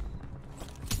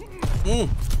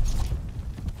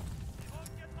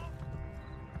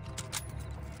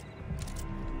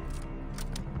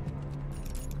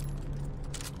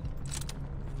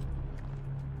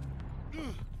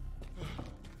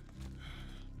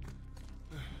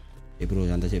 Bro,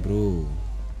 santai sih bro.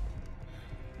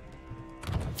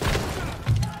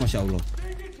 Masya Allah.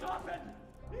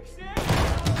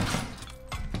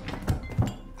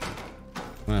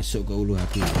 Masuk ke ulu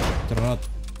hati. Cerot.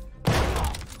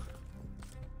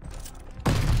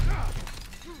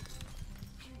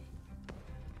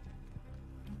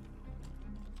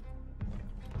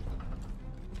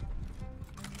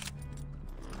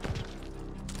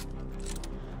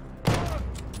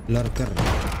 Lurker.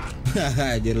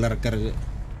 Hahaha, jadi lurker.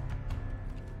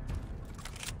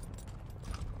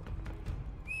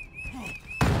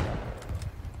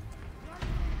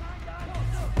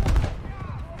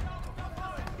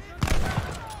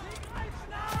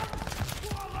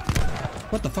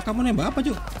 What the fuck, kamu nembak apa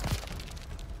cuk?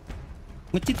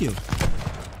 Ngecit yo.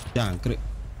 Jangkrik.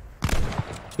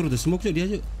 Terus udah smoke cuk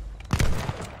dia cuk.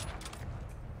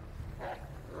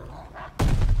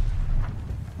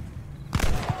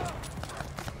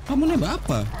 Kamu nembak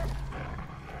apa?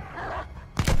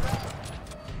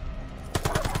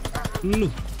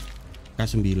 Lu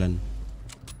K9.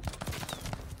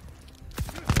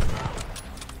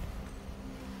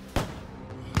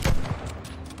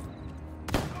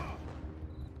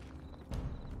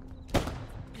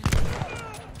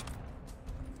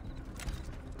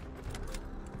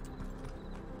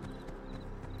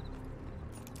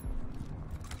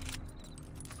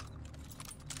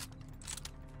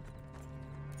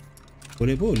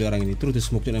 Boleh orang ini terus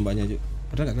smoke nembaknya aja.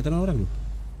 Padahal gak kelihatan orang loh.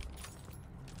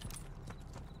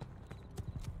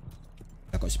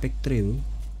 Kok Spectre loh.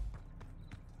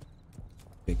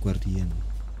 Back Guardian.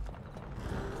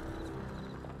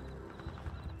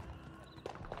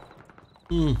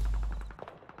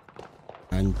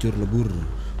 Hancur lebur.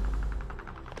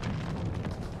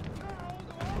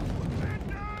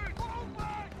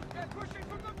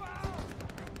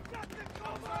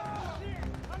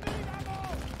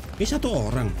 Ini satu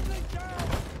orang.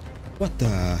 What the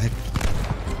heck?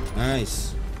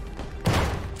 Nice.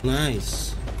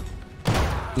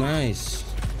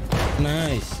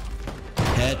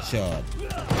 Headshot.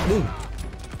 Boom.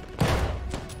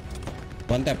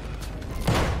 One tap.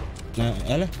 Nah,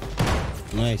 alah.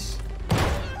 Nice.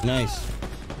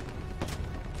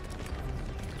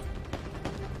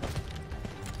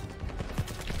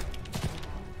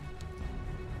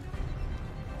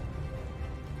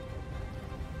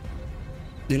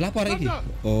 Dilapor iki.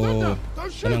 Oh,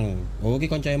 tenang. Oh,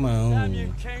 iki koncoe mau.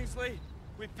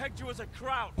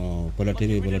 Oh, bola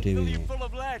dewi.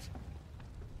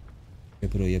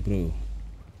 Ya bro.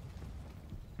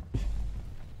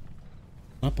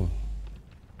 Apa?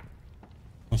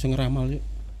 Langsung ngeramal yuk.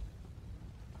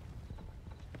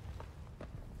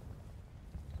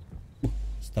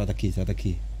 Strategi.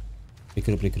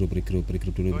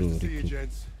 Regroup dulu bro.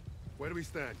 Where do we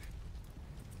stand?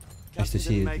 Captain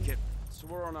didn't make it. So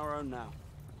we're on our own now.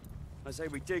 I say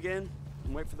we dig in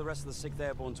and wait for the rest of the 6th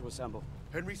Airborne to assemble.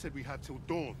 Henry said we had till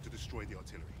dawn to destroy the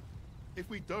artillery. If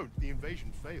we don't, the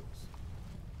invasion fails.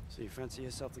 So you fancy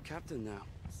yourself the captain now?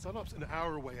 Sunup's an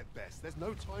hour away at best. There's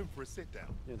no time for a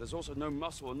sit-down. Yeah, there's also no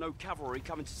muscle and no cavalry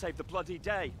coming to save the bloody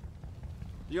day.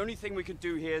 The only thing we can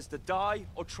do here is to die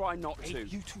or try not to.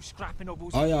 You two scrapping over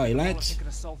Oh yeah, lads.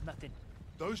 gonna solve nothing.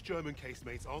 Those German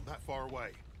casemates aren't that far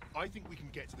away. I think we can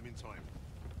get to them in time.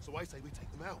 So I say we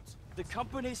take them out. The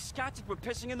company's scattered. We're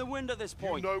pissing in the wind at this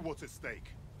point. You know what's at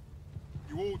stake.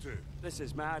 You all do. This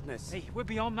is madness. Hey, we're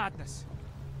beyond madness.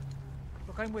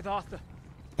 Look, I'm with Arthur.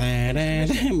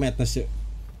 Madness.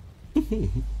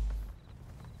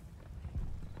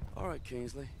 All right,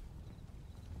 Kingsley.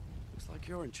 Looks like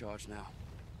you're in charge now.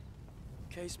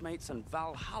 Casemates and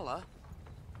Valhalla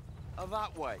are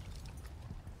that way.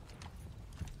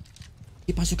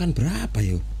 Ini pasukan berapa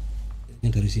yo?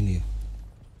 Yang dari sini ya?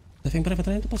 Tapi yang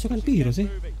veteran itu pasukan piro sih?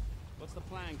 What's the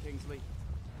plan, Kingsley?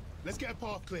 Let's get a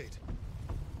path cleared.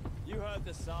 You heard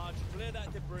the Sarge. Clear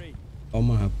that debris.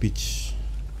 Omaha Beach.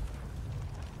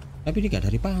 Tapi ini gak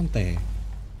dari pantai.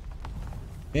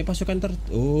 Pasukan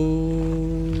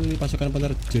pasukan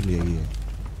penerjun ya gitu.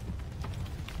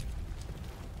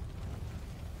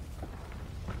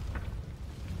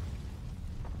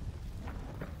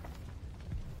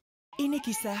 Ini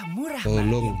kisah murah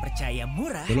Tolong. yang percaya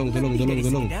murah Tolong. dari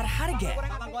sekedar harga.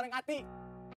 Goreng hati.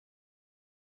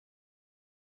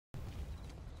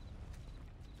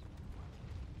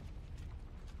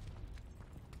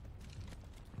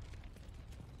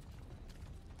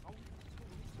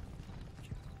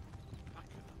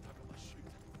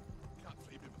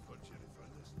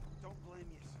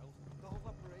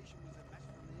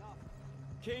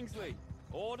 Kingsley,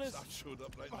 orders? That showed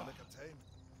up right now, Captain.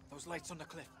 Those lights on the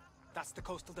cliff. That's the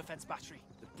coastal defense battery.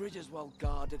 The bridge is well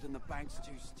guarded and the bank's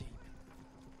too steep.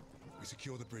 We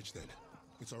secure the bridge then.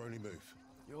 It's our only move.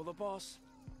 You're the boss.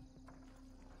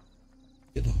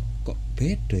 Itu kok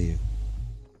beda ya?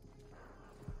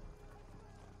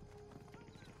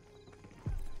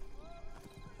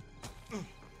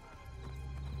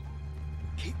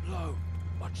 Keep low.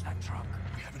 Watch that truck.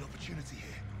 We have an opportunity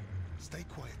here. Stay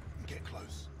quiet and get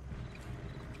close.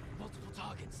 Multiple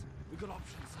targets. We got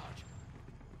options, Sarge.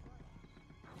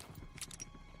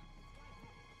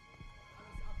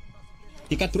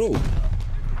 Ikat bro.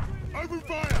 Open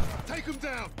fire! Take them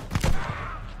down!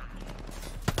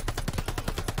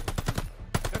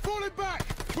 They're falling back!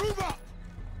 Move up!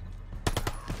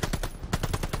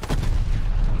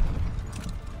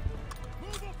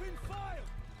 Move up in fire!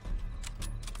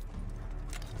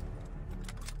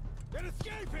 They're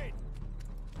escaping!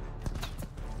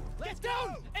 Let's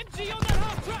go! MG on that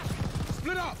half track!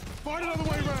 Split up! Find another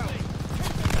way round!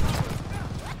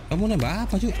 Kamu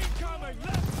nembak apa cuy?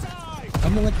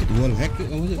 Kamu ngetik wall hack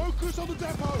kamu cuy? Focus on the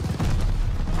depot!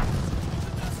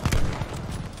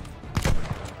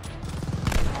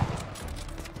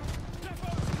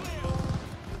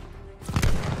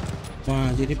 Wah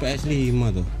jadi PS5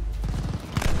 tuh.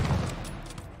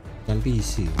 Bukan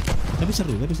PC. Tapi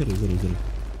seru.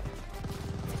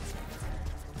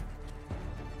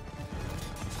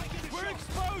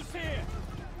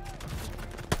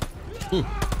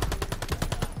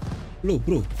 Lu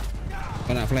bro,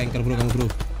 kena flanker bro kamu bro.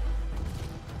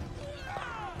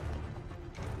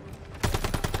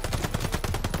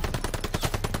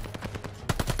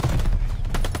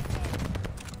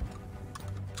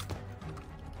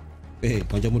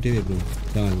 Kancamu dewe bro,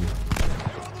 jangan.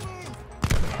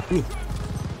 Lu,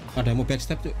 ada yang mau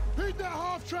backstep tuh.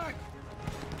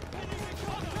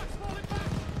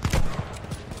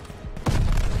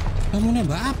 Kamu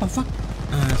nembak apa fuck?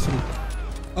 Asli.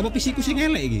 Apa PC ku sing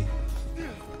elek iki?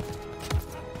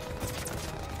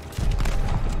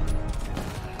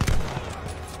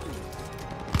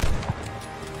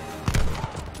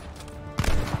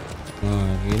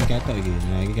 Nah, ini ketok iki.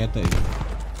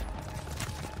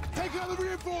 Take out the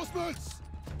reinforcements!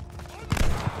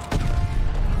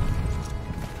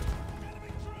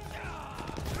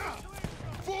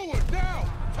 Forward now!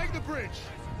 Take the bridge!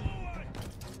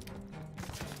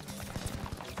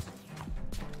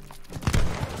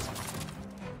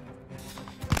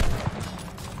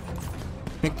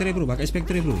 Spectre bro, pakai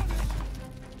Spectre bro.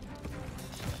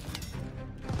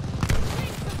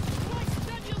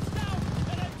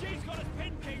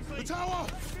 The tower!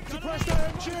 Suppress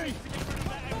that MG!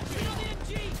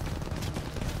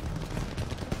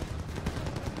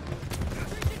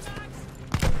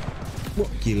 Wah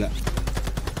gila.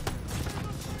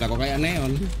 Lah kok kayak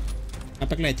neon.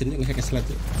 Apex Legend nge-hack slot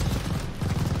tuh.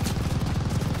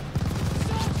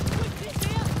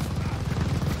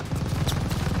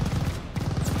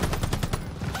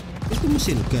 Itu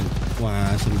mesin gun.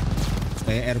 Wah,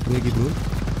 PR bro iki bro.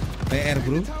 PR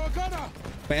bro.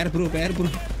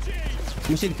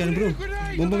 Mesin gun bro.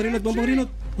 Mumpung reload.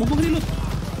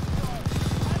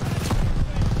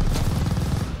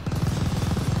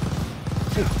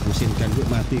 Mesin gun bro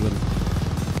mati kan.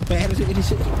 PR sih ini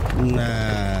sih.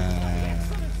 Nah.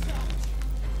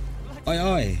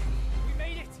 Oi.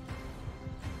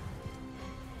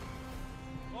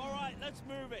 All right, let's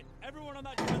move it. Everyone on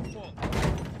that transport.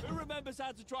 Who remembers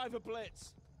how to drive a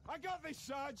blitz? I got this,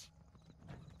 Sarge!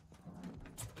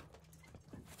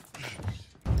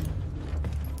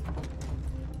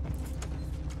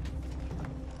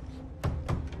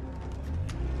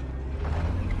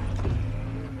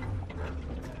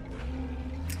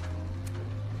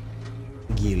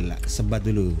 Gila, sebat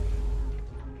dulu.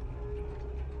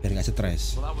 Biar nggak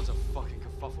stres.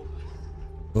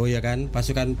 Oh ya kan,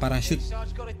 pasukan parachute.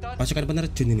 Pasukan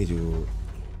penerjun ini, Cuk.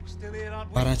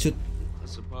 Parachute.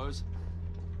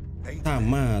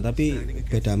 Sama, tapi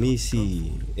beda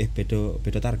misi.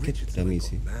 Beda target, beda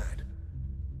misi.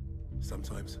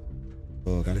 Sometimes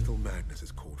Oh a kan, little madness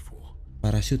is called for.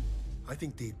 parasut. I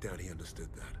think deep down he understood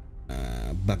that.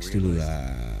 Bugs dulu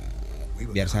lah,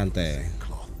 biar santai.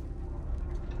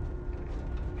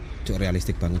 Cuk,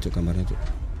 realistik banget cuk gambarnya cuk.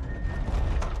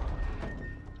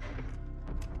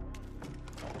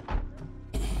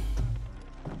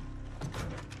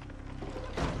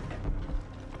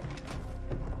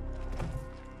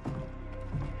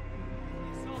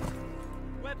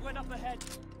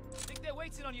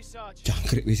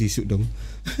 Jangkrik wis isu dong.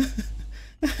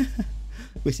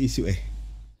 Wis isu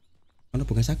Mana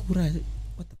bunga sakura?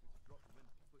 What the?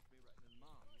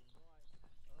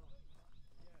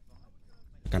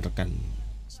 Rekan-rekan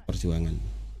perjuangan.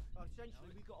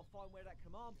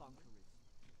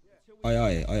 Oi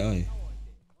oi oi oi.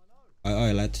 Oi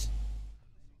oi lads.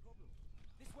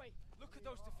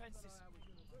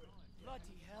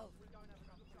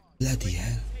 Bloody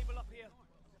hell.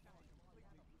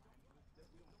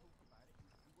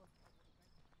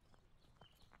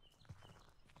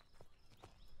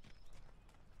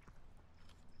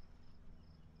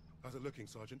 How's it looking,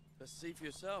 Sergeant? Let's see for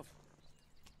yourself.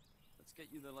 Let's get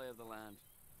you the lay of the land.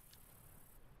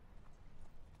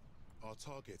 Our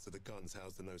targets are the guns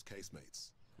housed in those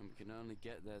casemates. And we can only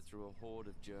get there through a horde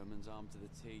of Germans armed to the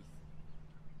teeth.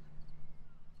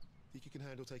 Think you can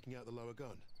handle taking out the lower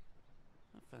gun?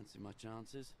 I fancy my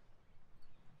chances.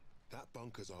 That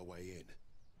bunker's our way in,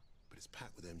 but it's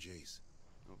packed with MGs.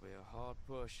 It'll be a hard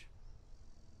push.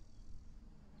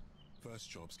 First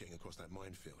job's getting across that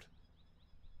minefield.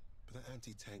 But that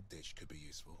anti-tank ditch could be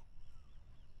useful.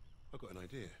 I've got an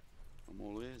idea. I'm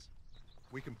all ears.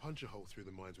 We can punch a hole through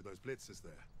the mines with those blitzers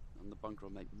there. And the bunker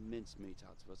will make mincemeat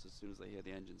out of us as soon as they hear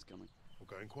the engines coming. We're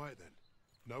going quiet then.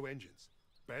 No engines.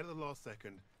 Bail at the last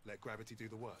second, let gravity do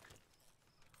the work.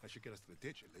 That should get us to the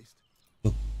ditch at least.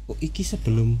 Oh, iki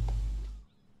sebelum.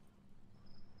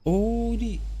 Oh,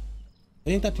 ini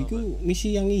yang tadi ku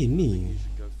misi yang ini.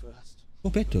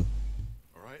 Oh, beda.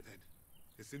 Alright then.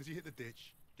 As soon as you hit the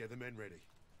ditch, get the men ready.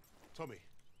 Tommy,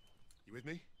 you with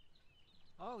me?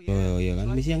 Oh iya kan,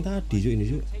 misi yang tadi Cuk, ini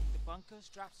Cuk.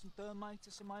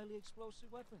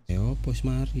 Pos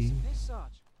mari.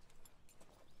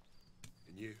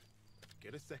 And you,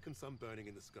 get a second sun burning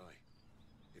in the sky.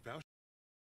 If our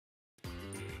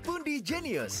Pundi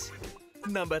Genius.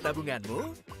 Nambah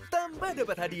tabunganmu, tambah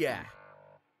dapat hadiah.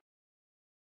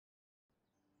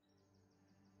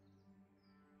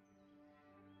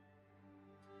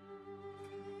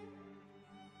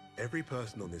 Every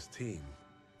person on this team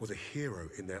was a hero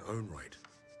in their own right,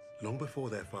 long before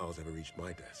their files ever reached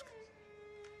my desk.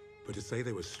 But to say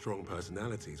they were strong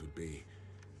personalities would be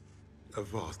a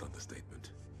vast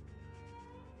understatement.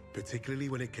 Particularly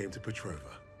when it came to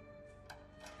Petrova.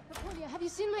 Napoleon, have you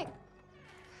seen my...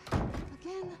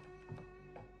 Again?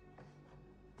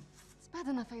 It's bad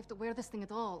enough I have to wear this thing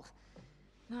at all.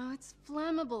 Now it's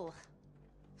flammable.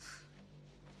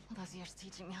 All those years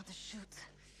teaching me how to shoot.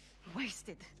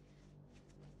 Wasted.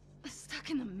 Stuck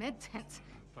in a med tent.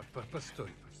 Постой.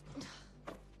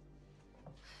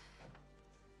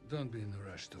 Don't be in a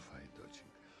rush to fight,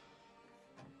 доченька.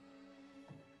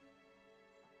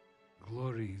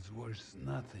 Glory is worth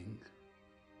nothing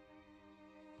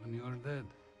when you're dead.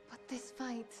 But this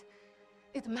fight,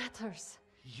 it matters.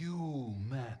 You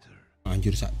matter.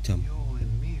 Anjir sak jam. You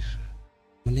and Misha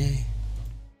Meneh.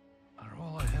 are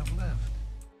all I have left.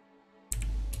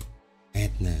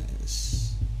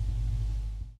 Madness.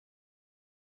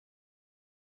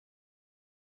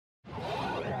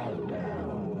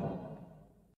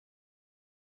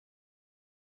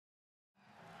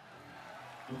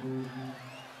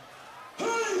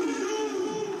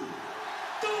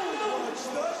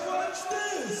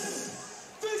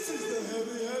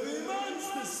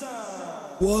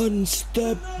 One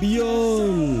step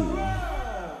beyond.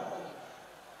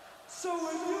 So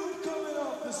when you're coming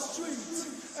off the street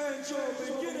and you're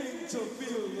beginning to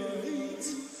feel the heat,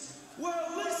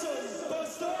 well listen,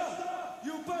 Buster,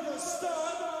 you better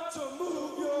start to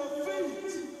move your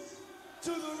feet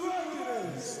to the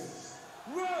rockiness,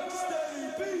 rock steady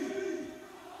beat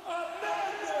of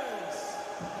madness.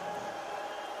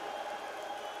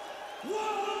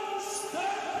 One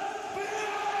step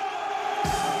beyond.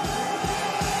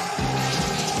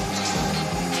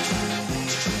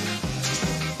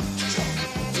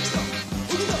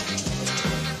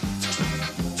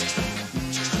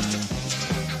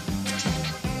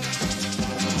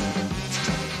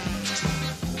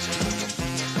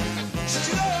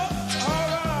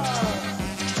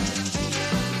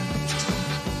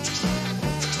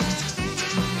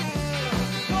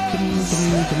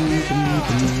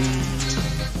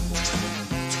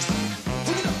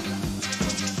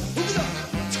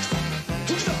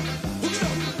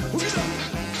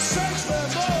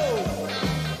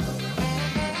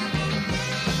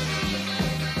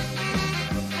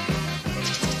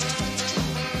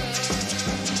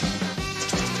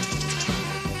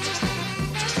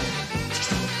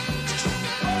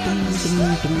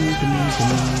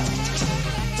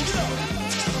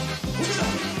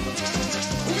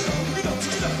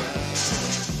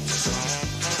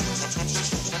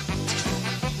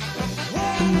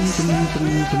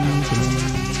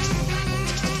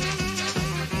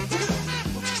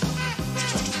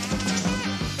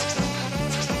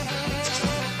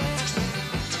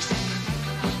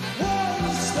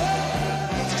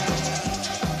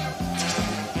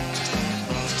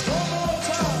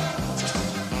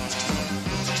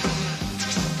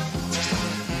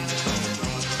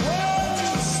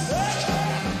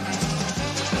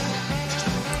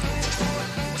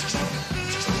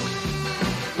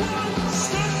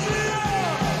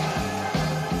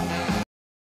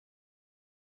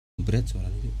 Berat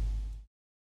suaranya.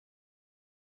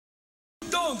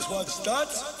 Don't watch that.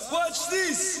 Watch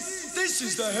this. This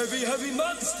is the heavy, heavy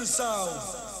monster sound.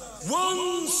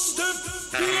 One step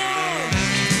beyond.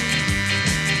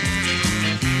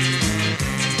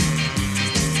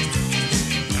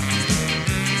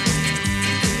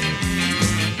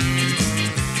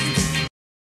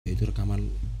 Itu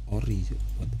rekaman ori.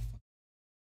 What the fuck?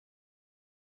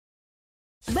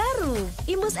 Baru,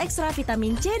 Imbus Ekstra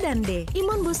Vitamin C dan D.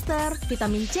 Imun Booster,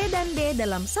 vitamin C dan D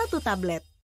dalam satu tablet.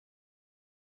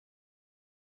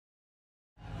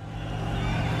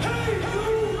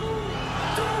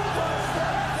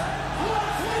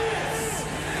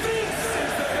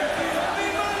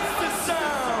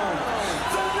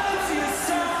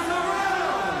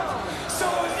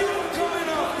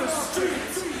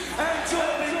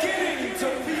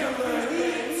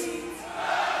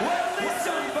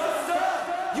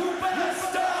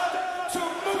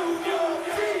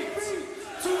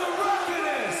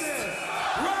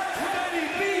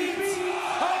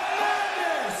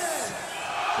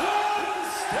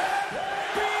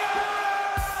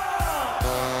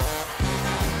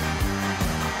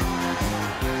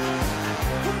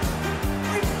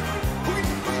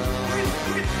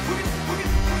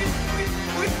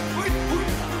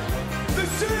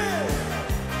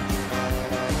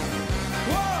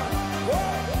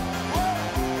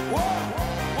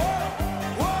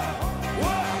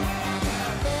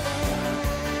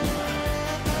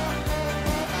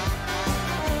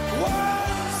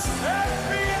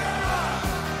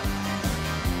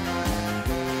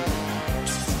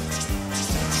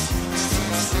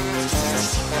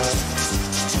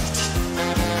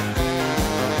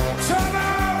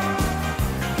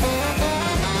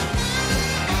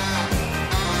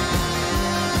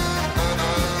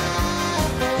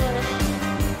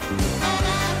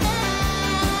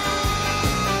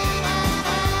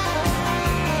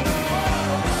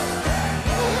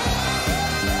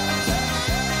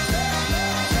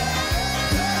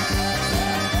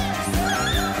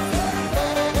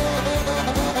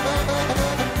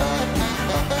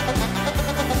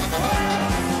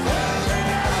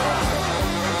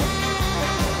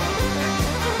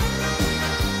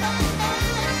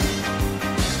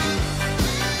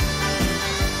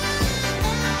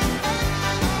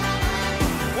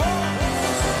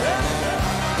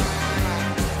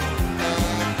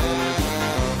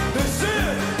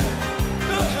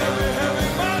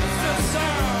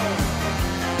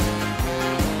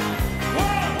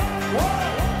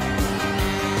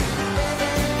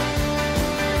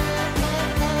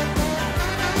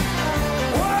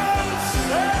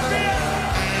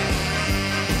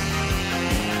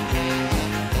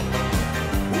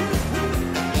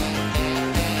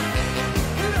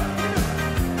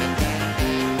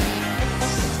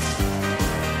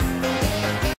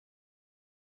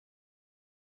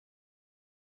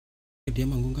 Dia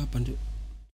manggung kapan, Cuk?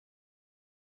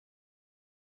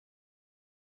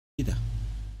 Kita.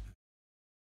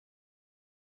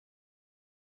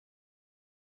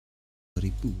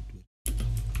 Ribu.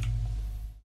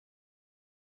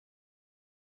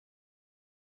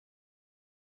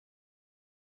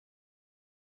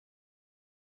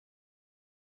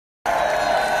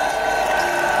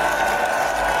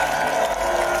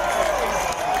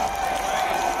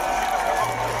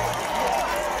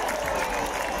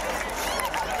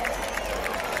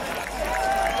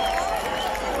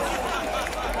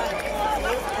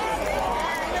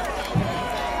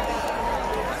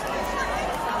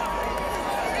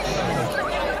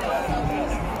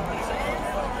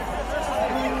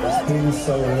 It's been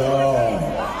so long.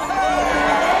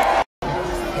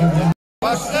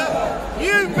 Buster,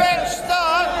 you better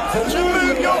start to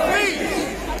move your feet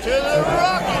to the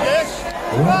rockiness,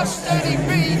 rusty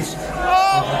beats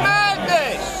of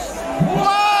madness.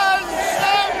 One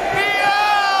step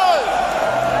beyond!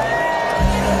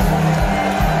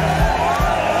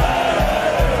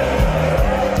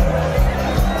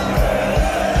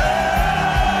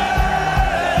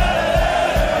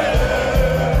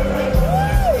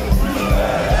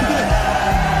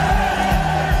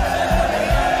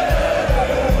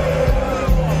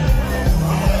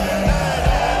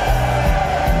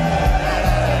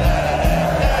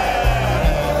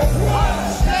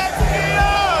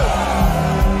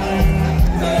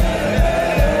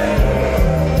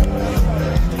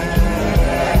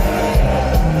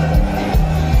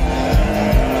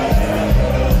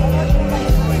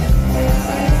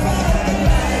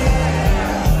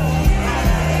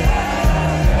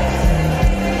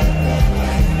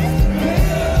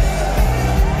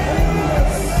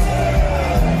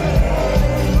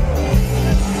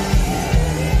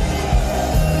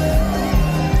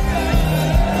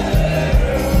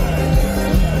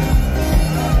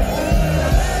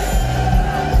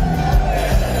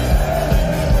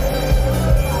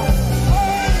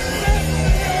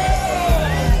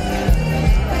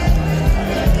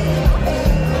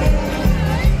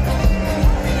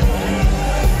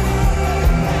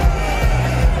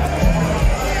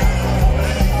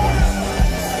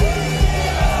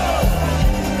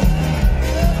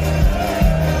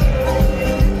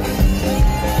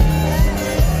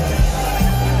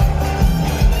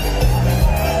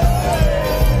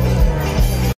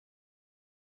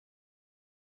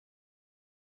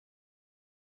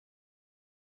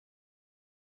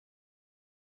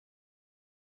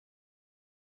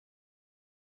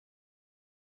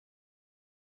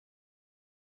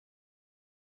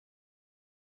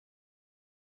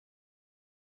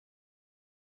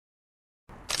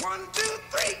 One, two,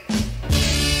 three.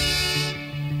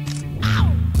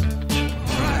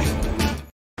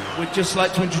 We'd just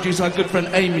like to introduce our good friend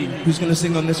Amy, who's going to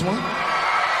sing on this one.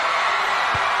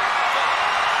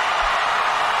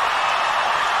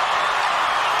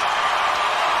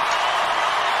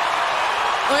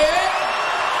 Oh yeah?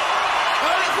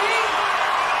 All right, Queen?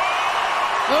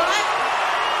 All right?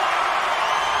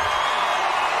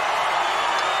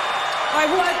 Hey,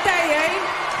 what a day, eh?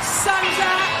 Sun's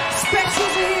out,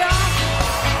 spectacles are here.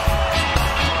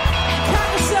 Count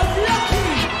yourself lucky.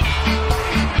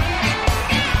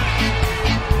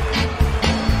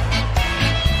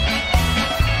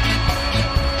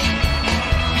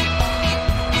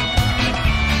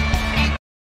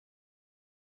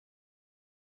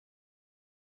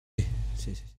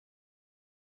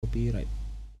 Copyright.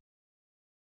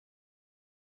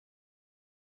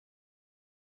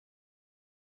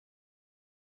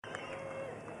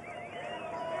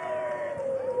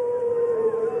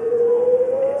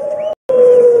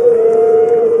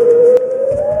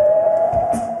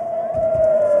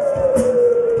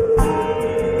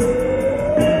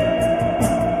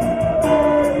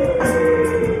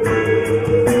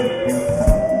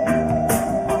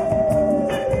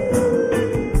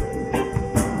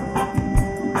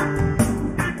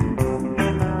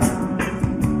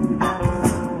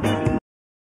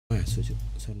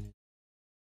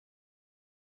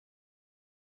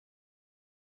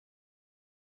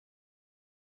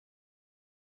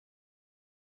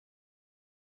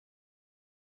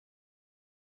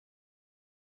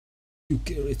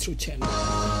 UK Retro Channel.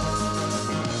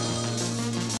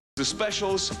 The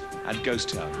Specials and Ghost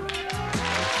Town.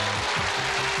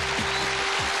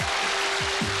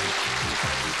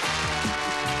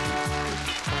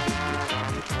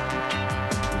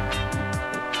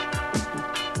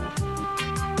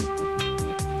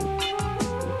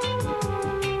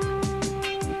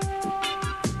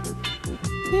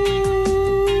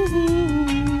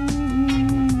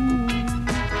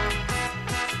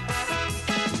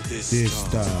 This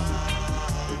time.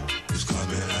 It's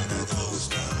coming like a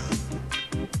ghost town.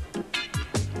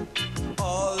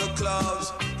 All the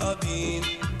clubs are being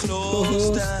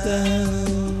closed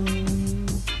down.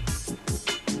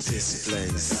 This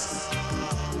place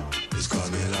is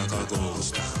coming like a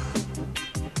ghost town.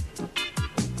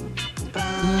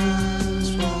 Bands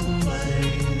won't play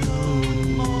no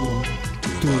more.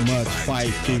 Too much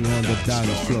fighting on the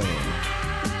dance floor.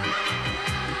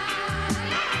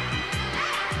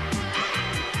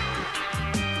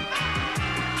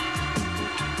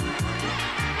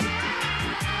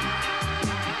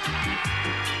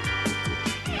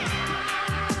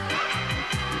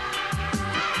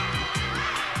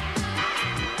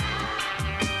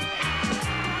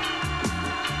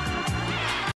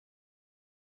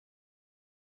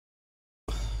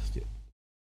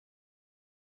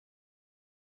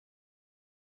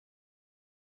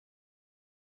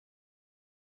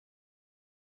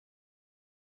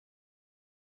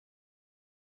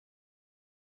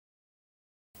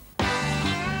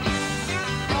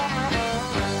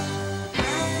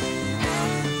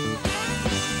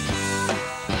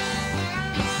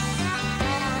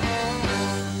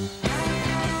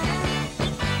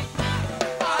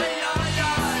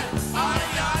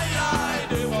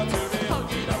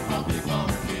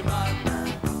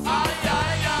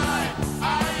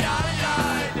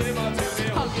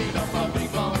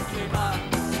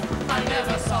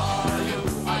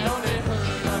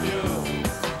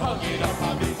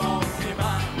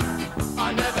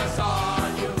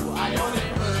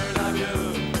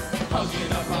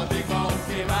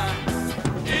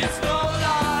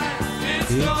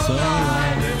 It's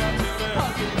alright.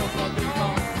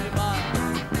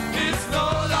 It's no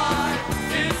lie,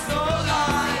 it's no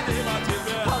lie. They might tell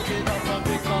me hugging up a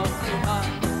big monkey man.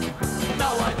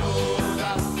 Now I know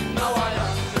that, now I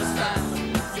understand.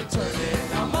 You're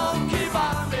turning a monkey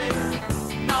by me.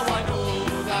 Now I know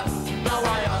that, now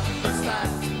I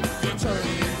understand. You're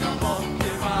turning a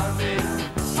monkey by me.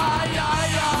 Aye,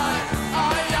 aye, aye,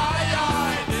 aye, aye,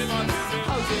 aye. They might tell me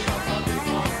hugging up a big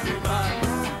monkey man.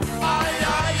 Aye,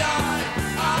 aye, aye,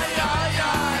 aye, aye,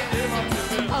 aye. They might tell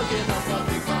me hugging up a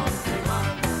big monkey man.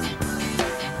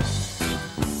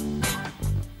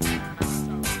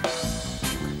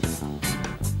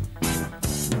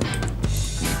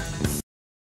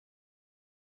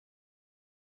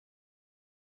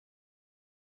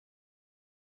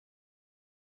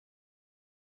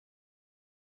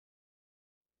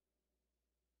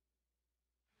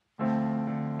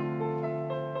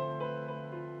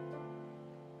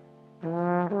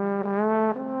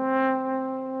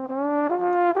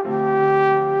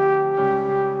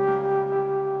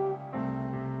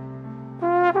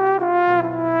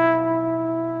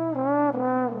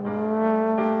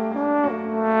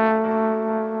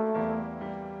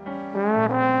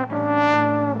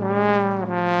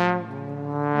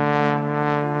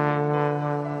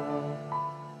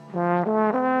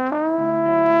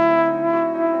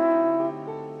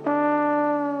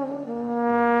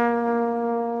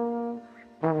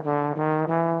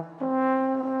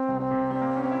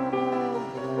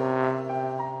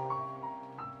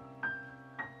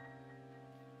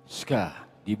 Ska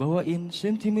dibawain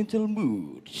Sentimental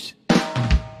Moods.